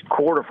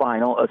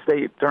quarterfinal, a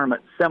state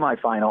tournament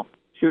semifinal,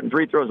 shooting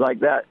free throws like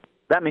that,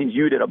 that means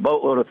you did a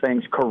boatload of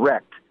things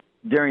correct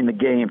during the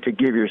game to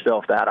give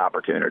yourself that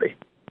opportunity.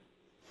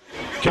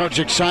 Coach,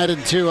 excited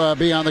to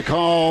be on the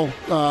call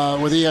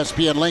with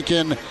ESPN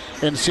Lincoln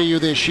and see you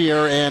this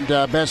year, and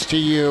best to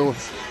you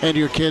and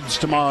your kids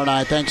tomorrow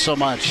night. Thanks so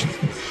much.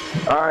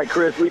 All right,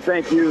 Chris, we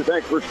thank you.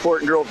 Thanks for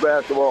supporting girls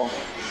basketball.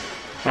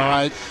 All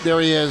right,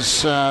 there he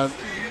is.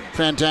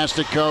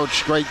 Fantastic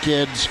coach, great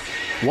kids,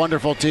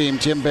 wonderful team.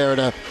 Tim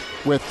Berta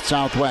with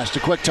Southwest. A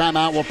quick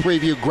timeout. We'll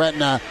preview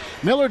Gretna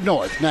Millard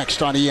North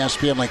next on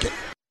ESPN Lincoln.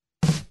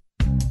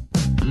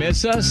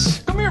 Miss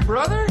us? Come here,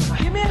 brother.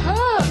 Give me a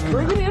hug.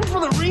 Bring it in for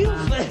the real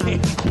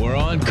thing. We're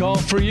on call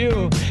for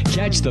you.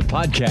 Catch the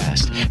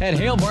podcast at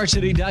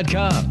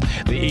HailVarsity.com,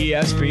 the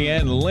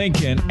ESPN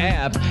Lincoln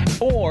app,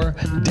 or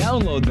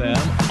download them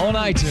on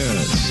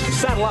iTunes.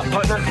 Saddle up,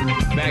 partner.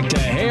 Back to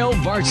Hail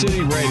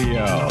Varsity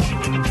Radio.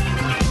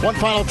 One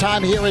final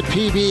time here at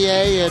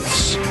PBA.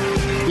 It's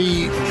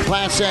the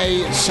Class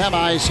A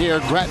semis here,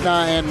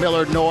 Gretna and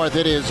Millard North.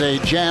 It is a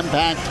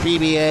jam-packed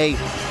PBA.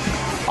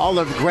 All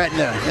of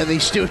Gretna in the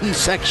student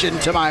section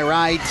to my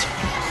right.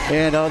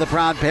 And the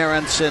proud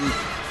parents and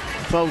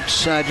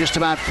folks just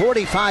about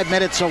 45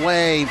 minutes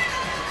away,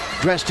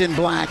 dressed in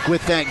black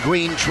with that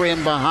green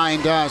trim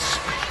behind us.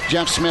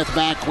 Jeff Smith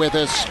back with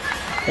us.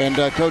 And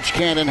Coach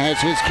Cannon has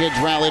his kids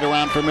rallied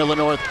around for Millard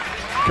North.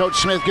 Coach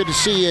Smith, good to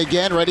see you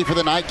again. Ready for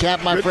the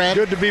nightcap, my friend?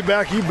 Good to be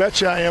back. You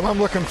betcha I am. I'm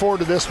looking forward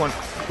to this one.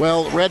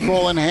 Well, Red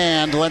Bull in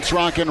hand. Let's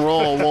rock and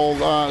roll.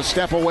 We'll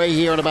step away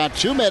here in about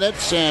 2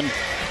 minutes and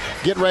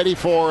get ready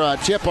for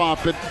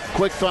tip-off. But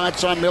quick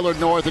thoughts on Millard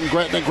North and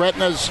Gretna.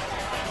 Gretna's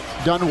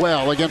done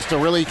well against a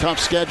really tough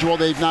schedule.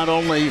 They've not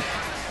only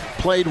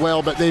played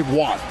well, but they've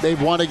won.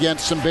 They've won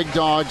against some big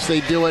dogs.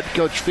 They do it.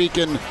 Coach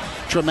Feakin,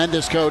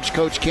 tremendous coach.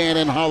 Coach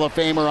Cannon, Hall of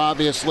Famer,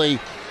 obviously.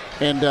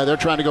 And they're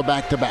trying to go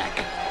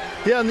back-to-back.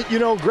 Yeah,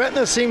 and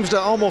Gretna seems to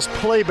almost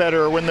play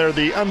better when they're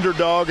the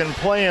underdog and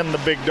playing the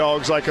big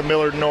dogs like a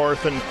Millard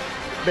North. And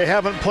they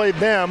haven't played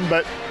them,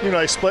 but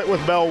they split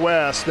with Bell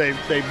West. They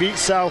beat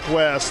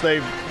Southwest.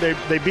 They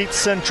beat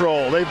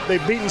Central.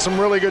 They've beaten some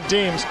really good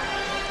teams.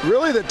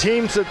 Really, the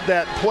teams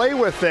that play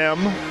with them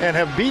and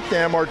have beat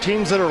them are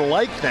teams that are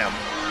like them.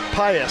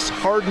 Pious,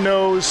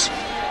 hard-nosed,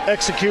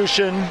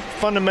 execution,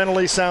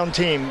 fundamentally sound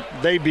team.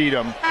 They beat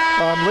them.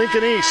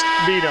 Lincoln East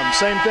beat them.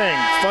 Same thing.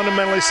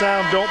 Fundamentally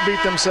sound, don't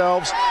beat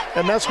themselves.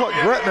 And that's what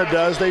Gretna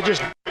does. They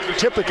just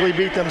typically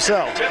beat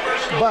themselves.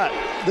 But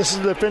this is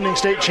the defending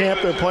state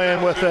champ. They're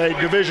playing with a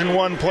Division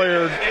I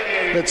player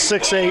that's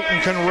 6'8"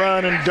 and can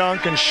run and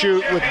dunk and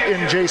shoot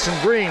in Jason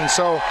Green.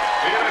 So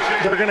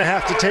they're going to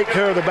have to take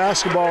care of the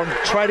basketball and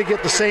try to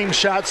get the same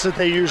shots that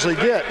they usually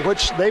get,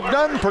 which they've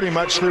done pretty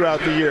much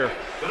throughout the year.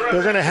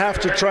 They're going to have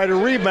to try to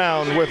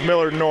rebound with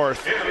Millard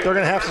North. They're going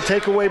to have to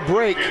take away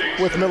break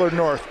with Millard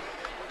North.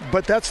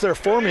 But that's their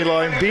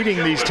formula in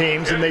beating these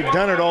teams, and they've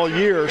done it all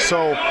year.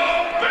 So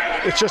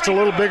it's just a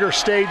little bigger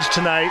stage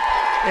tonight.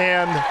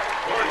 and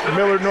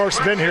Millard North's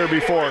been here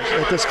before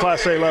at this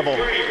Class A level.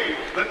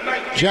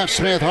 Jeff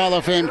Smith, Hall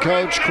of Fame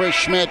coach, Chris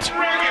Schmidt,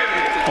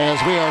 as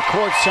we are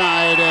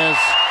courtside, as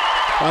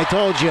I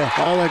told you,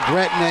 all of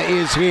Gretna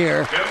is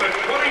here.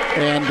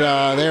 And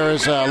there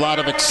is a lot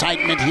of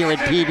excitement here at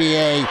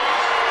PBA.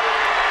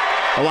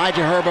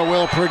 Elijah Herba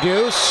will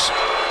produce.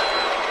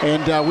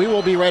 And we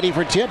will be ready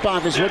for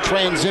tip-off as we'll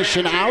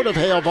transition out of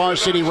Hail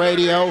Varsity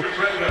Radio.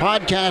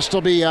 Podcast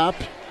will be up.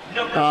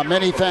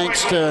 Many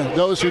thanks to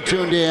those who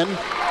tuned in.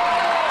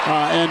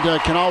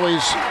 And can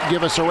always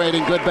give us a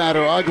rating, good, bad,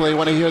 or ugly.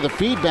 Want to hear the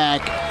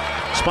feedback?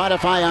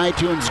 Spotify,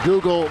 iTunes,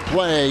 Google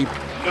Play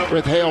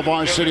with Hail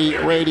Varsity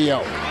Radio.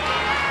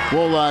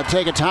 We'll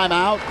take a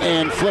timeout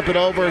and flip it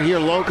over here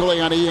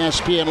locally on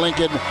ESPN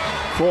Lincoln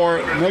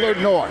for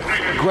Millard North,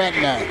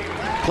 Gretna.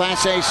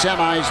 Class A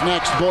semis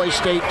next, Boys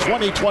State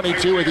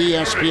 2022 with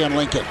ESPN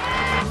Lincoln.